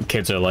 like,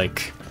 kids are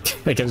like,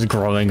 I guess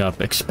growing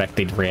up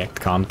expecting React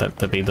content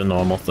to be the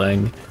normal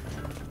thing.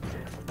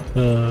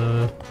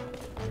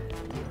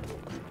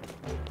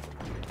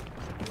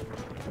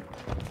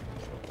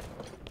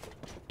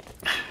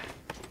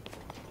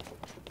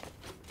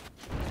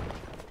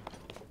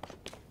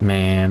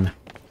 Man.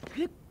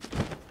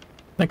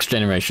 Next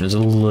generation is a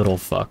little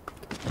fucked.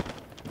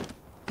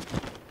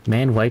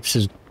 Man wipes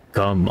his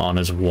gum on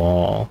his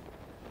wall.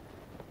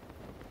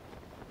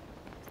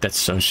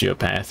 That's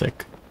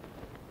sociopathic.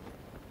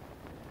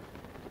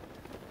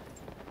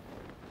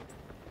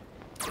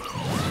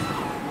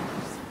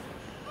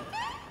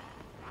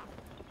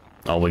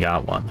 Oh, we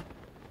got one.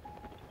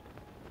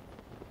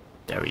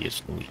 There he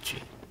is,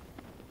 Luigi.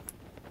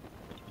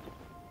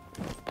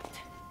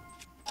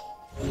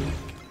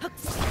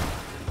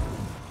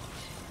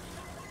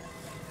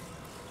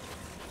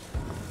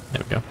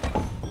 There we go.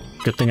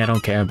 Good thing I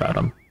don't care about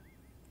him.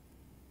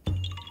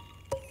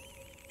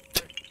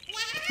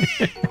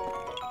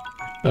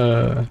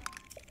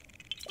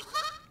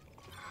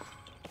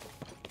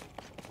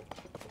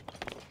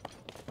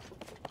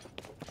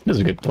 That's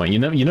a good point. You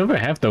never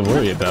have to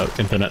worry about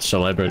internet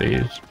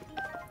celebrities.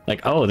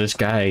 Like, oh, this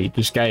guy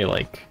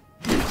like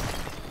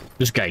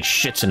This guy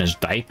shits in his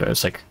diaper.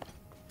 It's like,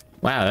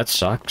 wow, that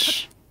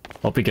sucks.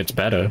 Hope he gets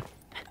better.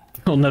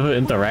 I'll never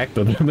interact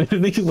with him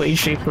in any way,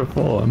 shape, or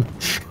form.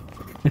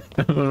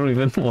 I don't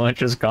even watch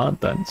his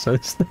content, so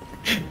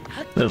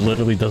that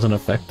literally doesn't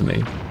affect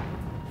me.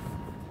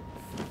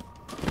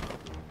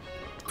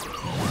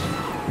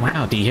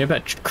 Wow, do you hear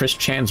about Chris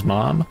Chan's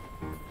mom?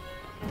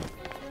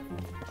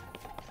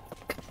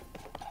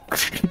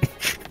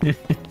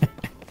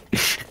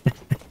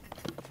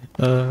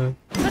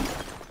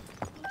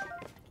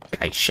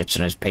 Guy shits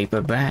in his paper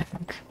bag.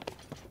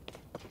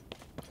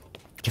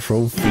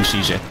 Throw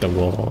feces at the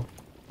wall.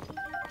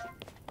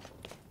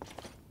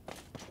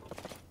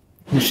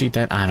 You see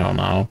that? I don't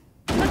know.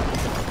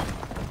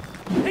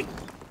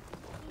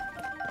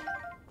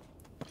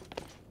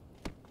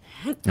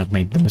 I've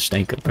made the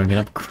mistake of bringing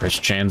up Chris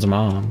Chan's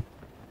mom.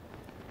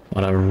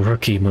 What a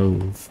rookie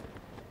move.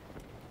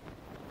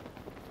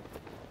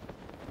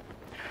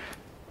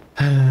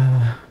 You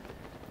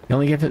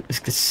only give it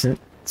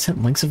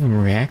sent links of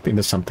him reacting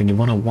to something you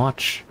want to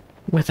watch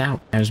without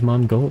as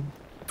mom gold.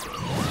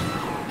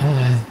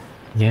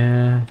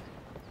 Yeah.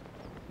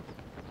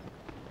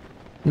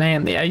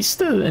 Man, I used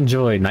to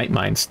enjoy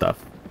Nightmind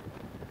stuff.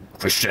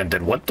 Christian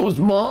did what to his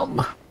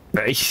mom?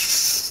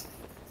 Nice.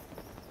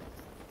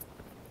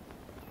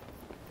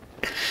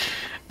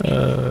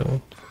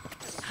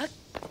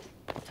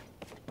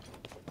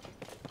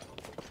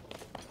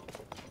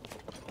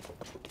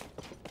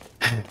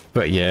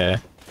 But yeah.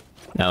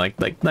 Now, like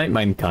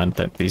Nightmind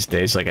content these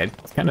days, like,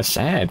 it's kind of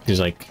sad, because,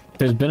 like,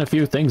 there's been a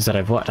few things that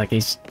I've watched, like,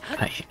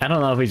 I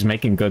don't know if he's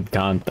making good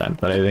content,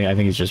 but I think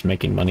he's just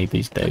making money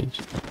these days.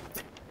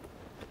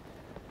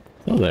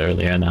 Well, the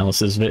earlier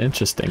analysis is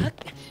interesting.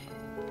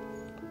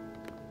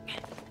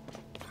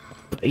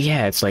 But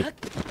yeah, it's like,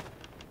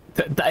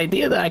 the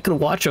idea that I could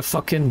watch a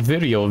fucking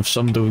video of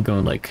some dude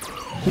going like,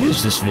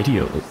 here's this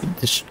video,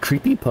 this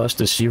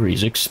creepypasta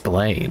series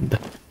explained.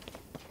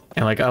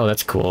 And like, oh,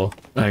 that's cool.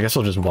 I guess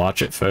I'll just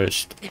watch it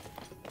first.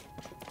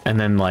 And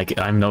then, like,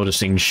 I'm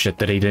noticing shit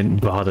that he didn't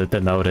bother to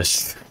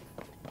notice.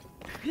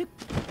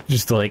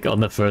 Just, like, on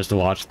the first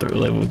watch through,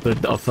 like,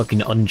 with a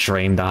fucking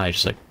untrained eye,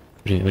 just like,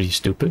 what are you,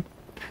 stupid?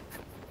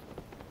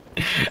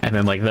 And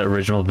then, like, the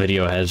original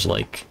video has,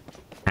 like,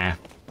 half,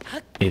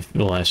 if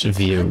less,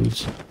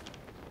 views.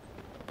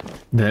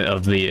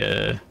 Of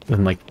the,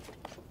 like,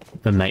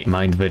 the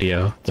Nightmind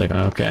video. It's like,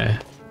 okay,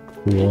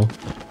 cool.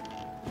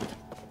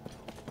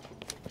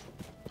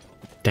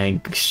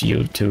 Thanks,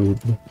 YouTube.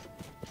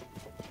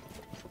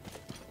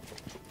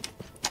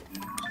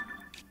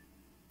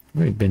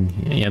 We've been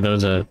here. Yeah, there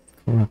was a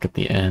clock at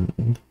the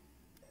end.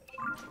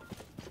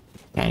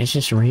 Yeah, it's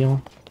just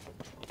real.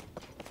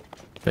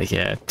 But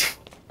yeah.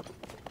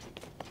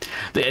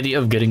 The idea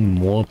of getting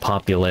more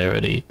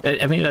popularity.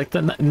 I mean, like,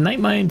 the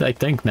Nightmind, I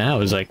think,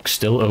 now is, like,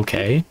 still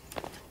okay.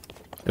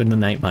 In the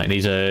Nightmind,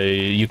 he's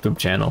a YouTube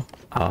channel.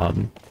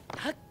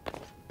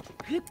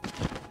 He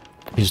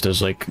just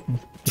does, like,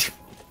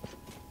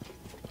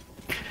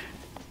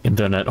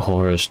 internet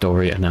horror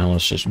story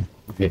analysis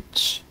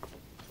bits.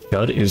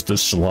 God is the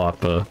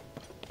slopper.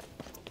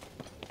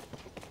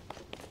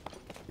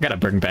 Gotta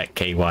bring back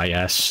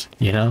KYS,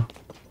 you know?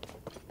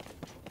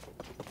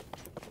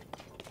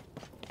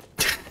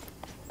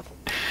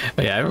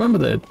 But yeah, I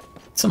remember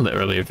some of the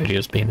earlier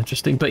videos being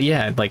interesting, but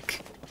yeah,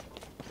 like,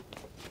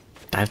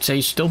 I'd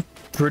say still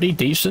pretty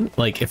decent.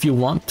 Like, if you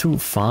want to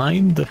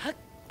find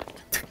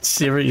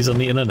series on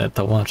the internet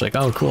to watch, like,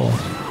 oh, cool.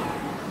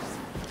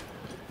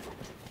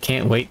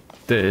 Can't wait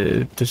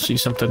to see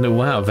something new.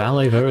 Wow,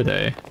 Valle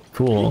Verde.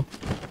 Cool.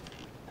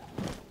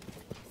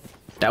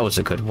 That was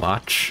a good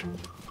watch.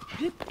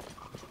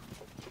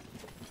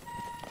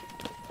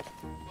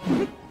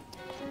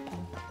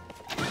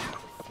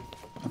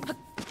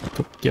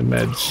 Took your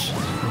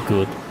meds.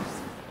 Good.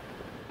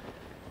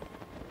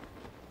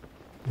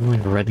 Ooh,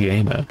 red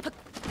gamer.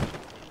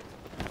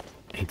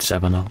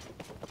 870.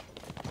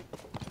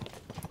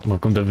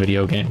 Welcome to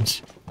video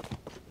games.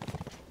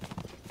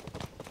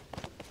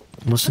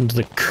 Listen to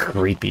the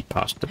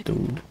creepypasta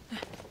dude.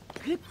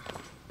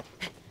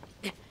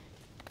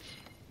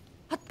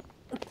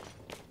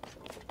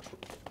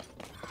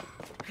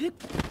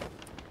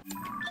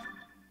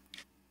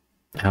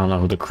 I don't know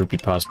who the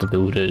creepypasta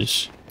dude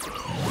is.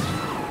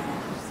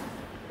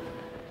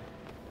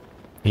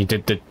 He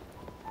did the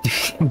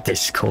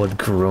Discord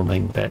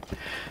grooming bit.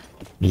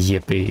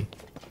 Yippee.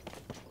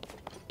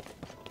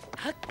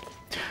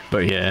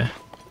 But yeah.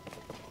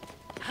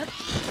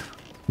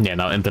 Yeah,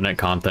 no, internet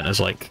content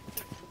is like...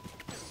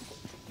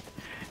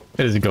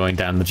 It is going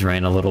down the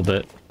drain a little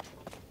bit.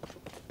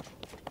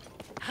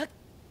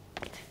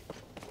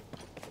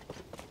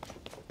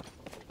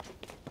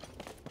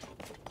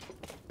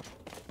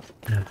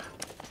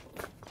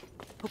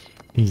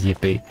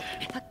 Yippee.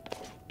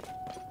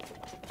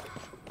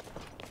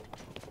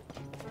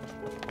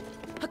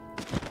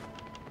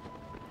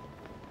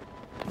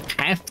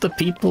 Half the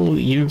people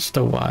used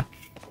to watch.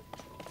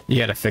 You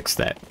gotta fix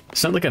that.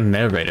 Sound like a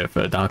narrator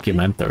for a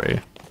documentary.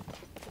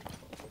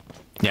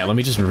 Yeah, let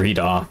me just read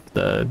off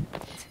the...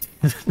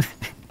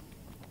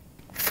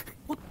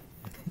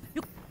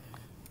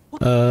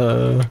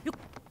 I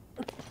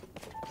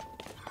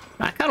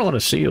kind of want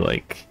to see,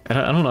 like,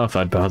 I don't know if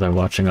I'd bother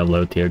watching a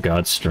Low Tier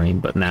God stream,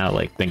 but now,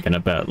 like, thinking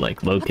about,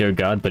 like, Low Tier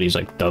God, but he's,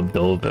 like, dubbed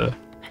over.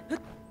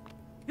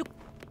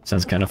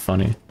 Sounds kind of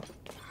funny.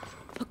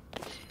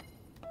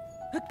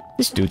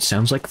 This dude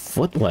sounds like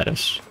foot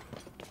lettuce.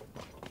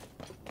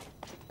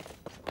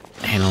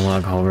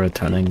 Analog horror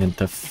turning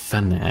into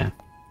FNAF.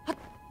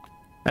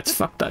 That's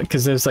fucked up,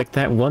 because there's, like,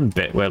 that one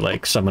bit where,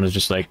 like, someone is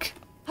just, like...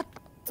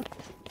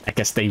 I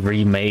guess they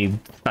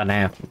remade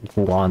FNAF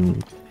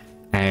 1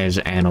 as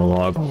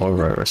analog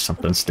horror or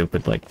something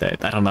stupid like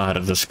that. I don't know how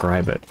to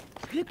describe it.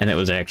 And it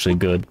was actually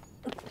good.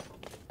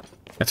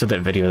 That's what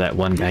that video of that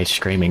one guy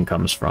screaming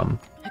comes from.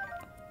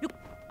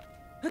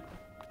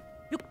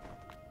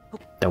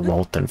 The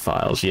Walton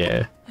Files,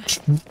 yeah.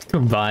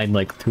 Combine,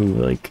 like, two,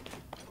 like,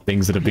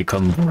 things that have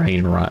become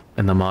brain rot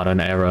in the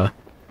modern era.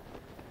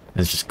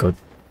 It's just good.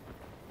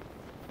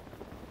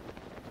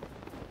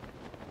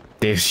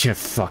 There's your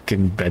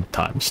fucking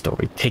bedtime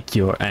story. Take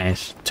your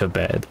ass to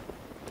bed.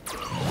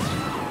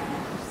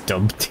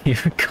 Dumb tier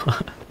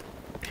God.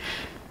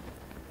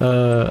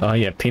 Oh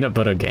yeah, Peanut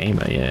Butter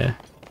Gamer, yeah.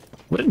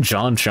 What did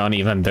John Sean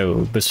even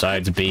do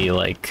besides be,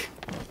 like,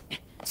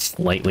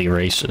 slightly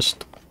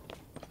racist?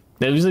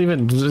 Was he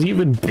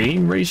even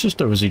being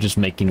racist, or was he just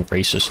making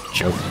racist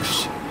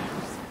jokes?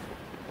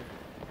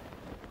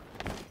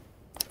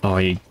 Oh,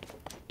 he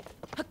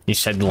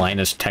said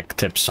Linus Tech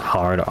Tips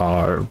Hard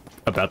R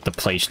about the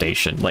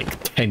PlayStation,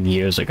 like, 10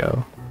 years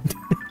ago.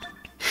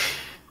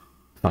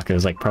 Fuck, it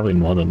was, like, probably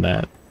more than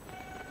that.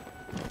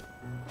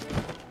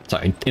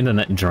 Sorry,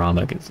 internet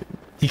drama.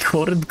 He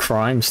quoted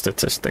crime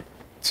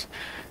statistics.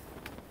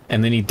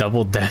 And then he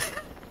doubled down.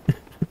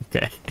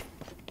 Okay.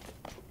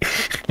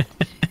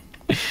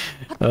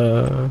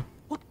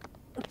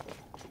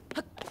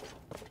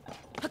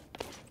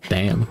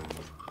 Damn.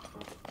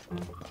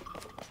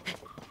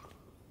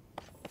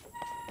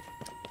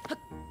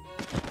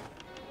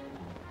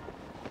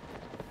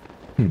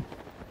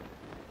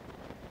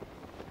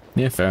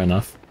 Yeah, fair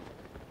enough.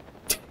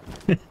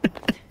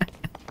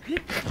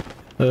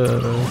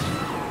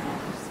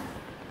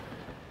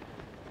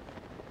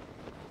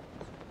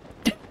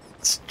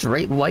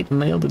 Straight white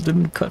male that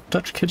didn't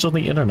touch kids on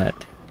the internet.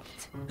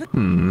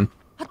 Hmm.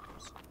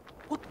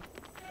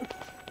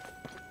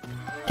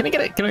 Can I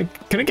get it?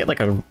 Can I get like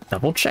a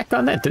double check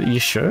on that? Are you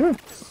sure?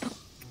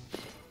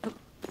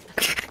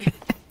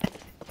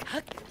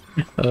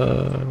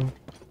 I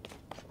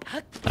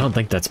don't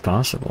think that's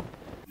possible.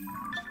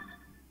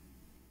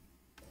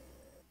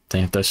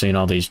 Damn, they're seeing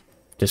all these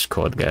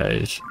Discord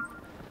guys.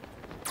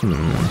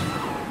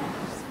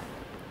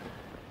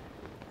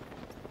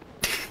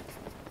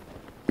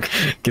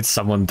 Get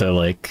someone to,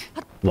 like,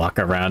 walk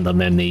around on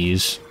their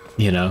knees,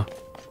 you know?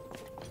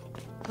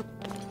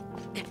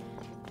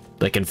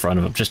 Like, in front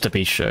of them, just to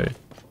be sure.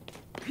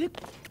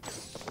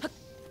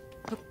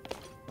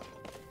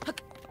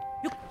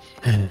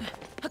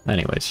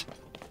 Anyways.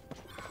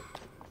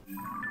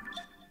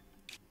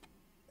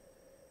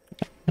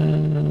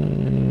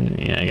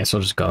 Yeah, I guess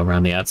I'll just go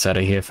around the outside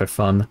of here for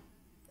fun.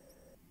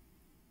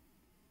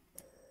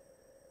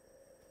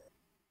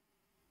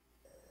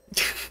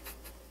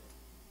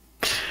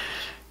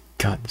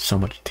 God, so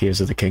much Tears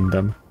of the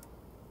Kingdom.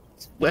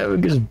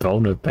 Wearing his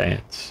boner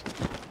pants.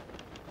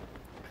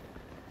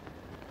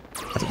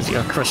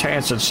 Chris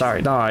Hansen,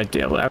 sorry, no,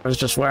 I was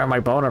just wearing my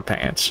boner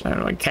pants.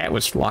 And my cat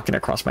was walking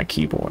across my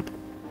keyboard.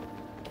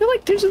 You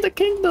like Tears of the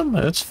Kingdom?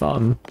 It's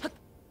fun.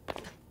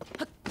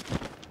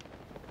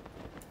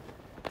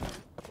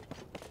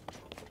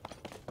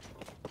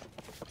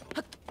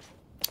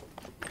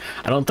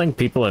 I don't think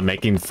people are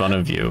making fun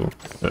of you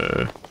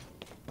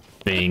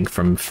being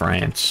from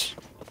France.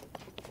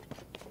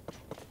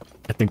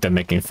 I think they're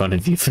making fun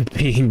of you for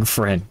being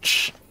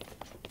French.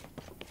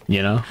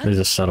 You know? There's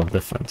a subtle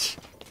difference.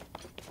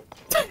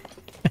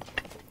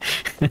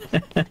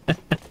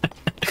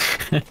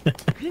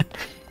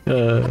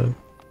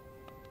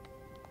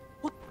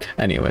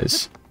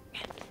 Anyways.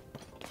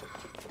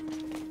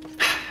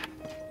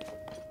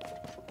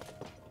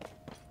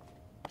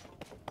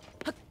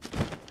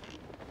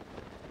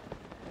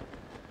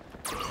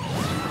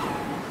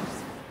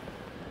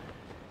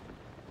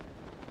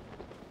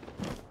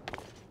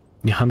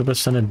 You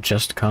 100% in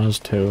Just Cause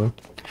 2.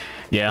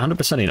 Yeah,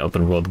 100% in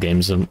open world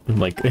games,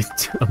 like,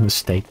 it's a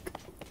mistake.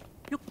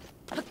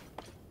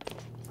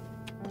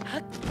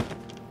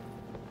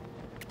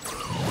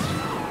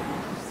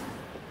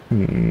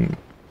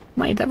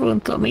 Why did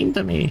everyone so mean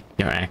to me?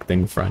 You're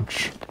acting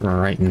French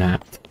right now.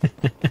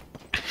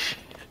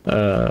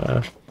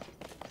 There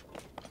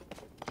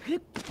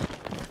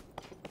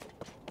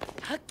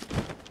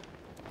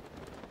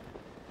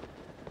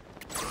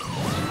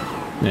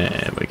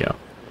we go.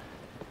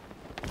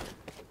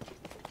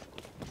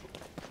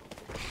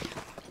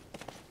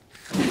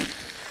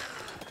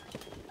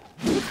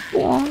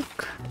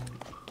 Walk.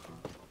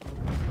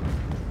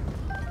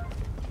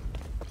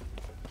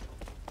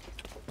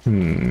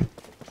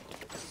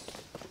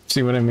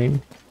 See what I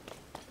mean?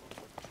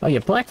 Oh yeah,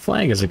 Black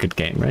Flag is a good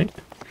game, right?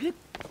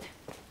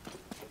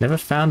 Never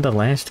found the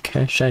last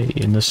cache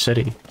in the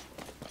city.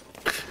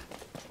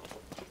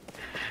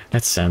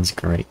 That sounds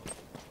great.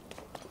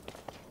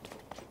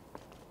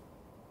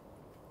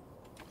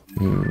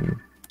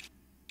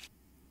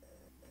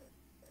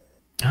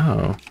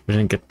 Oh, we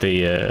didn't get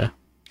the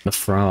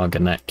frog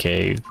in that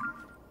cave.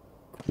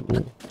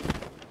 Cool.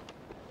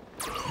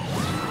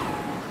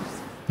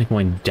 Like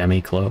my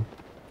Demiclo.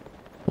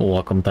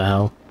 Welcome to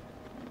hell.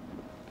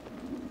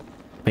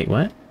 Wait,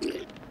 what?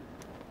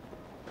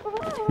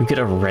 You get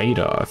a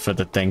radar for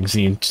the things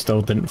and you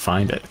still didn't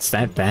find it. It's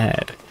that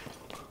bad.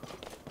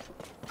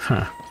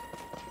 Huh.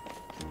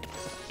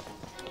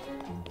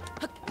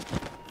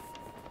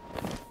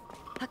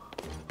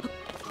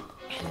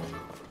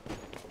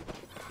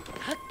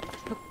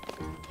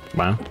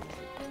 Wow.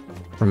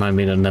 Remind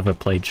me to never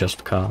play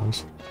Just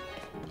Cause.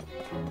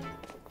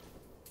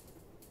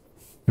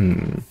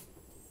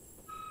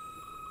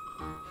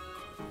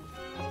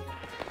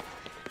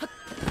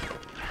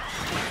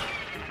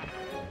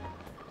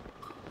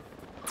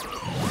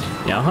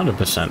 Yeah,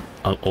 100%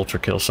 Ultra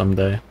Kill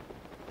someday.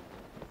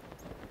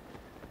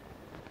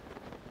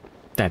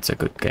 That's a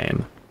good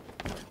game.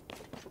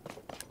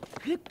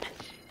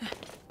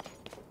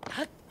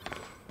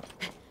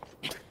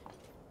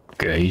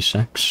 Gay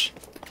sex.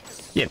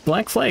 Yeah,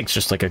 Black Flag's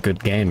just like a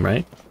good game,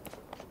 right?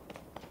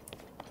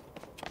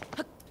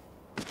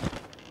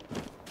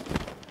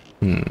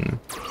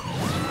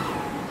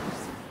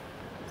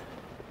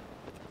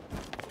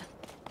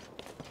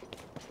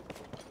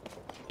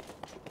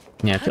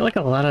 Yeah, I feel like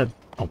a lot of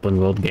open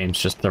world games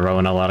just throw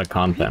in a lot of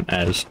content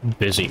as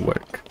busy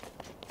work.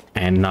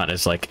 And not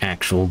as like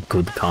actual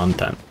good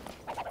content.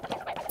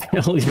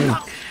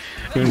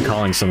 Even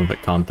calling some of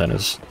it content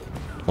is,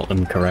 well,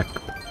 incorrect.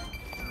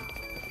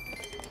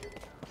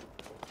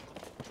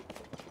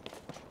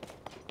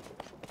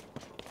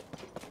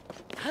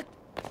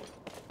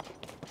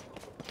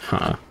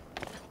 Huh.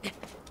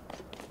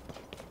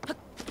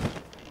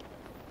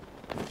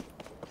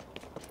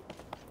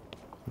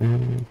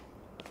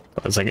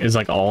 It's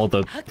like all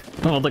the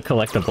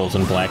collectibles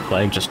in Black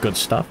Flag just good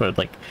stuff, or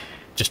like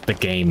just the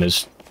game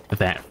is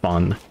that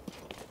fun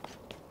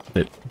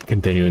that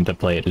continuing to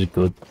play it is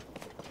good.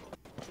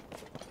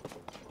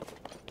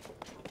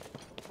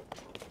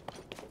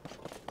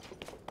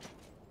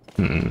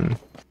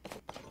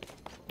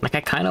 Like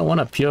I kind of want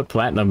a pure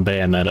platinum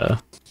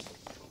Bayonetta,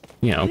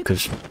 you know,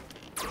 because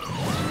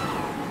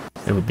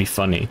it would be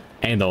funny,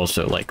 and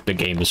also like the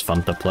game is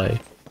fun to play.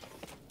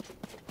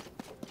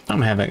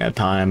 I'm having a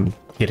time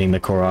getting the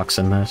Koroks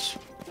in this.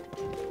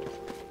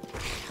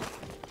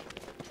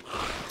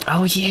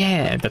 Oh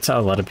yeah, that's how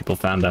a lot of people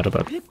found out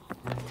about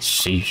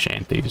sea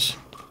shanties.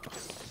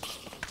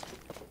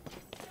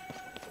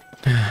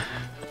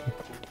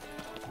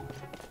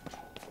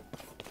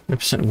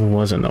 Percent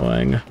was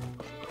annoying.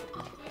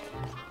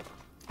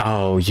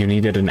 Oh, you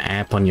needed an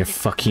app on your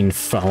fucking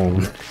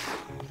phone.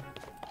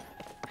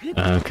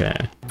 Okay.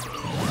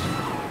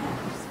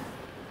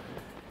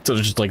 So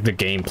just like the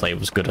gameplay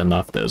was good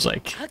enough that it was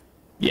like,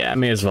 yeah, I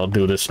may as well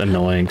do this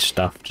annoying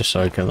stuff just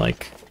so I can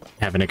like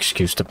have an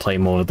excuse to play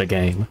more of the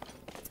game.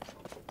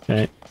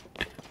 Right?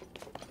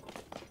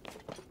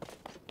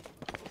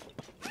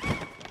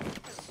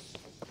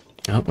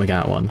 Oh, we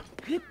got one.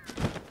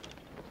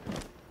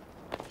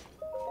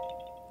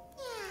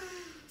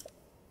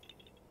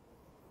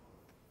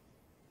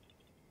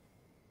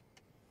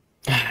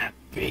 Ah,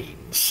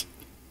 beans.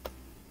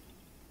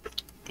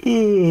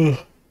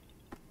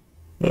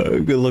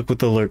 Good luck with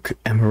the lurk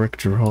Emmerich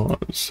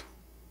draws.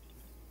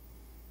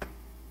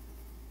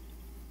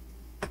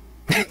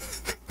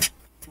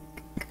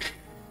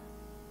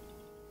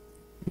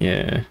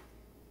 Yeah.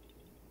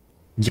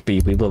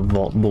 Yippee, we love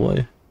Vault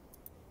Boy.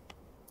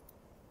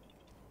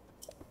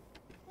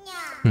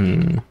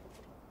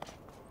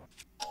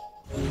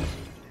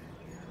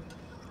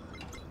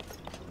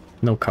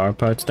 No car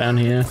parts down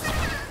here.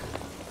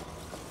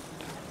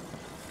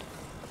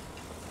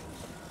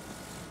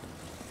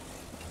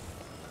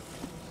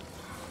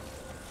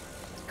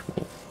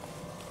 Cool.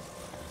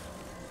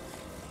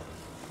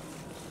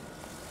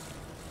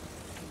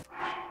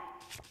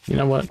 You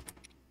know what?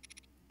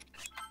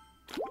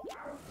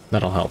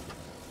 That'll help.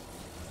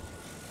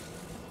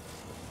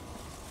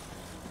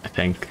 I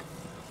think.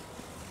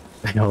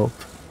 I hope.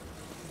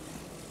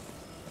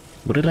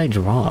 What did I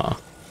draw?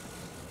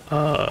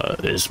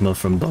 Isma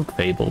from Bug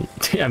Fable.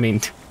 I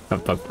mean,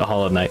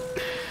 Hollow Knight.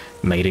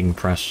 Mating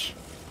press.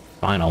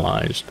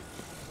 Finalized.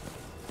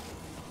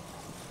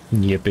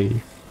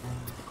 Yippee.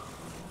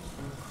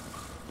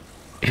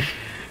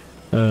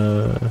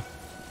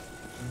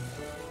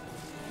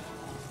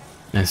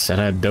 I said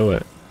I'd do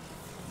it.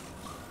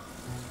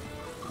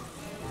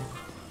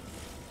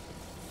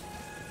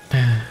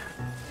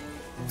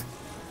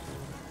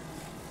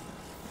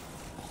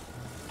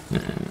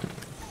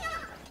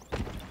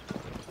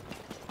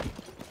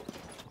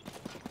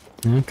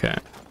 Okay.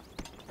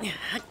 Can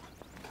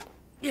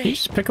you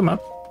just pick him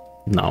up?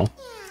 No.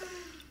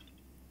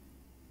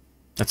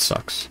 That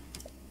sucks.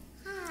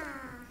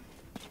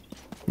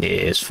 Yeah,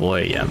 it's 4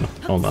 AM.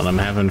 Hold on, I'm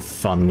having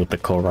fun with the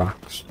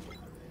Koroks.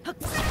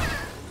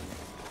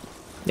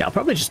 Yeah, I'll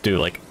probably just do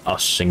like a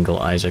single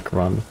Isaac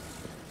run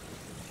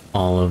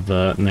all of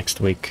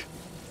next week.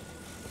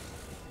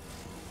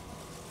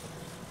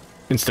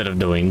 Instead of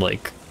doing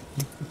like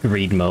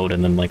greed mode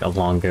and then like a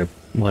longer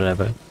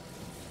whatever.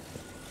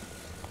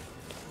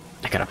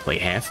 I gotta play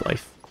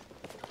Half-Life.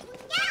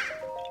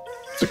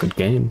 It's a good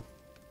game.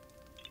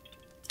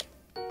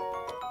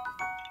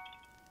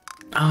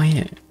 Oh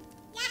yeah.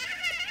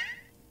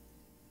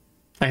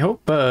 I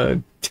hope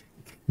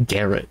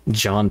Garrett,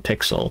 John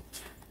Pixel,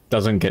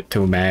 doesn't get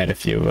too mad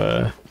if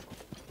you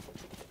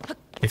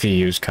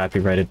use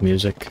copyrighted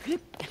music.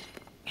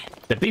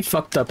 It'd be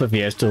fucked up if he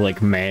has to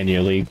like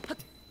manually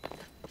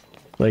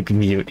like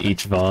mute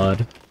each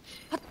VOD.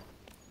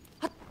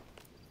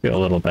 Feel a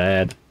little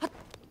bad.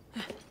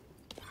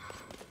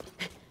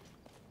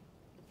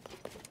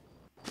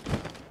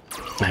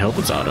 I hope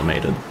it's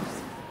automated.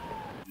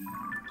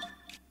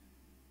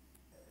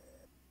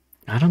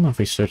 I don't know if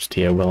we searched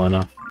here well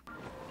enough.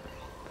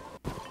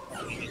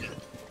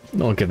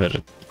 I'll give it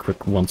a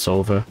quick once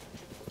over.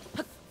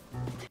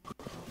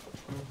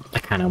 I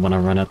kind of want to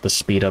run at the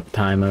speed up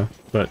timer,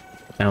 but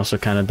I also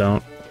kind of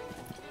don't.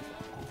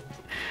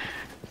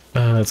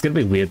 It's gonna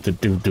be weird to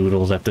do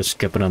doodles after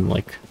skipping them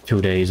like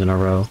 2 days in a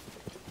row.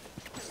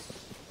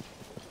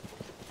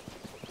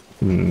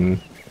 Hmm.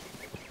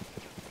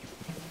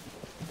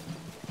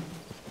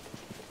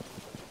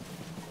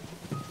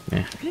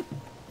 Yeah.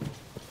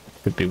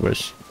 Could be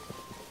worse.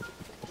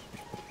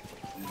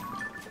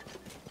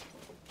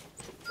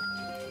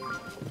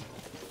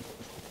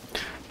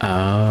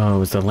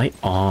 Oh, is the light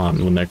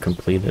on when they're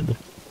completed?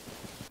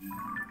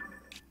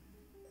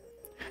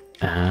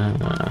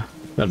 Ah,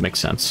 that makes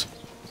sense.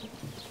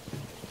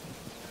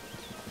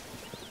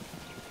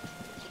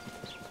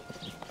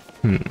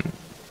 Hmm.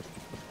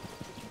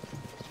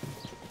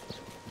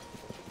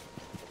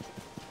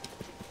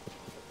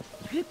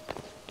 Yeah,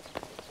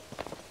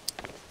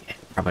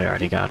 probably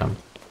already got him.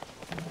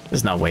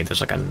 There's no way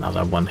there's like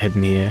another one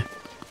hidden here.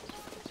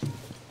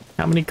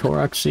 How many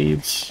Korok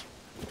seeds?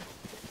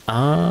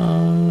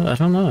 I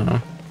don't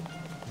know.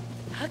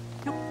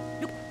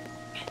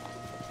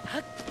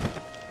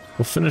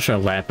 We'll finish our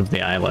lap of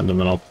the island and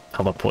then I'll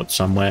teleport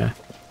somewhere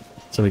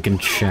so we can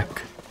check.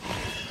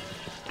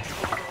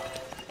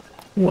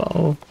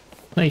 Whoa,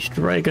 nice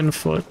dragon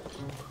foot.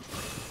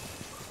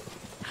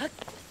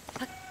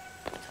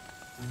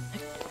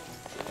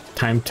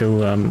 Time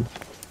to,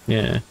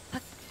 yeah.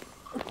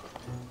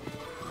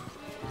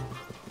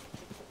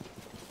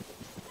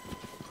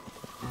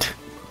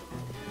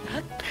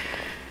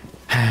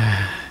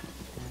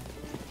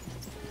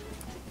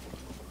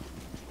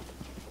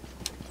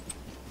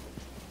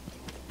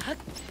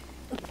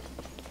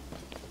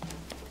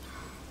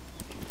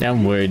 Yeah,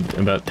 I'm worried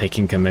about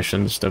taking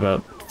commissions,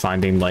 about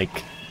finding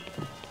like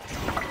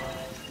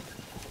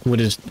what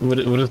is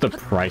the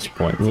price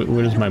point?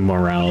 Where does my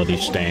morality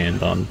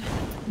stand on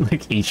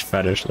like each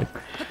fetish? Like,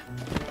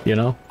 you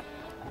know,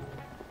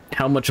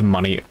 how much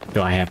money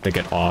do I have to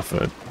get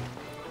offered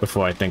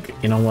before I think,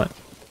 you know what?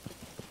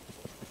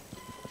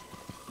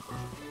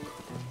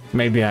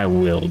 Maybe I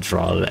will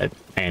draw that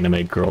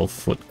anime girl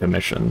foot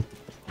commission.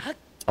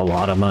 A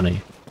lot of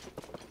money.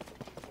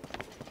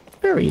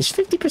 Furries,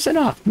 50%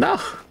 off. No.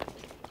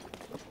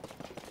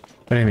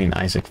 What do you mean,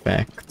 Isaac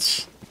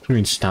facts? What do you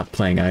mean, stop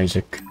playing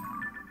Isaac?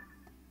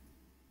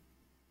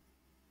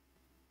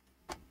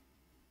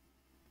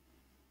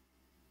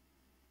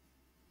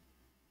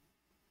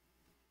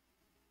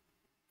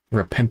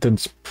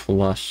 Repentance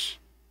Plus.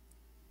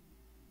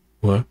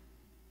 What?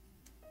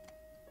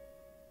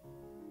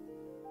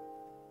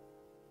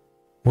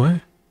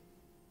 What?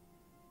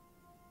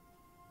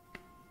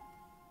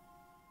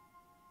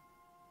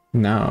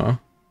 No.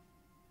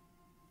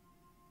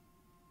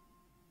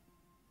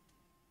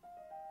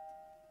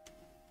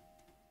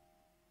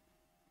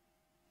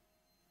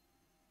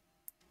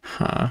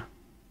 Huh.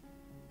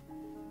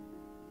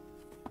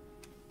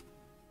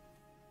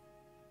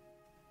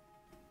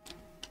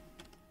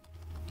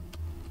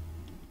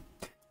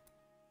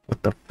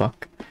 What the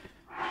fuck?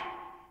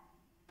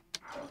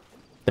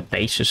 The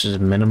basis is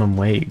minimum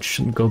wage.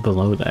 Shouldn't go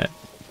below that.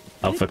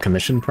 Oh, for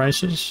commission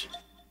prices?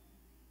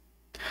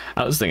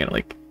 I was thinking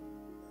like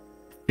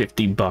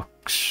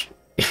 $50.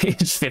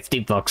 Is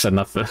 $50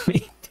 enough for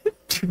me to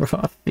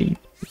draw feet?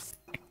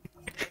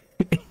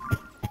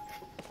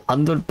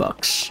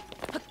 $100?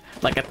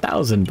 Like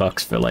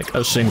 $1,000 for like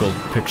a single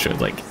picture,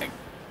 like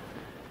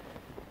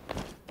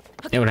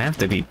it would have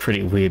to be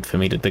pretty weird for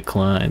me to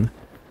decline.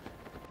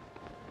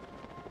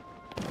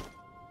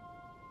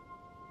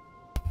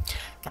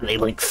 Can they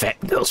link fat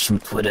girls from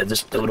Twitter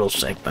this doodle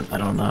segment? I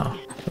don't know.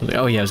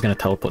 Oh yeah, I was gonna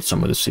teleport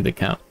somewhere to see the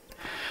count.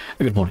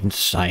 Good morning,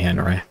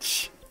 cyan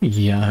rats.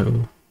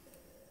 Yahoo.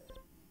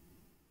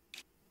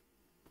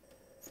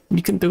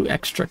 You can do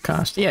extra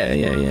cost.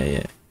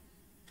 Yeah.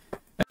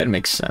 That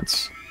makes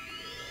sense.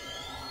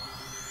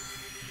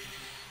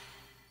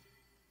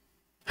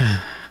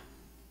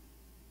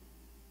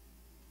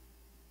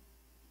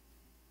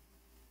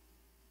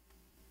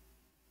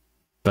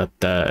 But,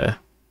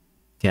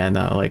 yeah,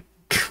 no, like,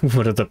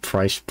 what are the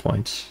price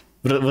points?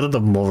 What are the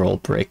moral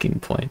breaking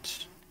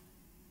points?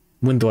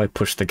 When do I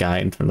push the guy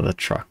in front of the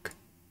truck?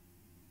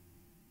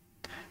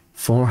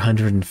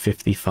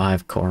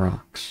 455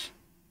 Koroks.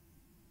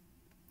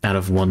 Out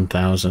of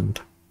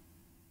 1,000.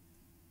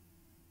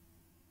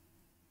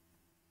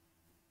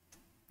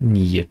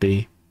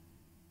 Yippee.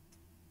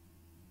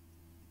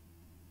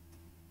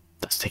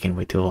 That's taking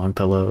way too long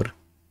to load.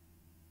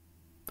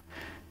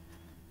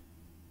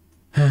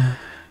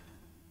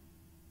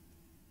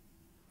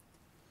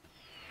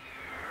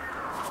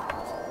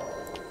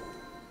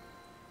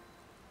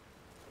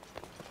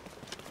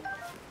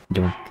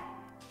 Doink.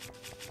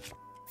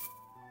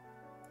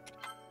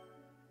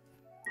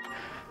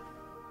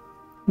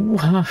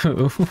 Wow.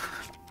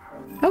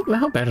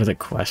 How bad are the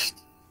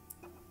quests?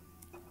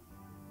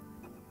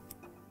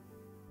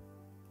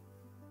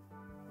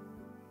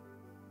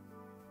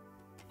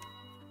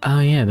 Oh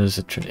yeah, there's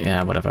a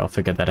yeah, whatever, I'll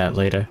figure that out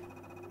later.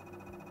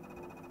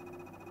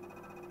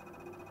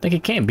 Like,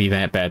 it can't be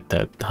that bad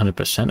to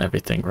 100%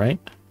 everything, right?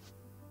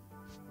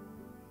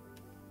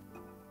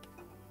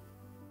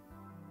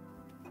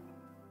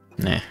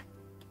 Nah.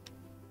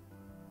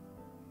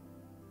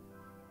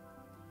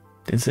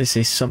 Didn't they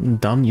say something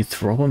dumb? You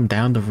throw him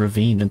down the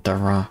ravine into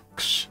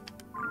rocks.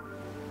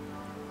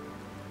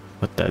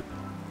 What, the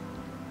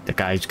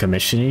guy's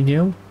commissioning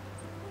you?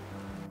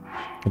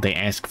 Will they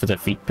ask for the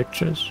feet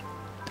pictures?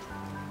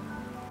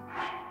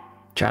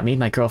 Drop me and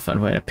my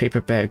girlfriend wearing a paper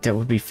bag, that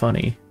would be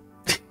funny.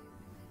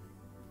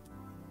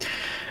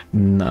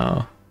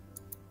 No.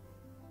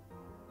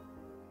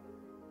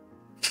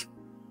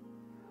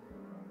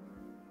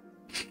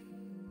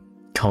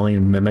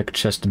 Calling Mimic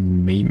just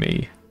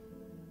Mimi.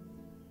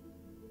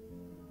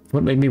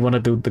 What made me want to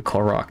do the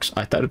Koroks?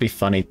 I thought it'd be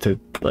funny to,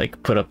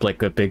 like, put up,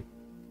 like, a big,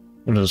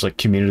 one of those, like,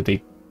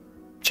 community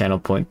channel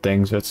point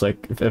things. It's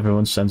like, if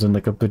everyone sends in,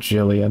 like, a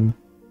bajillion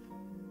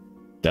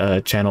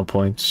channel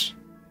points,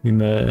 in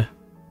the...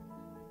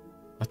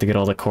 have to get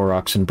all the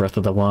Koroks in Breath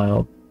of the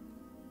Wild.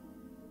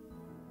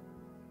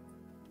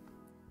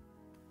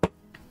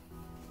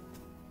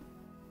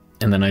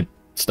 And then I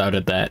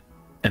started that,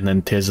 and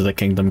then Tears of the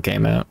Kingdom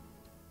came out.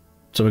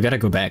 So we gotta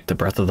go back to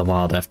Breath of the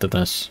Wild after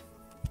this.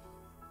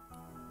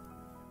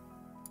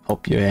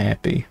 Hope you're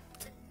happy.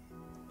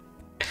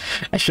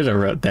 I should have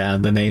wrote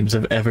down the names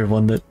of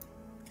everyone that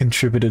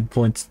contributed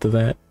points to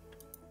that.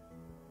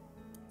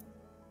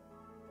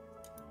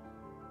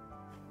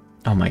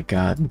 Oh my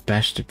god,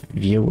 best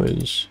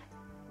viewers.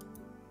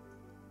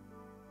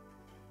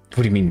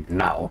 What do you mean,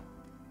 no?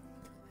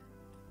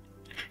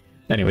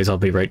 Anyways, I'll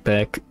be right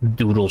back.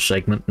 Doodle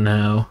segment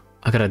now.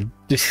 I gotta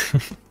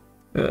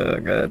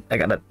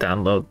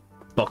download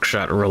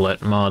Buckshot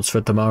Roulette mods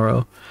for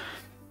tomorrow.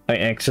 I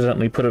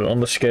accidentally put it on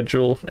the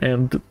schedule,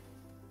 and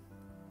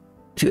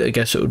I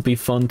guess it would be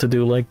fun to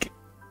do, like,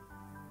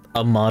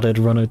 a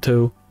modded run or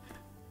two.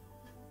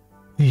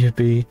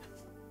 Yippee.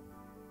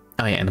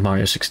 Oh yeah, and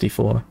Mario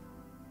 64.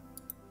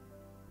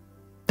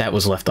 That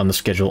was left on the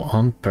schedule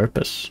on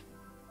purpose.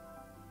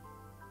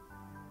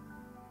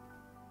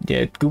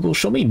 Yeah, Google,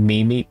 show me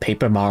Mimi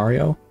Paper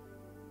Mario.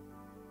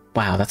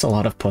 Wow, that's a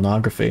lot of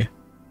pornography.